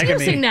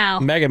pre-excusing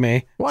now.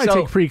 mega-me. Why So-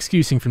 take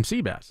pre-excusing from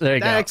Seabass? There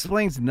you that go.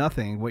 explains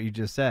nothing. What you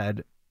just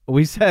said.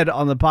 We said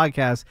on the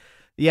podcast,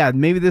 yeah,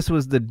 maybe this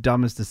was the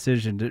dumbest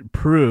decision to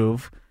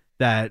prove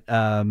that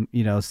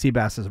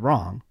Seabass is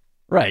wrong.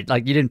 Right.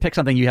 Like you didn't pick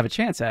something you have a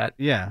chance at.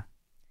 Yeah. All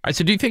right,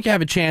 so do you think you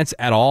have a chance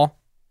at all?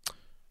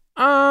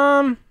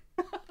 I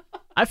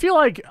feel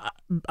like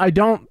I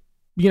don't.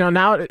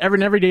 Now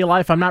in everyday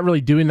life, I'm not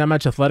really doing that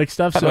much athletic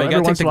stuff. By the So way, you every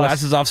gotta take once the in a while,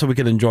 glasses off so we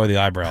can enjoy the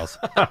eyebrows.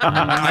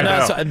 I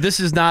know. So this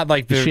is not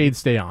like the shades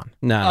stay on.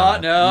 No.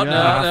 No.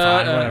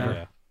 Fine,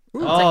 whatever.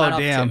 Oh,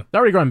 damn. They're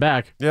already going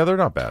back. Yeah, they're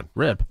not bad.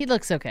 Rip. He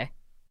looks okay.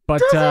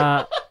 But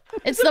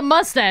It's the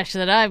mustache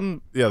that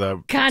I'm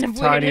the kind of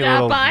tiny weirded out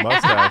little by.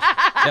 mustache.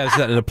 Yeah, it's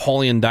that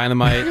Napoleon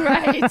Dynamite.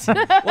 Right.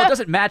 Well, it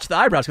doesn't match the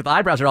eyebrows because the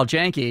eyebrows are all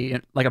janky,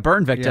 and like a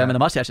burn victim, Yeah. and the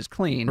mustache is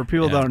clean. For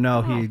people who don't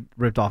know, he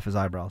ripped off his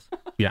eyebrows.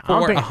 Yeah.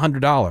 For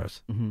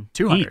 $100.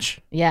 200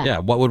 each. Yeah. Yeah.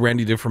 What would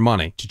Randy do for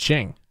money?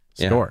 Cha-ching.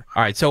 Yeah. Score.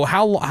 All right. So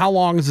how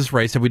long is this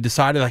race? Have we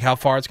decided like how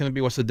far it's going to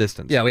be? What's the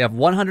distance? Yeah, we have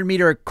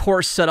 100-meter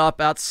course set up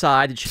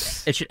outside. It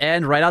should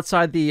end right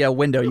outside the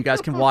window. You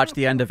guys can watch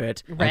the end of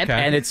it. Rip. Okay.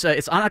 And it's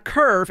on a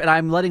curve, and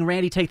I'm letting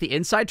Randy take the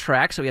inside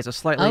track, so he has a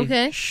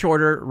slightly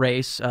shorter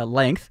race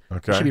length.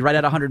 Okay. Should be right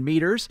at 100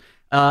 meters.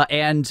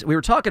 And we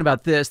were talking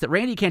about this, that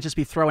Randy can't just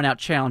be throwing out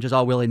challenges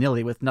all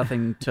willy-nilly with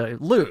nothing to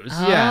lose.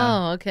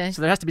 Oh, okay.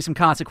 So there has to be some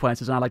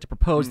consequences, and I'd like to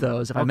propose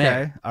those, if I may.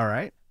 Okay, all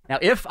right. Now,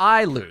 if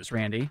I lose,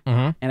 Randy,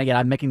 and again,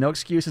 I'm making no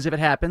excuses if it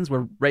happens.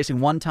 We're racing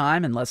one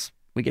time unless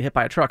we get hit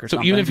by a truck or So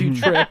something. even if you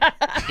trip,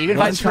 even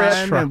if I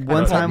trip,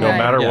 one time, no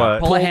matter what.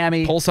 pull a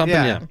hammy, pull something.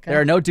 Yeah.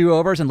 there are no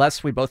do-overs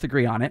unless we both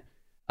agree on it.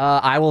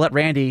 I will let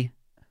Randy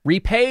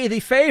repay the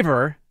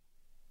favor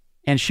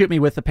and shoot me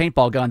with the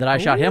paintball gun that I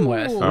shot him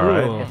with. All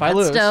right. If I That's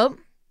lose. dope.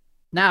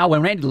 Now,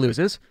 when Randy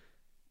loses,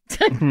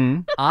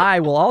 I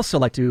will also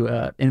like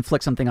to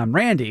inflict something on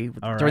Randy.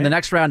 All During the right.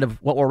 next round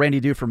of What Will Randy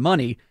Do for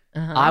Money,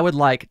 I would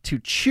like to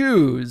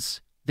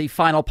choose the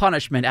final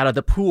punishment out of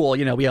the pool.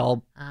 You know, we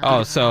all...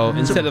 Oh, so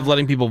instead of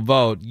letting people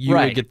vote, you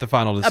Right. would get the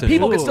final decision.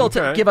 people can still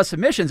okay. give us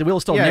submissions, and we will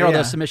still Yeah, narrow yeah.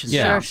 those submissions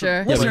Yeah. down. Sure.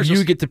 Yeah, but Listeners you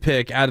will- get to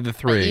pick out of the But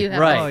three. you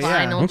have Right. a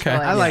final Okay. choice.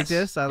 I like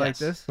this. I like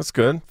this. That's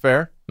good.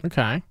 Fair.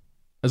 Okay.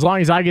 As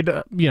long as I get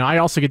to, I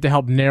also get to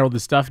help narrow the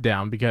stuff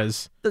down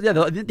because. Yeah,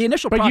 the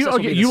initial But process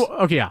okay,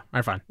 yeah, all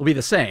right, fine. will be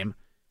the same.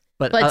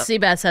 But, But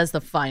Seabass has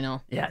the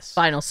final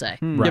say.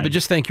 Yeah, but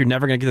just think, you're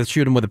never going to get to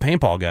shoot him with a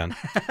paintball gun.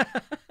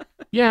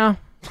 Yeah,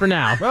 for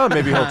now. Well,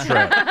 maybe he'll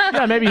trip.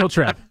 Yeah, maybe he'll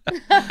trip. All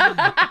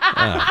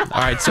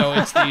right, so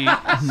it's the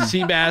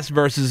Seabass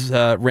versus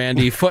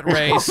Randy foot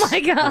race. Oh my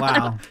God.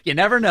 Wow. you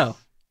never know.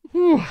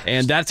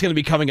 And that's going to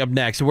be coming up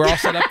next. We're all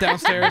set up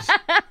downstairs.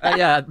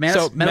 Yeah, Menace,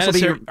 So, Menace will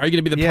Menace, be are you going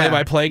to be the Yeah.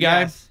 play-by-play guy?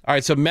 Yes. All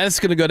right, so Menace is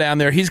going to go down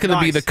there. He's going to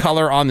be Nice. the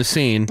color on the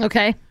scene,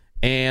 Okay.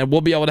 and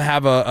we'll be able to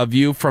have a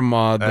view from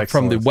the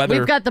Excellent. weather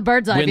We've got the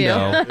bird's eye view.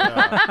 window,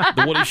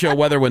 the Woody Show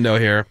weather window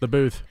here. The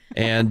booth.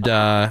 And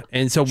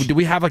so, do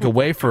we have like a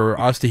way for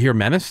us to hear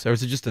Menace, or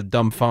is it just a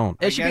dumb phone?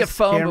 It should be a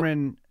phone. but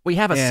Cameron we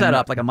have a and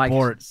setup, like a mic.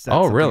 Bort set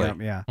Oh, something really?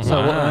 up, yeah. So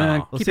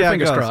Wow. We'll keep see your how it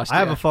fingers goes. crossed. I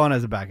have yeah. a phone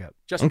as a backup.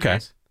 Just in Okay.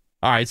 case.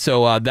 All right,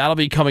 so that'll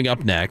be coming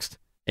up next,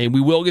 and we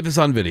will get this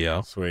on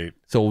video. Sweet.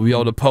 So we'll be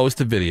able to post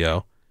the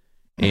video,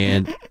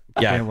 and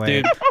yeah, Can't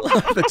wait. dude.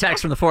 The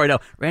text from the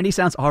 480. Randy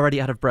sounds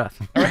already out of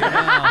breath.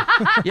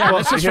 Yeah,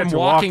 this is you had from to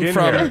walk walking in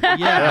from here.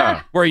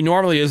 Yeah. where he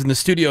normally is in the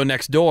studio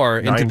next door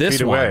into 9 this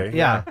feet one. away.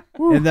 Yeah.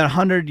 And then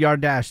 100-yard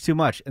dash, too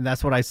much. And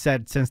that's what I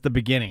said since the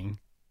beginning.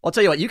 I'll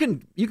tell you what, you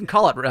can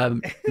call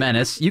it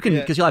Menace. You can,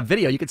 because you'll have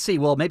video. You could see,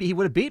 well, maybe he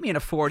would have beat me in a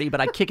 40,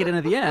 but I kick it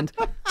into the end.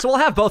 So we'll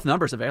have both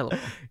numbers available.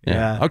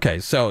 Yeah. Okay,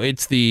 so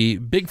it's the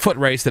Bigfoot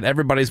race that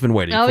everybody's been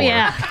waiting Oh, for.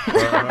 yeah.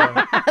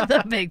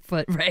 The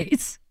Bigfoot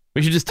race.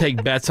 We should just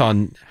take bets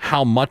on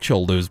how much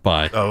he'll lose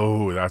by.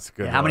 Oh, that's a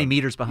good. How many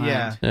meters behind?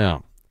 Yeah. Yeah.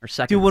 Or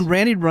seconds? Dude, when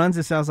Randy runs,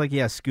 it sounds like he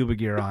has scuba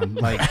gear on.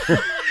 Like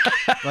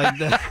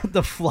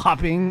the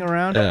flopping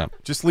around. Yeah.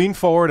 Just lean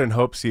forward and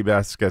hope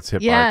Seabass gets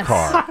hit Yes.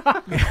 by a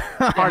car.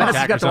 Menace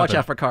has got to watch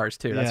out for cars,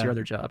 too. That's Yeah. your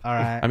other job. All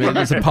right. I mean,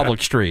 it's a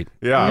public street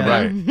Yeah,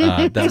 right. that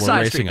It's a we're side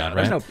racing street, on, though.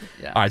 right? There's no-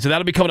 yeah. All right, so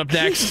that'll be coming up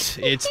next.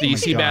 It's the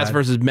Seabass God.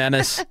 versus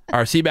Menace,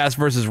 or Seabass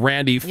versus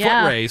Randy foot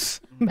Yeah. race.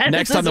 Menace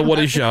Next on is the a-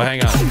 Woody Show.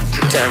 Hang on.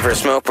 Time for a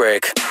smoke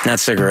break. Not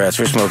cigarettes,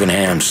 we're smoking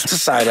hams. It's a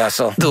side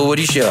hustle. The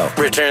Woody Show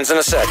returns in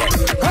a second.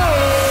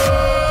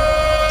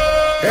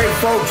 Hey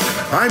folks,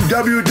 I'm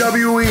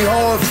WWE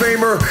Hall of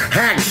Famer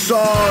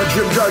Hacksaw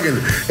Jim Duggan,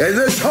 and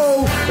this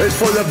hoe is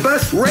for the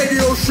best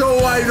radio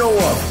show I know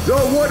of,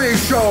 The Woody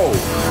Show.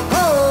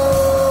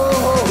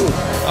 Ho!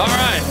 All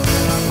right.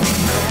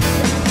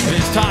 It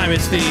is time.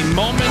 It's the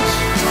moment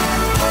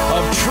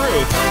of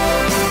truth.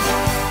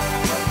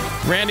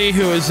 Randy,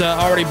 who has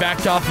already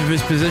backed off of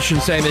his position,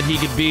 saying that he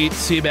could beat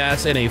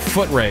Seabass in a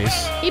foot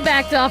race. He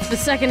backed off the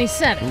second he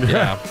said it.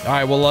 Yeah. All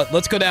right, well,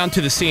 let's go down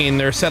to the scene.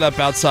 They're set up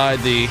outside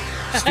the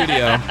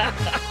studio.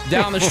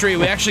 Down the street,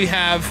 we actually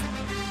have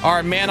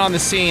our man on the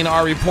scene,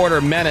 our reporter,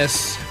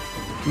 Menace.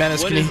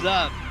 Menace, What can is you...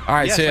 up? All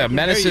right, Yes, so I yeah, can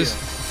Menace hear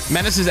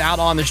is out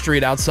on the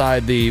street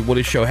outside the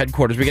Woody Show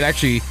headquarters. We can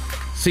actually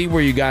see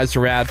where you guys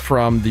are at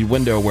from the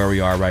window where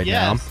we are right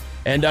now. Yes.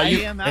 And I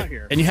you am out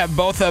here. And you have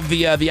both of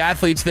the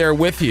athletes there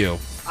with you.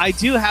 I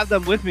do have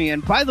them with me,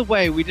 and by the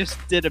way, we just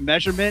did a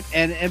measurement,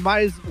 and it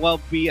might as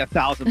well be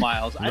 1,000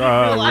 miles. I didn't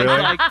realize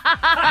really? like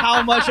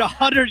how much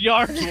 100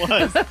 yards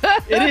was.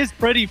 It is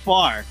pretty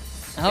far.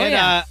 Oh, and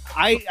yeah.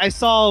 I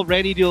saw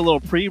Randy do a little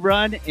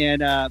pre-run,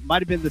 and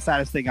might have been the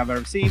saddest thing I've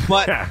ever seen,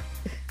 but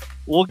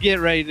we'll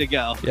get ready to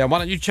go. Yeah, why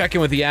don't you check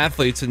in with the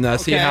athletes and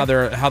see Okay. how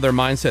their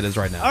mindset is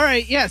right now? All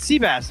right, yeah,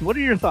 Seabass, what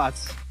are your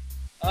thoughts?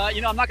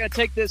 I'm not going to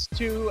take this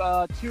too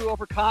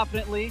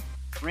overconfidently.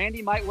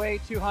 Randy might weigh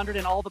 200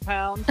 and all the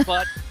pounds,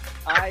 but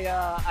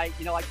I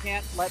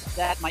can't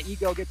let my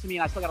ego get to me,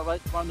 and I still got to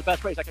run the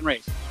best race I can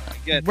race.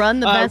 Good. Run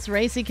the best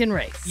race he can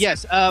race.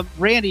 Yes.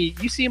 Randy,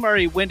 you seem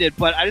already winded,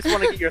 but I just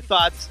want to get your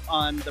thoughts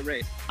on the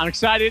race. I'm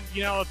excited.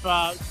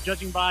 If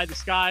judging by the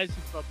skies,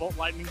 if a bolt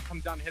lightning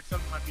comes down and hits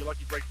them, might be a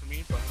lucky break for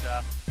me. But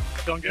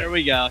feeling good. Here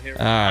we go. All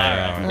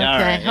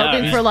right.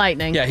 Hoping for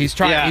lightning. Yeah, he's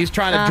trying. He's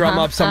trying to drum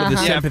up some of the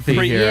sympathy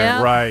here.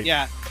 Yeah. Right.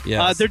 Yeah.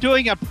 Yes. They're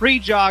doing a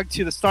pre-jog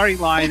to the starting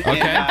line.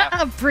 Okay.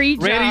 And, A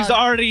pre-jog. Randy's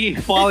already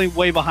falling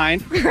way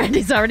behind.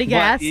 Randy's already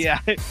gassed. Yeah,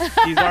 he's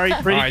already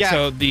pretty All right, gassed.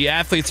 so the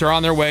athletes are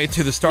on their way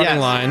to the starting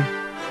line.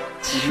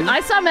 I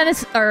saw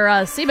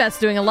Seabass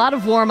doing a lot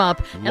of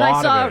warm-up, and I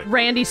Lot saw of it.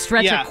 Randy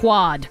stretch Yeah. a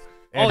quad.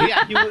 Oh,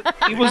 yeah,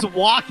 he was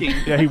walking.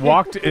 Yeah, he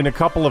walked in a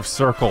couple of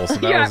circles.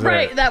 And that Yeah, was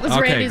right. It. That was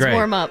Randy's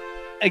warm-up.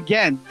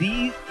 Again,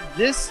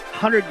 this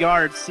 100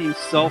 yards seems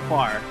so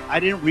far. I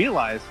didn't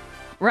realize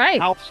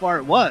how far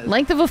it was.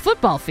 Length of a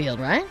football field,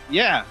 right?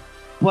 Yeah,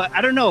 but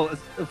I don't know.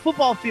 A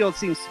football field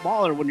seems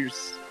smaller when you're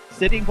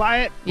sitting by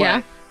it. But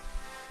Yeah.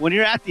 when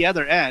you're at the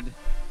other end,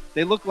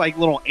 they look like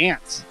little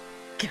ants.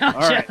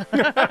 Gotcha. All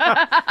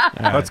right.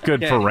 That's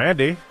good for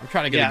Randy. I'm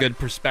trying to get a good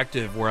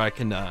perspective where I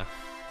can.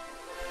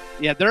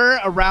 Yeah, they're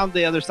around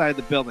the other side of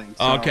the building.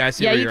 So. Okay, I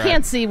see. Yeah, where you you're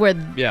can't at. see where.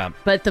 Yeah.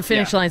 But the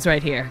finish line's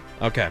right here.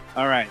 Okay.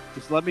 All right,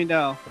 just let me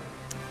know.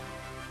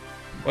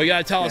 Well, you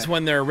gotta tell us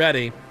when they're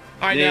ready.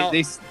 All right, now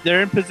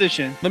they're in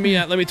position. Let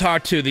me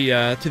talk to the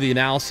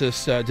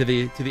analysis to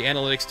the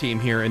analytics team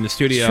here in the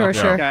studio. Sure,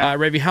 sure. Okay.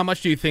 Ravi, how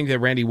much do you think that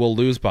Randy will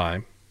lose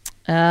by?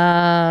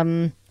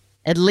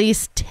 At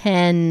least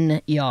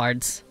 10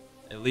 yards.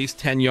 At least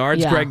 10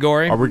 yards, Yeah. Greg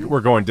Gorey?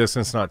 We're going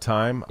distance, not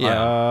time.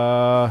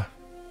 Yeah.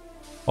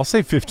 I'll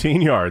say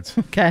 15 yards.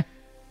 Okay.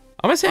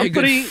 I'm going to say I'm a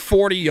good putting-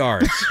 40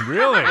 yards.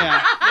 Really?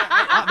 Yeah.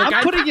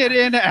 I'm putting it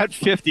in at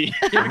 50.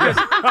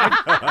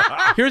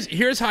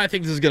 Here's how I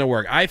think this is going to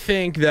work. I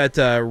think that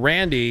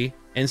Randy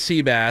and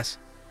Seabass,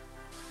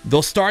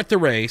 they'll start the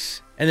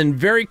race, and then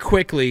very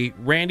quickly,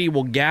 Randy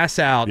will gas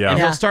out, and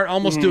he'll start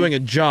almost doing a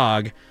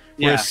jog,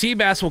 whereas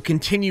Seabass will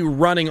continue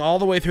running all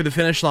the way through the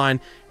finish line,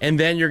 and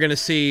then you're going to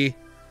see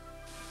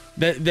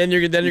then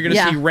you're going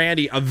to see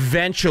Randy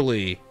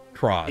eventually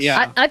cross.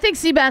 Yeah. I think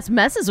Seabass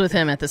messes with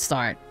him at the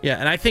start. Yeah,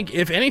 and I think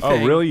if anything...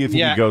 Oh, really? You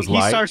think he goes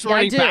light? starts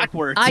running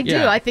backwards. I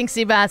do. I think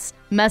Seabass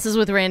messes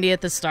with Randy at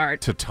the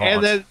start. To taunt.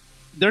 And then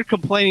they're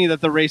complaining that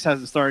the race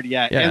hasn't started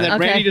yet. Yeah. And then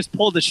Okay. Randy just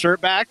pulled his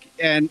shirt back,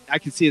 and I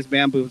can see his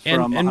man boobs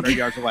from 100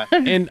 yards away.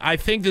 And I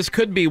think this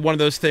could be one of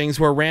those things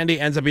where Randy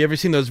ends up... You ever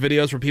seen those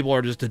videos where people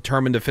are just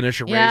determined to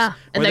finish a race? Yeah,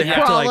 and where they have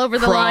to, crawl like, over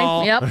the line.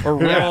 crawl Yep. Or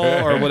roll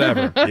or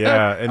whatever.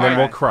 Yeah, and then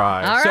we'll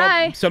cry. All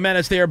right. So,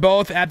 Menace, they are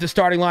both at the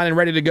starting line and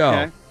ready to go.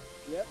 Okay.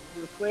 Yep,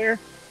 we're clear.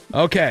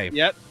 Okay.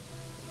 Yep.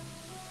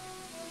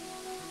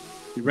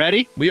 You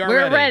ready? We are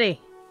We're ready.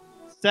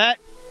 Set.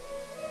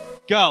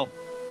 Go.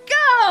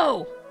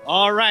 Go!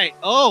 All right.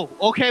 Oh,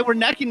 okay. We're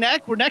neck and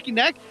neck.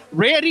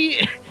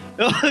 Randy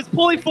is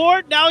pulling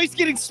forward. Now he's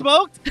getting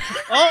smoked.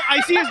 Oh,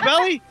 I see his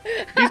belly.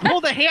 He's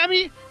pulled a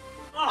hammy.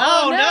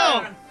 Oh,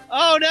 no.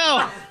 Oh,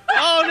 no.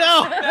 Oh,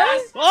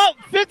 no. Oh,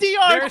 50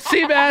 yards. There's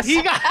Seabass.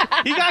 He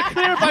got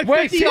cleared by 50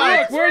 Wait,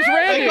 yards. where's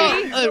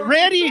Randy?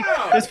 Randy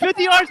is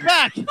 50 yards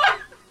back.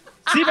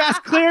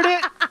 Seabass cleared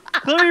it.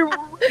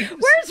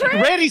 Where's Randy?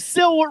 Randy's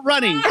still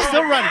running.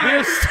 Still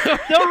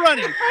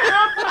running.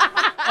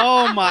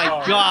 Oh,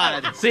 my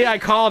God. See, I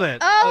called it.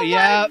 Oh,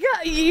 yeah. my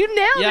God. You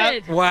nailed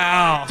it.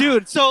 Wow.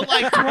 Dude, so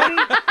like 20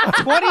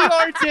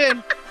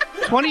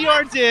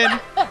 yards in,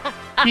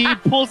 he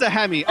pulls a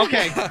Hemi.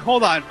 Okay,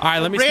 hold on. All right,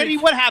 let me Randy,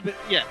 speak. what happened?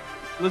 Yeah.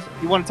 Listen,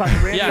 you want to talk to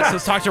Randy? Yes,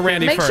 let's talk to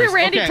Randy Make first. sure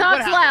Randy Okay, what talks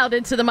happened? loud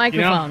into the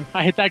microphone.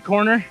 I hit that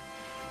corner,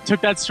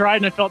 took that stride,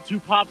 and I felt 2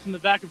 pops in the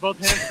back of both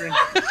hamstrings.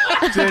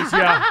 Did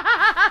ya?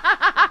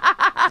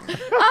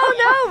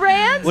 Oh, no,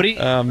 Rand. What do you?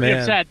 Oh, Pretty man.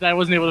 upset that I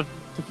wasn't able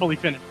to fully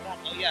finish.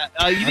 Yeah,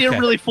 you didn't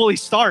really fully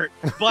start.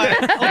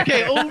 But,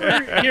 okay,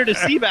 over here to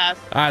Seabass.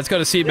 All right, let's go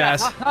to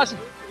Seabass. What's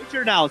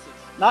your analysis?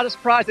 Not a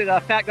surprise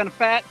that Fat Gun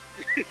Fat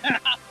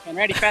and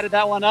Randy fatted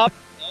that one up.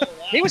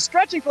 He was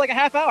stretching for like a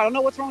half hour. I don't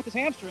know what's wrong with his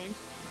hamstrings.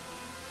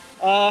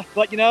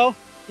 But,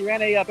 he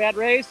ran a bad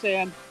race,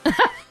 and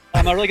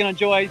I'm really going to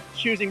enjoy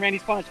choosing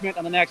Randy's punishment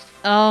on the next.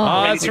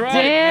 Oh, that's right.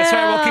 damn. That's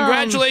right. Well,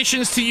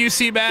 congratulations to you,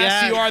 Seabass.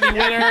 Yeah. You are the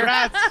winner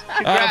Congrats.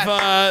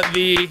 of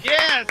the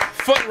Yes.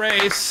 foot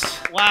race.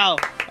 Wow.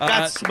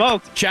 Got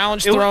smoked.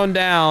 Challenge thrown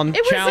down.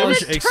 It was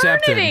Challenge an eternity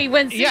accepted.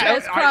 when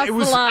Seabass crossed the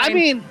line. I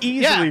mean,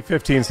 Easily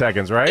 15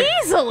 seconds, right?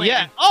 Easily.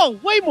 Yeah. Oh,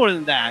 way more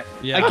than that.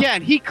 Yeah.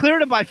 Again, he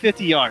cleared it by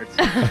 50 yards.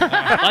 Like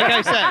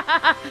I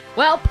said.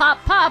 Well,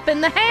 pop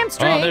in the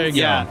hamstrings. Oh, there you go.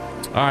 Yeah.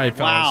 All right,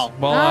 fellas. Wow.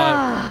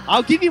 Well,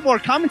 I'll give you more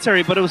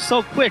commentary, but it was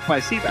so quick by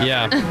Seabass.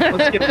 yeah.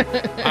 Let's give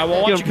it. I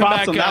will once give you come props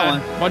back. on that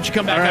one. Why don't you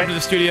come back All right. after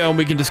the studio and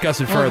we can discuss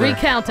it We'll further.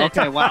 recount it.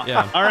 Okay, wow.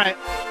 Yeah. All right.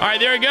 All right,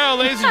 there you go,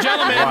 ladies and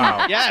gentlemen.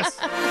 Wow. Yes.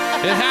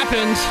 It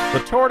happened.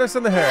 The tortoise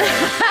and the hare.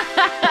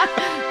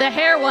 The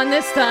hair won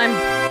this time.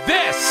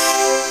 This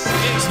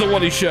is the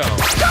Woody Show.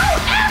 Go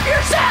love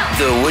yourself.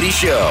 The Woody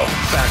Show.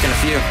 Back in a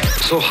few.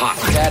 So hot.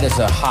 That is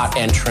a hot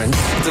entrance.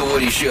 The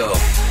Woody Show.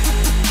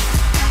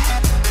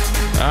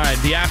 All right,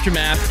 the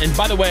aftermath. And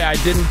by the way, I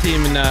didn't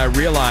even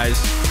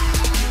realize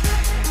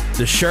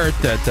the shirt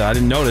that I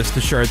didn't notice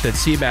the shirt that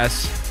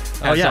Seabass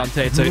has on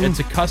today. It's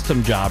a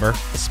custom jobber,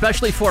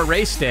 especially for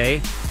race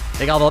day.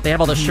 They have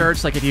all the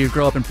shirts. Like if you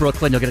grow up in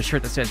Brooklyn, you'll get a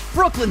shirt that says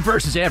Brooklyn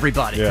versus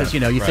everybody because you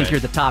think you're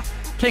the top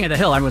king of the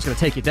hill. Everyone's going to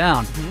take you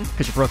down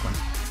because you're Brooklyn.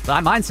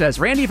 But mine says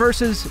Randy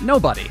versus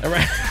nobody.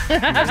 Right.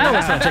 No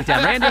one's going to take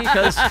down Randy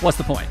because what's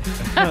the point?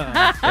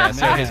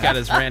 So he's got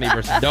his Randy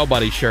versus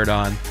nobody shirt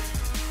on.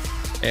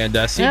 And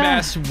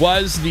Seabass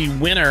was the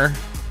winner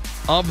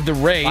of the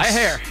race. By a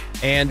hair.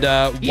 And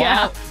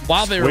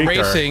while they were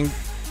racing,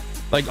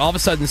 like all of a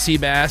sudden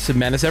Seabass and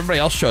Menace, everybody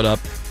else showed up.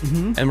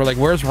 And we're like,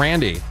 where's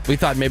Randy? We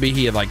thought maybe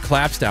he had like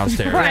collapsed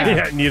downstairs.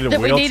 Right. Needed a that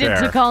we wheelchair.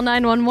 needed to call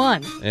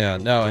 911. Yeah,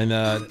 no, and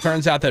it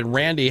turns out that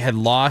Randy had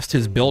lost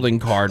his building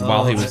card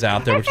while he was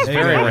out there, which is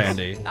very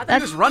Randy. Not that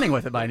he was running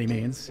with it by any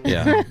means.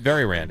 Yeah,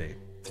 very Randy.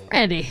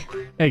 Randy.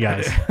 Hey,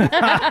 guys.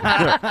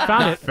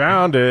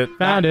 Found it.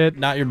 Found it.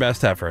 Not your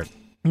best effort.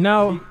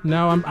 No,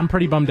 I'm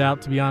pretty bummed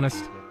out, to be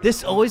honest.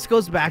 This always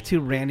goes back to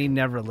Randy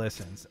never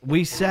listens.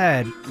 We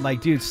said,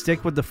 like, dude,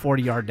 stick with the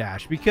 40-yard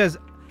dash because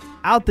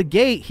out the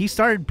gate, he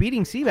started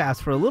beating Seabass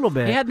for a little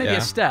bit. He had maybe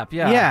a step,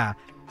 Yeah.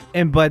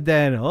 But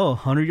then,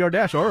 100-yard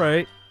dash, all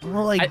right.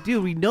 Well, like,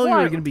 dude, we know you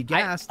were going to be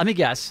gassed. Let me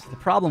guess. The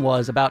problem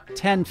was about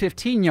 10,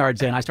 15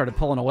 yards in, I started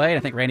pulling away, and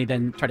I think Randy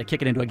then tried to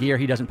kick it into a gear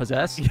he doesn't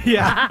possess.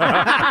 Yeah.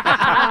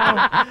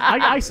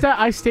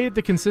 I stayed at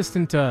the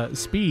consistent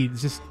speed.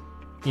 Just,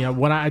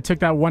 when I took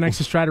that one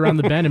extra stride around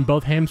the bend and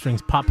both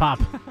hamstrings pop.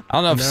 I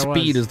don't know if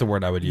speed is the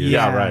word I would use.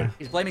 Yeah, right.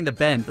 He's blaming the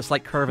bend, the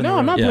slight curve in the No, road.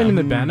 I'm not blaming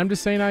the bend. I'm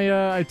just saying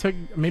I took.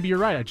 Maybe you're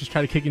right. I just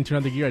tried to kick into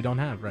another gear I don't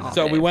have right now.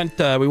 So we went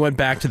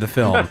back to the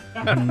film.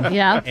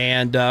 Yeah.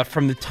 And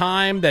from the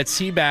time that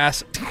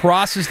Seabass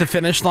crosses the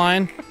finish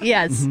line,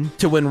 Yes.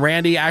 to when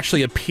Randy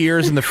actually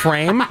appears in the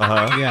frame,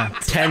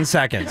 10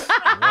 seconds.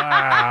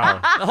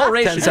 Wow. The whole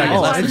race 10 is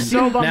seconds. I'm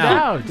so bummed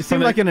out. It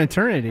seemed like an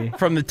eternity.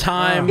 From the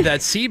time that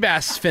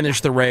Seabass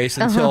finished the race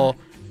until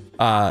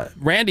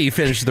Randy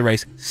finished the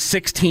race,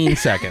 16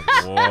 seconds.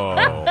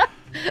 Whoa.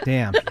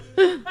 Damn.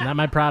 Not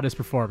my proudest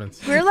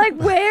performance. We're like,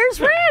 where's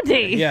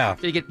Randy? Yeah.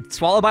 Did you get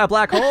swallowed by a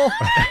black hole?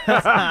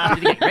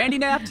 Did you get Randy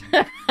napped?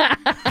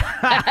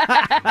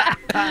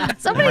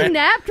 Somebody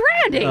napped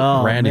Randy.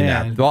 Oh, Randy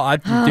man. napped.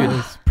 Well, dude,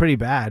 It's pretty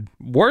bad.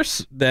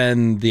 worse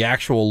than the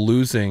actual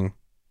losing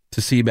to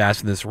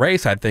Seabass in this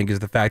race, I think, is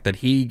the fact that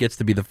he gets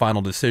to be the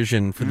final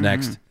decision for the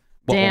next.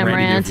 What will Damn,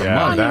 Randy Rand. do for Yeah,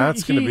 money?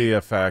 that's going to be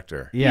a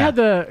factor. Yeah.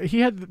 He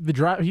had the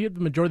majority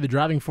of the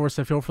driving force,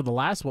 I feel, for the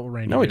last What Will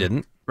Randy No, he Do.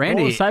 didn't.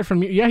 Randy, Well, aside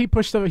from he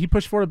pushed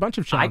forward a bunch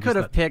of I challenges. could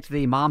have picked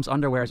the mom's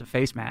underwear as a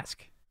face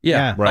mask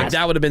Yeah, Right. like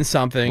that would have been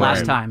something.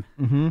 last time.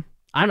 Mm-hmm.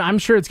 I'm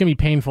sure it's gonna be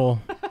painful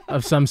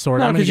of some sort.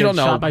 No, I'm gonna 'cause you get don't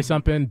know. shot by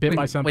something, bit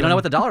by something. We don't know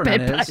what the dollar Bit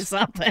amount by is.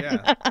 something.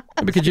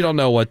 Because you don't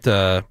know what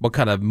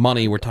kind of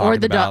money we're talking Or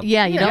the about. you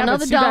don't know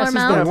but the dollar Seabass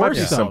amount. is the worst,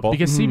 That's though, simple.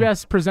 because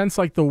Seabass presents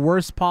like the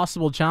worst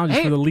possible challenges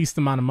Hey, for the least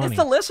amount of money. It's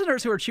the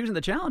listeners who are choosing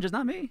the challenges,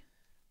 not me.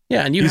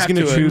 Yeah, and you He's have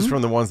going to to choose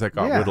from the ones that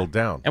got whittled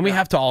down. And we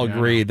have to all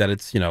agree that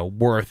it's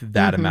worth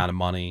that amount of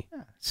money.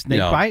 Snake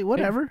bite,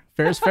 whatever.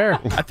 Fair is fair.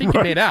 I think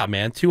you made out,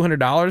 man.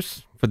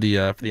 $200 for the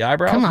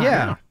eyebrows. Come on.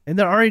 Yeah. And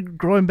they're already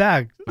growing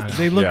back.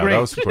 They look Yeah, great.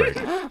 that was great.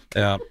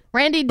 Yeah.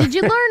 Randy, did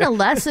you learn a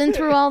lesson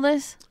through all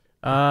this?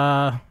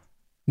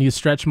 Need to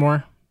stretch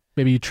more.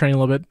 Maybe you train a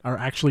little bit, or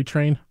actually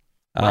train.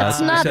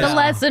 That's not the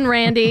lesson,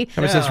 Randy.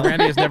 It says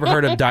Randy has never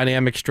heard of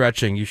dynamic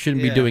stretching. You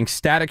shouldn't be doing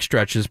static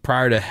stretches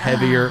prior to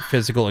heavier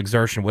physical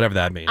exertion, whatever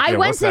that means. I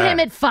went to him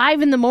at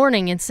 5 in the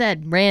morning and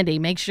said, Randy,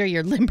 make sure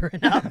you're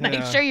limbering up.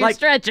 Make sure you're Like,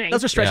 stretching.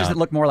 Those are stretches that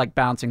look more like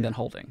bouncing than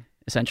holding,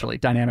 essentially.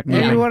 Dynamic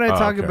Maybe movement. when I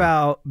talk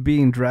about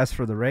being dressed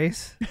for the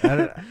race,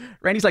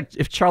 Randy's like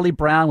if Charlie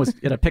Brown was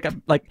in a pickup,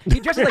 like he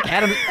dresses like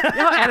Adam. You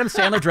know how Adam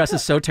Sandler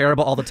dresses so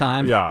terrible all the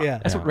time? Yeah.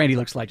 That's what Randy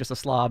looks like, just a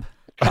slob.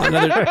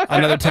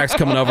 Another text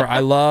coming over. I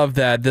love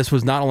that this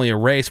was not only a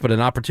race, but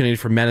an opportunity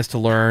for Menace to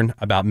learn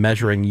about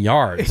measuring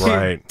yards.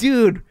 Right.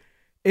 dude,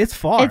 it's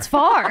far. It's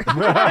far.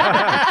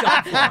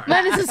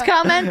 Menace's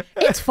comment,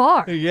 it's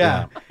far.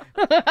 Yeah.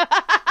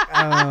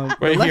 The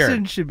Right lesson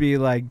here. should be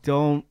like,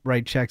 don't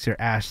write checks your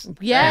ass.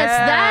 Yes,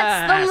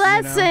 that's the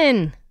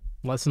lesson.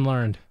 Lesson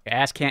learned. Your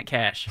ass can't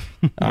cash.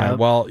 All right,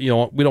 well, we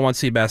don't want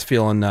Seabass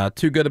feeling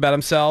too good about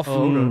himself.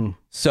 Oh, no.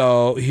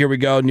 So here we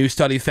go. New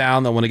study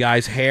found that when a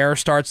guy's hair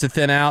starts to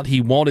thin out,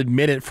 he won't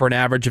admit it for an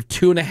average of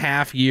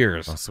 2.5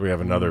 years. So we have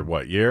another,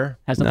 year?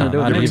 Has nothing to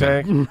do with Give or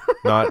it.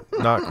 take?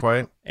 Not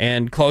quite.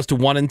 And close to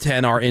 1 in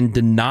 10 are in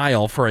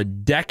denial for a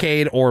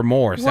decade or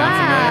more. Sounds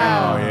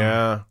Wow. Oh,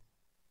 yeah.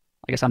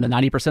 I guess I'm the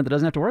 90% that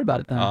doesn't have to worry about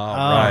it then.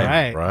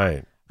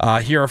 Right.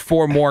 Here are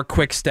 4 more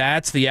quick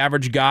stats. The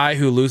average guy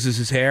who loses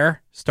his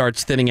hair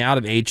starts thinning out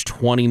at age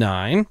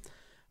 29.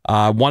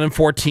 1 in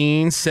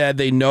 14 said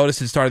they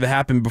noticed it started to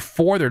happen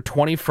before their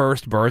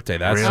 21st birthday.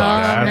 That's Really?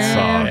 That sucks.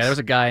 Yeah, there was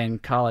a guy in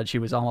college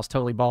who was almost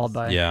totally bald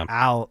by Yeah.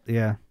 Out.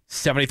 Yeah.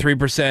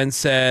 73%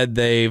 said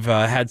they've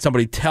had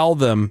somebody tell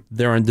them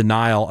they're in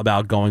denial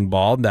about going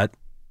bald. That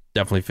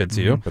definitely fits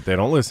you. But they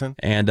don't listen.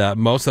 And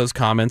most of those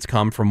comments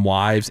come from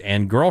wives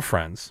and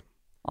girlfriends.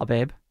 Oh,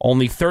 babe.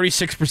 Only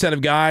 36%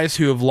 of guys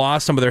who have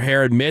lost some of their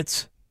hair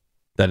admits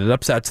that it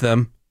upsets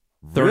them.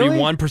 Really?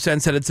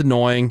 31% said it's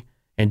annoying,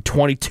 and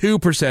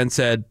 22%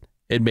 said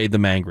it made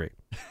them angry.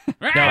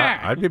 Now,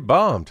 I'd be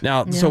bummed.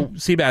 Now, so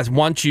Seabass,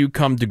 once you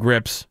come to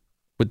grips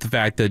with the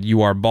fact that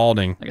you are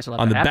balding, I guess I'll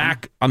on let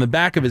the that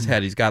back of his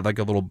head, he's got like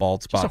a little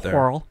bald spot Just a there.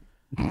 whorl.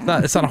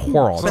 It's not a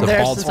whorl. It's Been a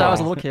there bald since I was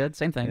a spot. little kid.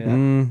 Same thing.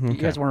 Okay. You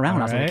guys weren't around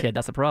when I was a All little right. kid.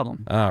 That's the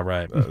problem. Oh,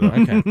 right.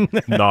 Okay.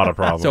 Not a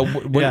problem.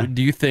 So,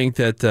 do you think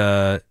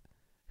that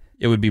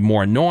it would be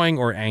more annoying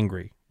or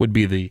angry? Would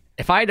be the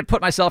If I had to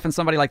put myself in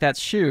somebody like that's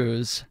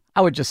shoes,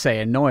 I would just say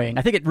annoying.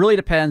 I think it really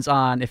depends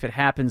on if it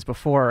happens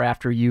before or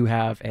after you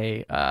have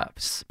a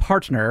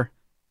partner,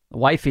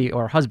 wifey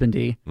or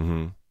husbandy,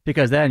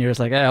 because then you're just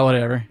like,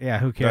 whatever. Yeah,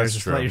 who cares?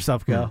 Just let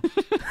yourself go.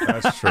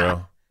 That's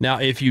true. Now,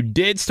 if you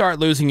did start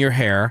losing your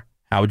hair,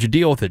 how would you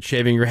deal with it?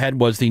 Shaving your head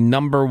was the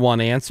number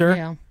one answer,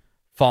 Yeah.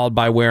 followed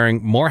by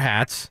wearing more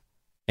hats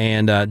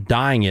and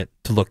dyeing it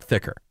to look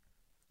thicker.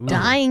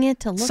 Dyeing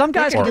it to look Some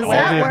guys can thicker. get Does away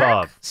that with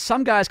work? that.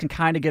 Some guys can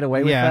kind of get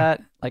away with Yeah.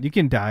 that. Like you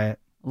can dye it.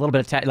 A little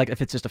bit of like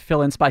if it's just a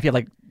fill-in spot, if you have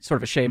like sort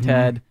of a shaved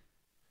head.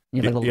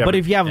 You have, like, a little, But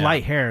if you have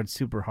light hair, it's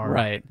super hard.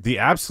 Right. The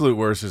absolute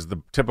worst is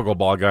the typical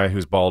bald guy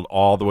who's bald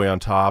all the way on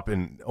top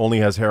and only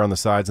has hair on the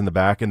sides and the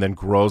back and then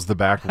grows the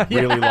back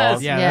really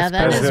long. Yeah,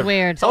 that is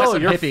weird. Oh,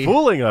 you're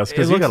fooling us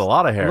because you got a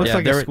lot of hair. Looks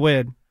like a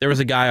squid. There was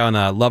a guy on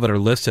Love It or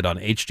Listed on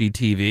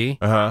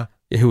HGTV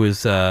who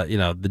was,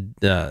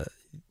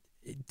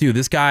 dude,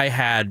 this guy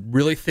had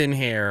really thin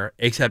hair,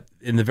 except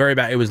in the very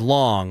back, it was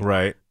long.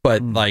 Right.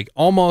 But like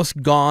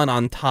almost gone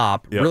on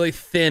top, really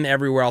thin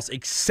everywhere else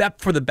except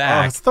for the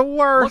back. Oh, it's the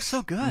worst. Looks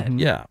so good.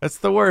 Yeah. That's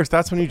the worst.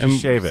 That's when you just And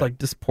shave it's it. like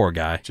this poor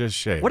guy. Just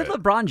shave What it.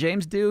 did LeBron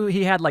James do?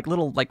 He had like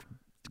little like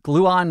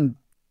glue-on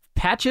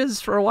patches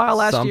for a while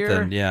last year.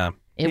 Something, yeah.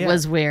 It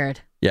was weird.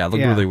 Yeah, it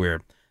looked really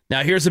weird.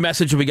 Now, here's a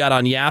message we got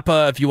on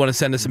Yappa. If you want to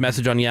send us a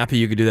message on Yappa,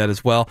 you could do that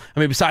as well. I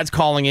mean, besides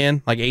calling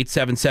in, like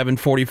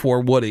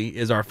 877-44-WOODY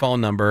is our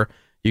phone number.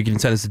 You can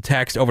send us a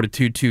text over to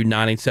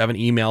 22987.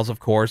 Emails, of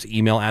course,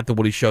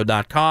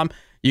 email@thewoodyshow.com.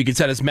 You can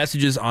send us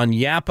messages on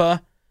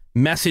Yappa,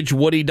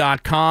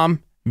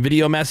 messagewoody.com,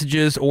 video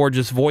messages, or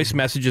just voice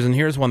messages. And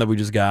here's one that we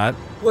just got.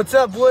 What's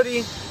up,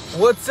 Woody?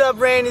 What's up,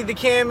 Randy the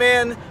Can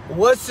Man?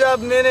 What's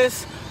up,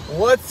 Menace?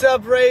 What's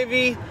up,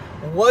 Ravy?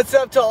 What's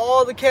up to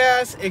all the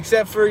cast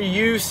except for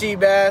you,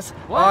 Seabass?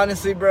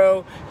 Honestly,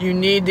 bro, you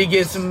need to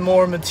get some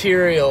more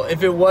material.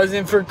 If it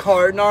wasn't for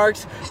Card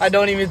Narcs, I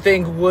don't even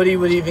think Woody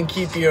would even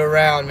keep you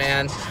around,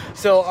 man.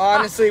 So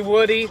honestly,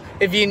 Woody,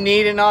 if you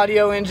need an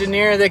audio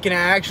engineer that can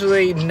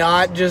actually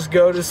not just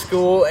go to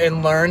school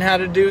and learn how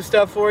to do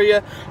stuff for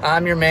you,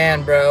 I'm your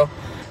man, bro.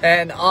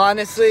 And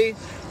honestly,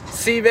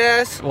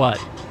 Seabass,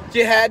 what?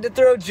 You had to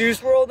throw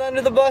Juice WRLD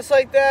under the bus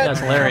like that? That's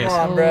hilarious.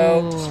 Come on,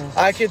 bro.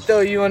 I could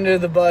throw you under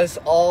the bus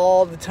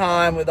all the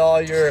time with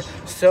all your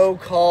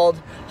so-called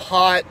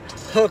hot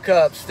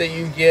hookups that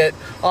you get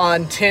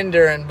on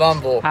Tinder and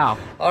Bumble. How?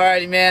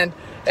 Alrighty, man.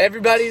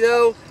 Everybody,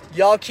 though,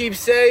 y'all keep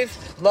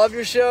safe. Love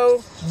your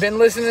show. Been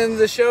listening to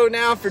the show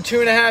now for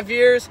 2.5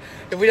 years.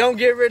 If we don't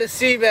get rid of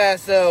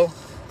Seabass, though,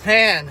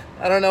 man,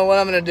 I don't know what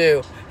I'm going to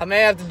do. I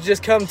may have to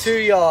just come to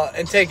y'all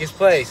and take his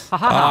place.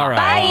 All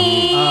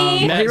right.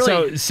 Bye.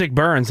 So, sick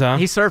burns, huh?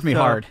 He served me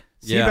hard.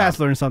 Seabass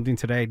learned something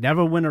today.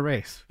 Never win a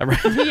race.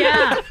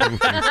 Yeah.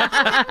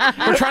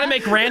 We're trying to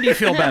make Randy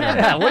feel better.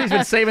 Yeah, Woody's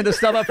been saving this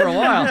stuff up for a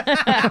while.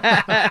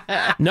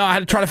 No, I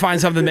had to try to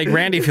find something to make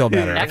Randy feel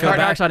better. I At feel Card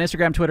bad. Narcs on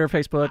Instagram, Twitter,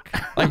 Facebook.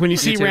 Like when you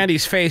see YouTube.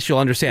 Randy's face, you'll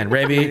understand.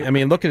 Ravi, I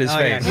mean, look at his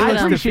face. I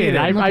appreciate it.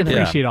 I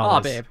appreciate all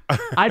Aw, this. babe.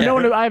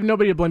 I have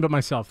nobody to blame but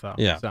myself, though.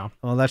 Yeah. So.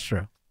 Well, that's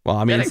true. Well,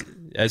 I mean,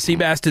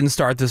 Seabass didn't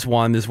start this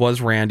one. This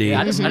was Randy.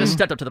 Yeah, I just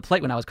stepped up to the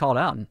plate when I was called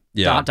out and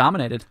Yeah.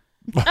 dominated.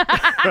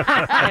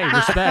 Hey,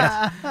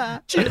 respect.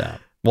 Yeah.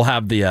 We'll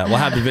have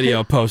the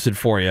video posted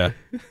for you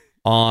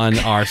on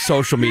our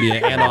social media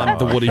and on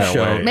the Woody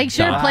Show. Make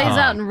sure it plays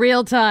out in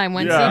real time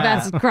when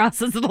Seabass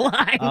crosses the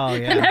line. Oh,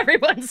 yeah. And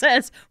everyone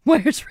says,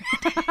 "Where's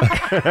Randy?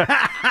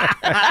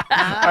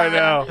 I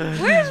know.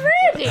 Where's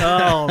Randy?"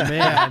 Oh,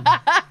 man.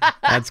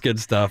 That's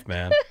good stuff,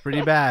 man.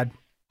 Pretty bad.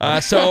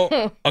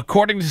 So,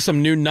 according to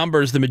some new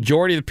numbers, the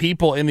majority of the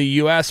people in the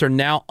U.S. are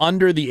now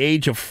under the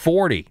age of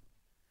 40.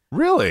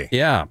 Really?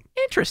 Yeah.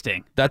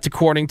 Interesting. That's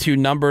according to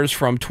numbers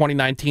from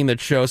 2019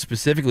 that show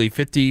specifically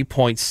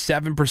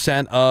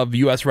 50.7% of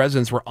U.S.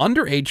 residents were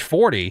under age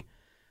 40.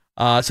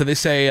 So they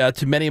say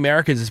to many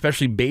Americans,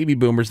 especially baby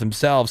boomers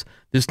themselves,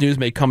 this news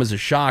may come as a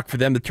shock. For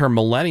them, the term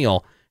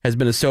millennial has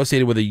been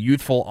associated with a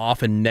youthful,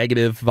 often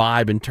negative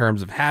vibe in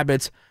terms of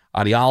habits,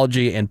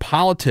 ideology, and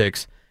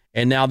politics.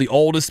 And now the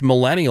oldest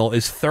millennial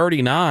is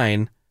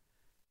 39,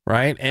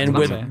 right? And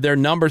with their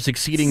numbers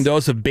exceeding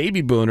those of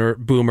baby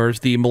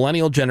boomers, the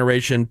millennial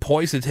generation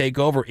poised to take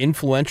over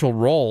influential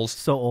roles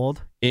So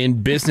old.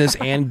 in business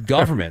and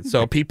government.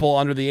 So people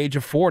under the age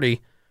of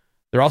 40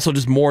 They're also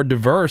just more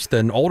diverse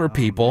than older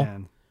people,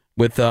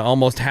 with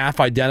almost half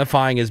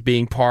identifying as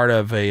being part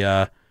of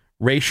a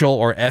racial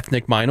or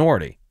ethnic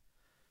minority.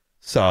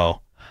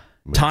 So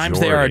times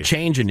they are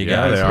changing, you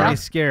guys. It's pretty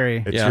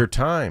scary. It's your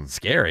time.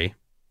 Scary.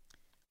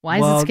 Why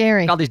is it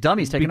scary? All these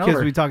dummies taking because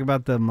over. we talk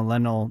about the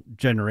millennial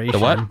generation. The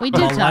what? We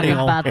do talk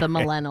about the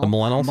millennial. The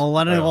millennials?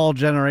 Millennial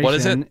generation. What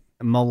is it?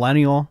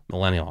 Millennial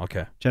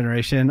okay.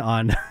 generation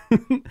on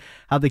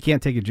how they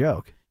can't take a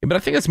joke. Yeah, but I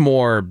think it's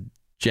more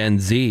Gen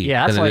Z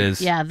than it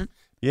is. Yeah.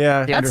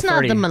 Yeah. That's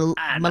not the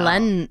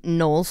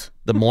millennials.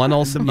 The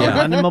millennials? The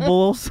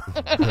millennials.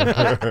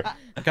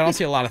 I don't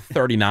see a lot of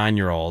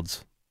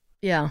 39-year-olds.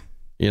 Yeah.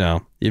 You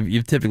know,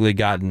 you've typically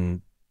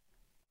gotten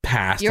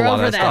past You're a lot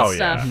over of that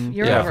stuff. stuff.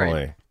 You're over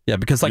it. Yeah,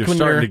 because like you're when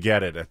starting you're to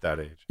get it at that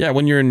age. Yeah,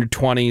 when you're in your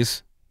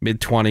 20s,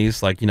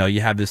 mid-20s, like, you know,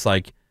 you have this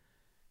like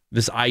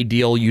this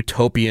ideal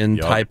utopian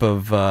type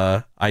of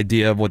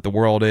idea of what the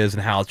world is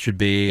and how it should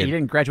be. You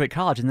didn't graduate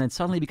college and then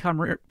suddenly become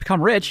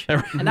rich,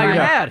 and now you're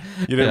mad.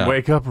 You didn't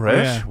wake up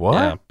rich? Yeah. What?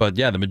 Yeah. But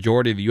yeah, the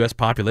majority of the U.S.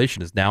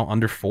 population is now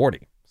under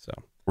 40. So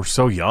we're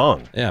so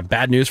young. Yeah,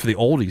 bad news for the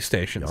oldies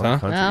stations, huh?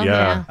 country. Oh,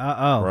 yeah.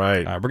 Uh-oh.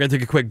 Right. All right, we're going to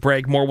take a quick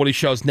break. More Woody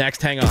Shows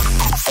next. Hang on.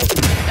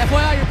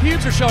 FYI, your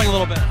pubes are showing a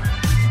little bit.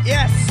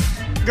 Yes.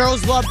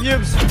 Girls love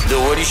pubes. The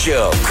Woody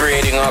Show,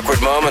 creating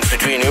awkward moments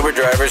between Uber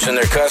drivers and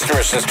their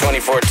customers since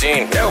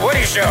 2014. The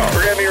Woody Show.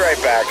 We're going to be right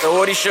back. The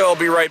Woody Show will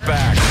be right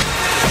back.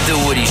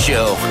 The Woody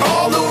Show.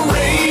 On the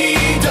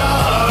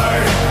radar.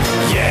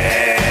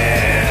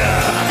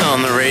 Yeah.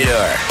 On the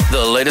radar.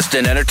 The latest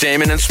in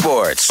entertainment and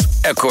sports,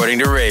 according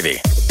to Ravy.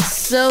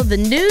 So the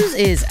news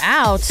is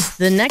out.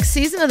 The next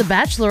season of The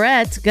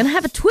Bachelorette's gonna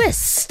have a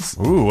twist.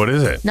 Ooh, what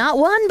is it? Not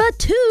one, but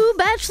two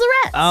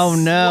bachelorettes. Oh,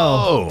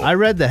 no. I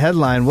read the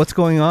headline. What's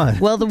going on?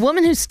 Well, the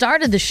woman who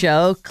started the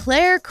show,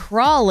 Claire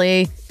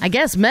Crawley, I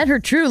guess met her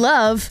true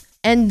love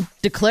and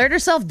declared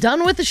herself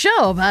done with the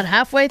show about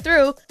halfway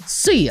through.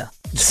 See ya.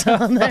 So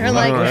they're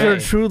like, Was her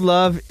true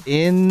love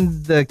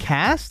in the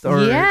cast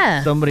or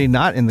Yeah. somebody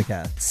not in the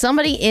cast?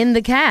 somebody in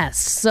the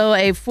cast. So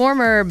a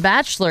former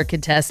Bachelor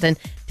contestant,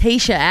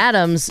 Tayshia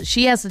Adams,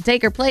 she has to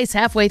take her place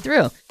halfway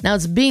through. Now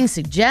it's being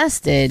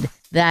suggested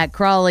that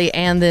Crawley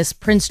and this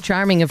Prince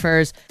Charming of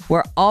hers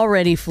were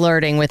already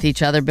flirting with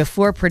each other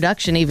before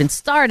production even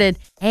started,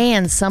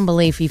 and some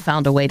believe he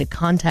found a way to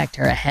contact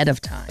her ahead of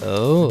time.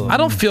 Oh. I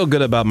don't feel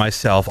good about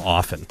myself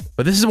often,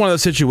 but this is one of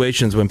those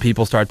situations when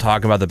people start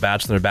talking about The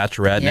Bachelor or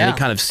Bachelorette in Yeah. any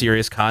kind of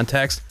serious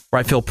context where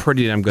I feel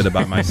pretty damn good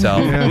about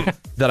myself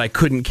that I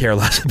couldn't care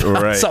less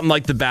about Right. something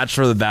like The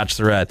Bachelor or The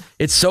Bachelorette.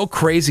 It's so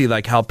crazy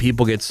like how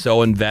people get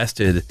so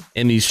invested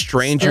in these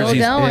strangers, Still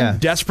these going.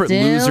 desperate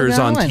Still losers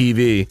on going.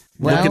 TV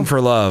Well- looking for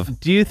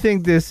love. Do you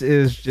think this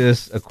is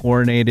just a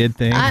coordinated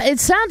thing? It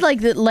sounds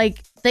like that. Like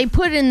they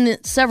put in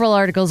several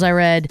articles I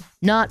read,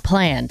 not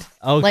planned.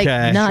 Okay,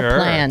 like not sure.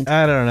 planned.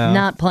 I don't know.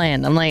 Not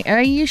planned. I'm like,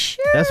 are you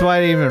sure? That's why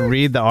I didn't even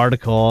read the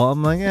article.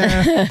 I'm like,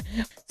 eh.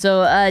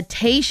 So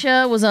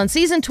Tayshia was on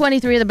season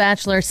 23 of The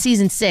Bachelor,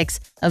 season 6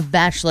 of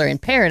Bachelor in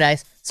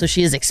Paradise. So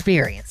she has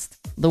experienced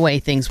the way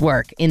things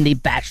work in the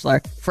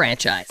Bachelor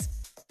franchise.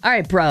 All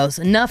right, bros,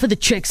 enough of the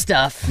chick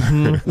stuff.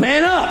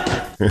 Man up!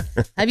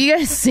 Have you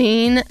guys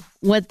seen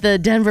what the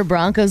Denver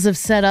Broncos have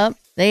set up?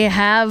 They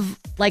have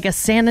like a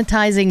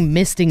sanitizing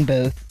misting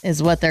booth,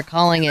 is what they're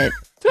calling it.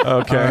 Okay.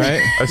 All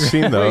right. I've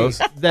seen those.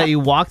 That you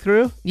walk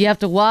through? You have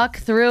to walk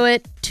through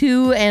it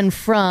to and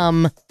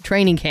from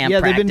training camp. Yeah,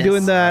 they've been practice.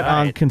 doing that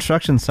on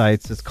construction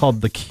sites. It's called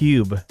the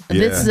Cube.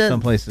 This, in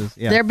some places.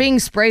 Yeah. They're being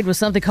sprayed with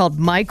something called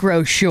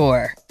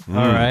MicroSure. All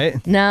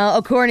right. Now,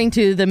 according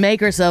to the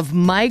makers of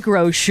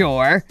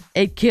MicroSure,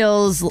 it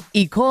kills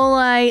E.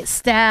 coli,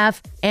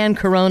 staph, and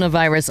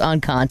coronavirus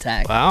on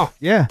contact. Wow.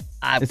 Yeah.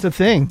 It's a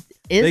thing.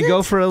 Is they it?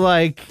 go for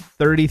like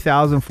 $30,000,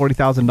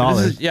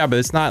 $40,000. Yeah, but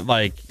it's not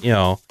like,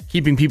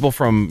 keeping people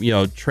from,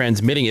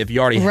 transmitting it if you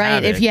already Right,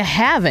 have it. if you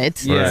have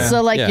it. Yeah.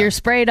 So, like, Yeah. you're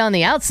sprayed on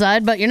the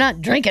outside, but you're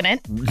not drinking it,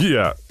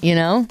 Yeah. you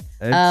know?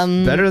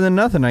 It's better than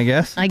nothing, I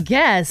guess. I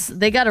guess.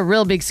 They got a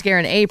real big scare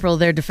in April.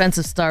 Their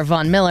defensive star,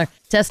 Von Miller,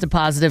 tested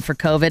positive for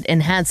COVID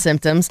and had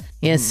symptoms.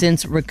 He has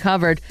since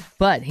recovered,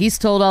 but he's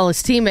told all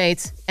his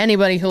teammates,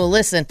 anybody who will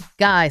listen,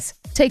 guys,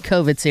 take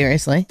COVID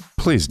seriously.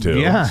 Please do.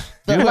 Yeah.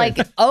 But like,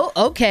 oh,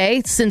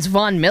 okay, since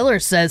Von Miller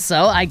says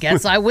so, I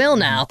guess I will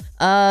now.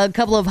 A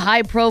couple of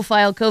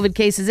high-profile COVID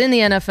cases in the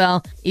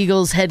NFL.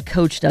 Eagles head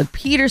coach Doug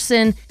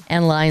Peterson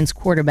and Lions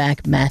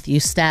quarterback Matthew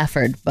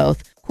Stafford,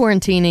 both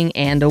quarantining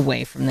and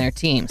away from their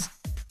teams.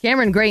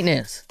 Cameron, great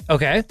news.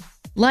 Okay.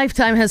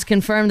 Lifetime has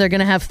confirmed they're going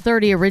to have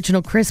 30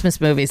 original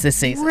Christmas movies this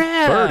season.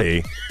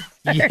 30.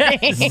 Yes.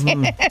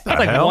 That's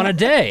like hell? one a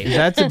day. Is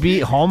that to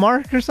beat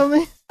Hallmark or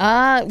something?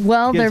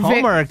 Well, Because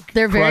Hallmark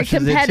they're very crushes it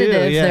too,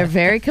 competitive. yeah. They're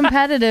very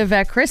competitive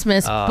at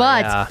Christmas,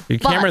 but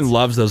Cameron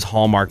loves those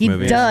Hallmark He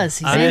movies. does.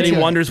 He's and then he into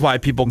it. wonders why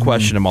people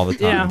question him all the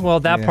time. Yeah, well,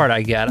 that part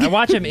I get. I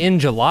watch him in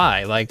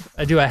July. Like,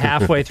 I do a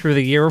halfway through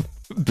the year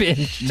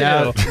binge, too.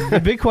 Now,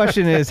 the big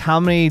question is how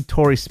many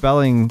Tori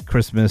Spelling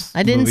Christmas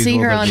I didn't movies see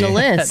will her there on be? the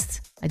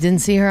list. I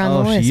didn't see her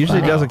on the list. She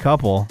usually but does a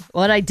couple.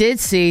 What I did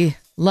see,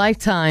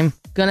 Lifetime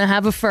gonna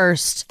have a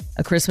first,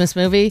 a Christmas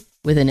movie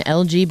with an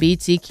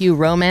LGBTQ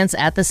romance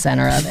at the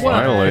center of it.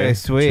 Finally. Okay,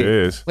 sweet.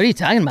 Jeez. What are you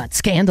talking about?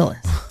 Scandalous.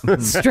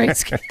 Straight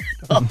scandal.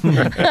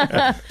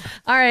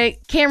 All right,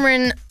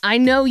 Cameron, I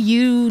know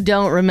you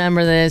don't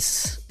remember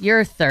this.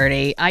 You're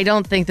 30. I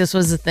don't think this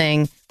was a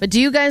thing. But do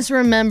you guys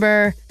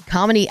remember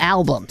comedy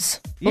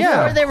albums?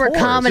 Before there were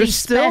comedy There's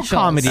still specials.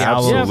 comedy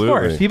albums. Yeah, of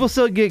course. People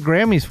still get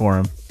Grammys for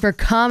them. For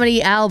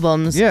comedy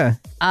albums. Yeah.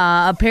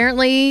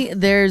 Apparently,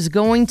 there's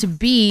going to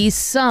be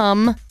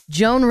some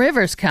Joan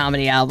Rivers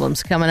comedy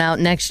albums coming out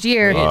next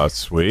year. Oh,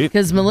 sweet.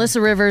 Because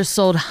Melissa Rivers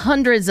sold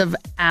hundreds of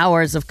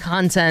hours of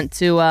content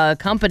to a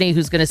company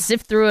who's going to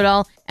sift through it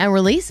all and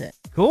release it.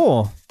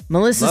 Cool.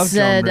 Melissa Love Joan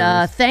said,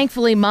 Rivers.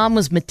 thankfully, Mom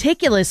was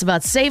meticulous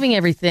about saving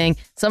everything,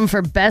 some of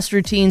her best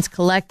routines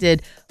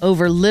collected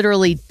over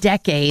literally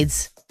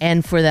decades.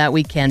 And for that,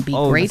 we can be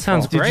grateful.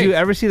 Did you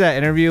ever see that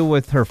interview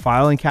with her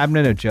filing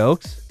cabinet of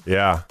jokes?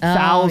 Yeah. Oh,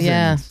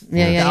 Thousands.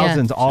 yeah.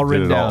 Thousands all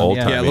written down.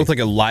 Yeah, it looked like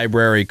a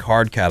library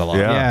card catalog.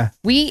 Yeah.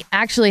 We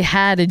actually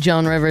had a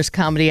Joan Rivers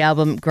comedy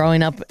album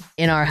growing up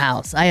in our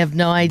house. I have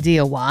no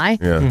idea why,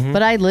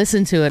 but I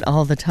listened to it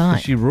all the time.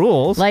 She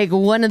rules. Like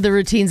one of the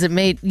routines that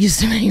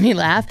used to make me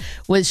laugh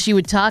was she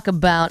would talk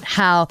about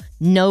how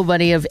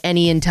nobody of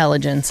any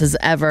intelligence has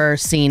ever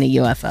seen a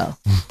UFO.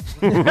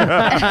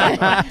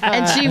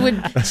 And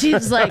she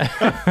was like,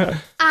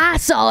 I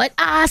saw it.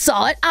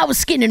 I was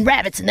skinning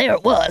rabbits and there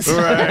it was.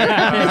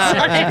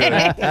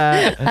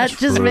 That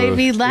just made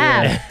me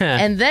laugh. Yeah.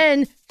 And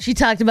then she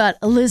talked about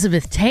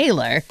Elizabeth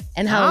Taylor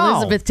and how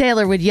Elizabeth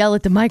Taylor would yell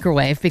at the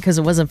microwave because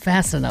it wasn't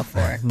fast enough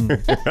for her.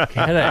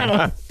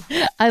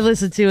 I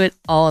listen to it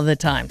all of the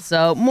time.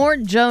 So more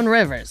Joan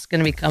Rivers going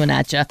to be coming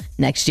at you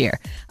next year.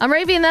 I'm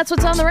Ravy, and that's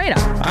what's on the radar.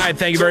 All right,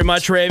 thank you very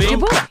much,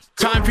 Ravy.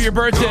 Time for your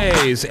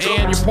birthdays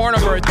and your porno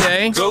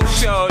birthday. Go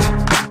shorty,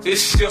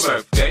 it's your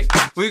birthday.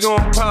 We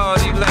gon'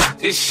 party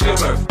like it's your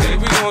birthday.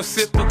 We gon'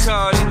 sip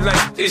Bacardi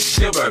like it's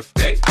your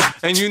birthday.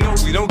 And you know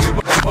we don't give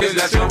a fuck, it's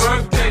that's your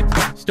birthday.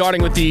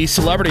 Starting with the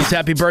celebrities,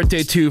 happy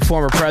birthday to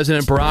former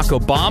President Barack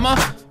Obama,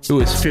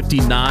 who is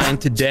 59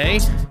 today.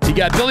 You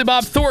got Billy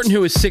Bob Thornton,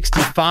 who is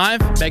 65.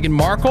 Meghan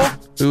Markle,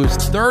 who is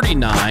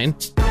 39.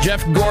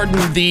 Jeff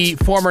Gordon, the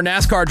former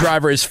NASCAR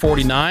driver, is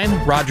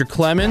 49. Roger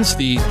Clemens,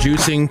 the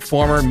juicing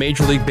former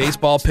Major League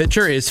Baseball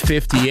pitcher, is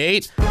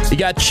 58. You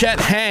got Chet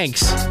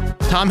Hanks,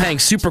 Tom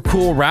Hanks' super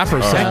cool rapper.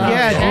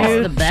 Yeah,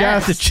 dude. Shout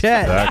out to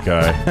Chet. That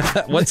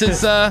guy. What's his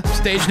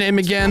stage name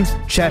again?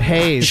 Chet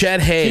Hayes.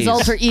 Chet Hayes. His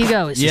alter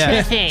ego is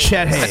Yeah, Chet Hayes.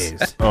 Chet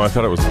Hayes. Oh, I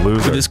thought it was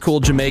Loser. With his cool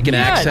Jamaican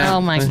accent.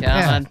 Oh, my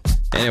God.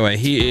 Anyway,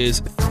 he is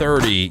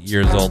 30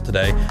 years old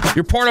today.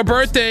 Your porno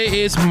birthday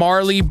is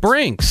Marley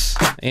Brinks.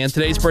 And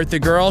today's birthday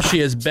girl, she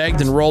has begged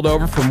and rolled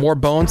over for more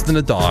bones than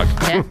a dog.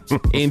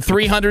 In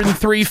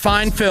 303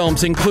 fine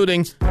films,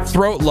 including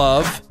Throat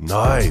Love.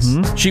 Nice.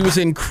 She was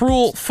in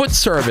Cruel Foot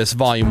Service,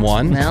 Volume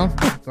 1. Well,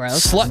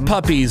 gross. Slut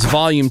Puppies,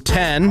 Volume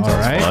 10. All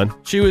right. Fun.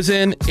 She was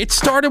in It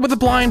Started With a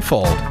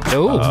Blindfold.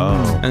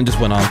 And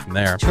just went on from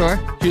there. Sure.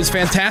 She was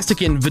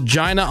fantastic in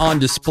Vagina on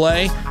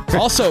Display.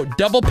 Also,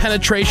 Double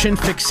Penetration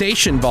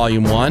Fixation,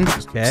 Volume 1.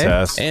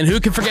 Okay. And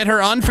who can forget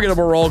her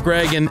unforgettable role,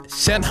 Greg, in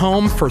Sent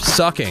Home for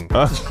Sucking.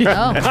 Oh.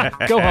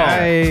 Go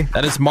home.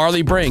 That is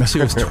Marley Brinks,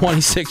 who is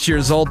 26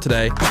 years old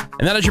today.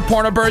 And that is your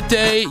porno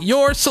birthday,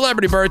 your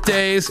celebrity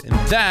birthdays. And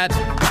that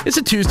is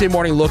a Tuesday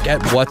morning look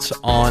at what's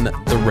on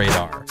the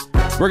radar.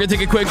 We're going to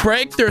take a quick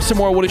break. There's some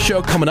more Woody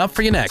Show coming up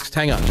for you next.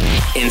 Hang on.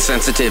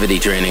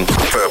 Insensitivity training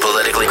for a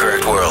politically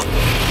correct world.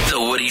 The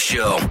Woody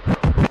Show.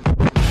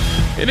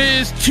 It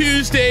is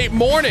Tuesday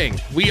morning.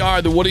 We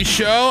are The Woody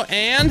Show,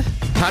 and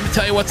time to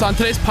tell you what's on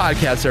today's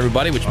podcast,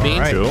 everybody, which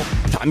means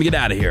time to get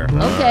out of here.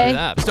 Okay.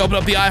 Just open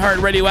up the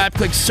iHeartRadio app,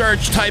 click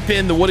search, type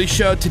in The Woody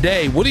Show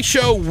today. Woody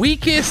Show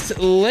weakest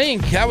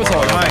link. That was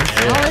all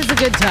right. Always a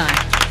good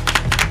time.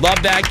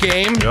 Love that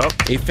game.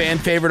 Yep. A fan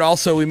favorite.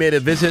 Also, we made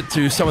a visit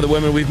to some of the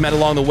women we've met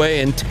along the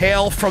way in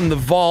Tale from the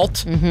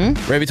Vault.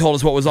 Ravy told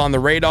us what was on the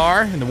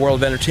radar in the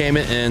world of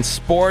entertainment and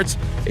sports.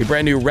 A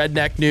brand new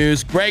Redneck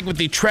News. Greg with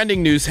the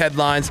trending news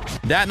headlines.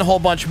 That and a whole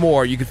bunch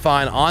more you can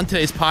find on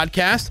today's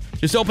podcast.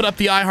 Just open up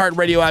the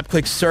iHeartRadio app,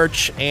 click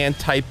search, and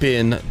type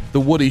in The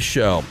Woody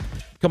Show.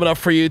 Coming up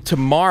for you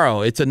tomorrow,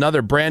 it's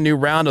another brand new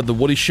round of the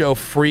Woody Show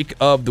Freak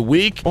of the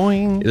Week.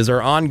 Boing. It is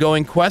our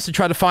ongoing quest to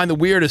try to find the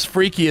weirdest,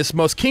 freakiest,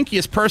 most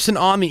kinkiest person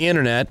on the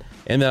internet.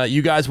 And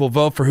you guys will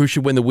vote for who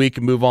should win the week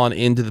and move on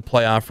into the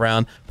playoff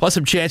round. Plus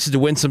some chances to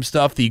win some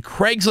stuff. The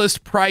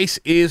Craigslist Price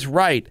is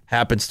Right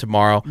happens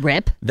tomorrow.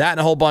 Rip. That and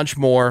a whole bunch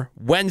more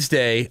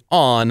Wednesday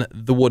on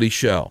The Woody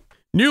Show.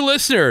 New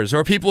listeners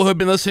or people who have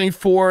been listening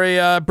for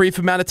a brief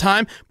amount of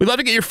time, we'd love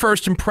to get your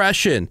first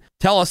impression.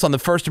 Tell us on the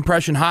First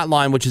Impression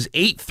Hotline, which is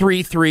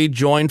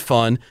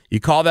 833-JOIN-FUN. You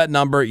call that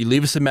number, you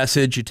leave us a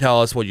message, you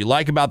tell us what you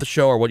like about the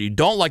show or what you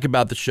don't like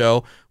about the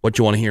show, what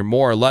you want to hear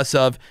more or less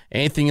of,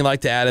 anything you'd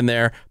like to add in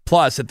there.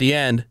 Plus, at the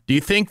end, do you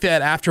think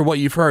that after what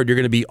you've heard, you're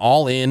going to be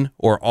all in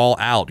or all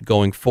out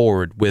going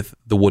forward with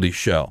The Woody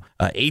Show?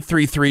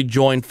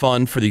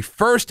 833-JOIN-FUN for the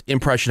First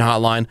Impression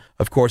Hotline.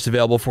 Of course,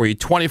 available for you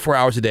 24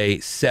 hours a day,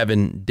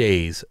 7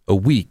 days a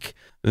week.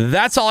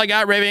 That's all I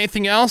got, Raven.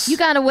 Anything else? You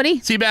got it,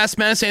 Woody. Seabass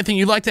Menace, anything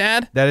you'd like to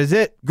add? That is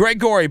it. Greg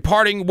Gorey,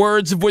 parting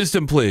words of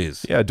wisdom,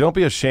 please. Yeah, don't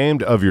be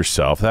ashamed of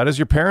yourself. That is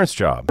your parents'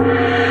 job. You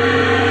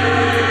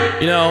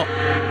know,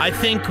 I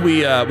think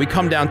we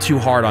come down too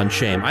hard on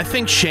shame. I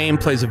think shame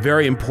plays a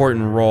very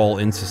important role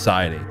in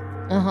society.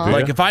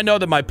 Like, if I know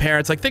that my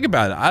parents, like, think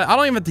about it. I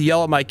don't even have to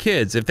yell at my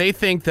kids. If they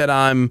think that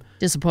I'm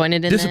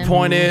disappointed in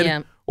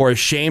them. or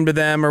ashamed of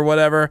them or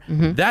whatever,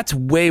 that's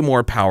way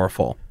more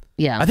powerful.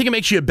 Yeah. I think it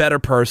makes you a better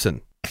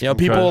person. You know,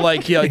 people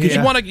like, because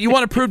you want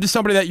to prove to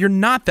somebody that you're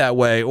not that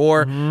way,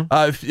 or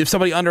if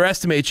somebody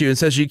underestimates you and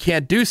says you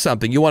can't do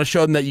something, you want to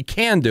show them that you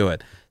can do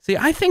it. See,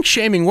 I think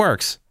shaming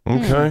works.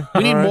 Okay.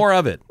 We need more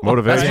of it.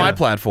 Motivation. That's my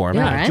platform.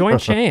 Yeah, join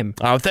shame.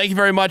 Thank you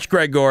very much,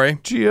 Greg Gorey.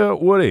 Gia,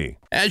 Woody.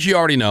 As you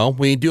already know,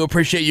 we do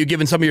appreciate you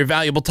giving some of your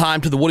valuable time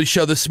to The Woody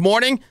Show this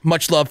morning.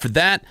 Much love for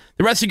that.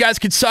 The rest of you guys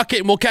can suck it,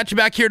 and we'll catch you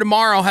back here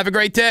tomorrow. Have a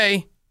great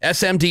day.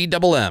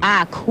 SMDMM.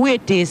 I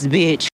quit this bitch.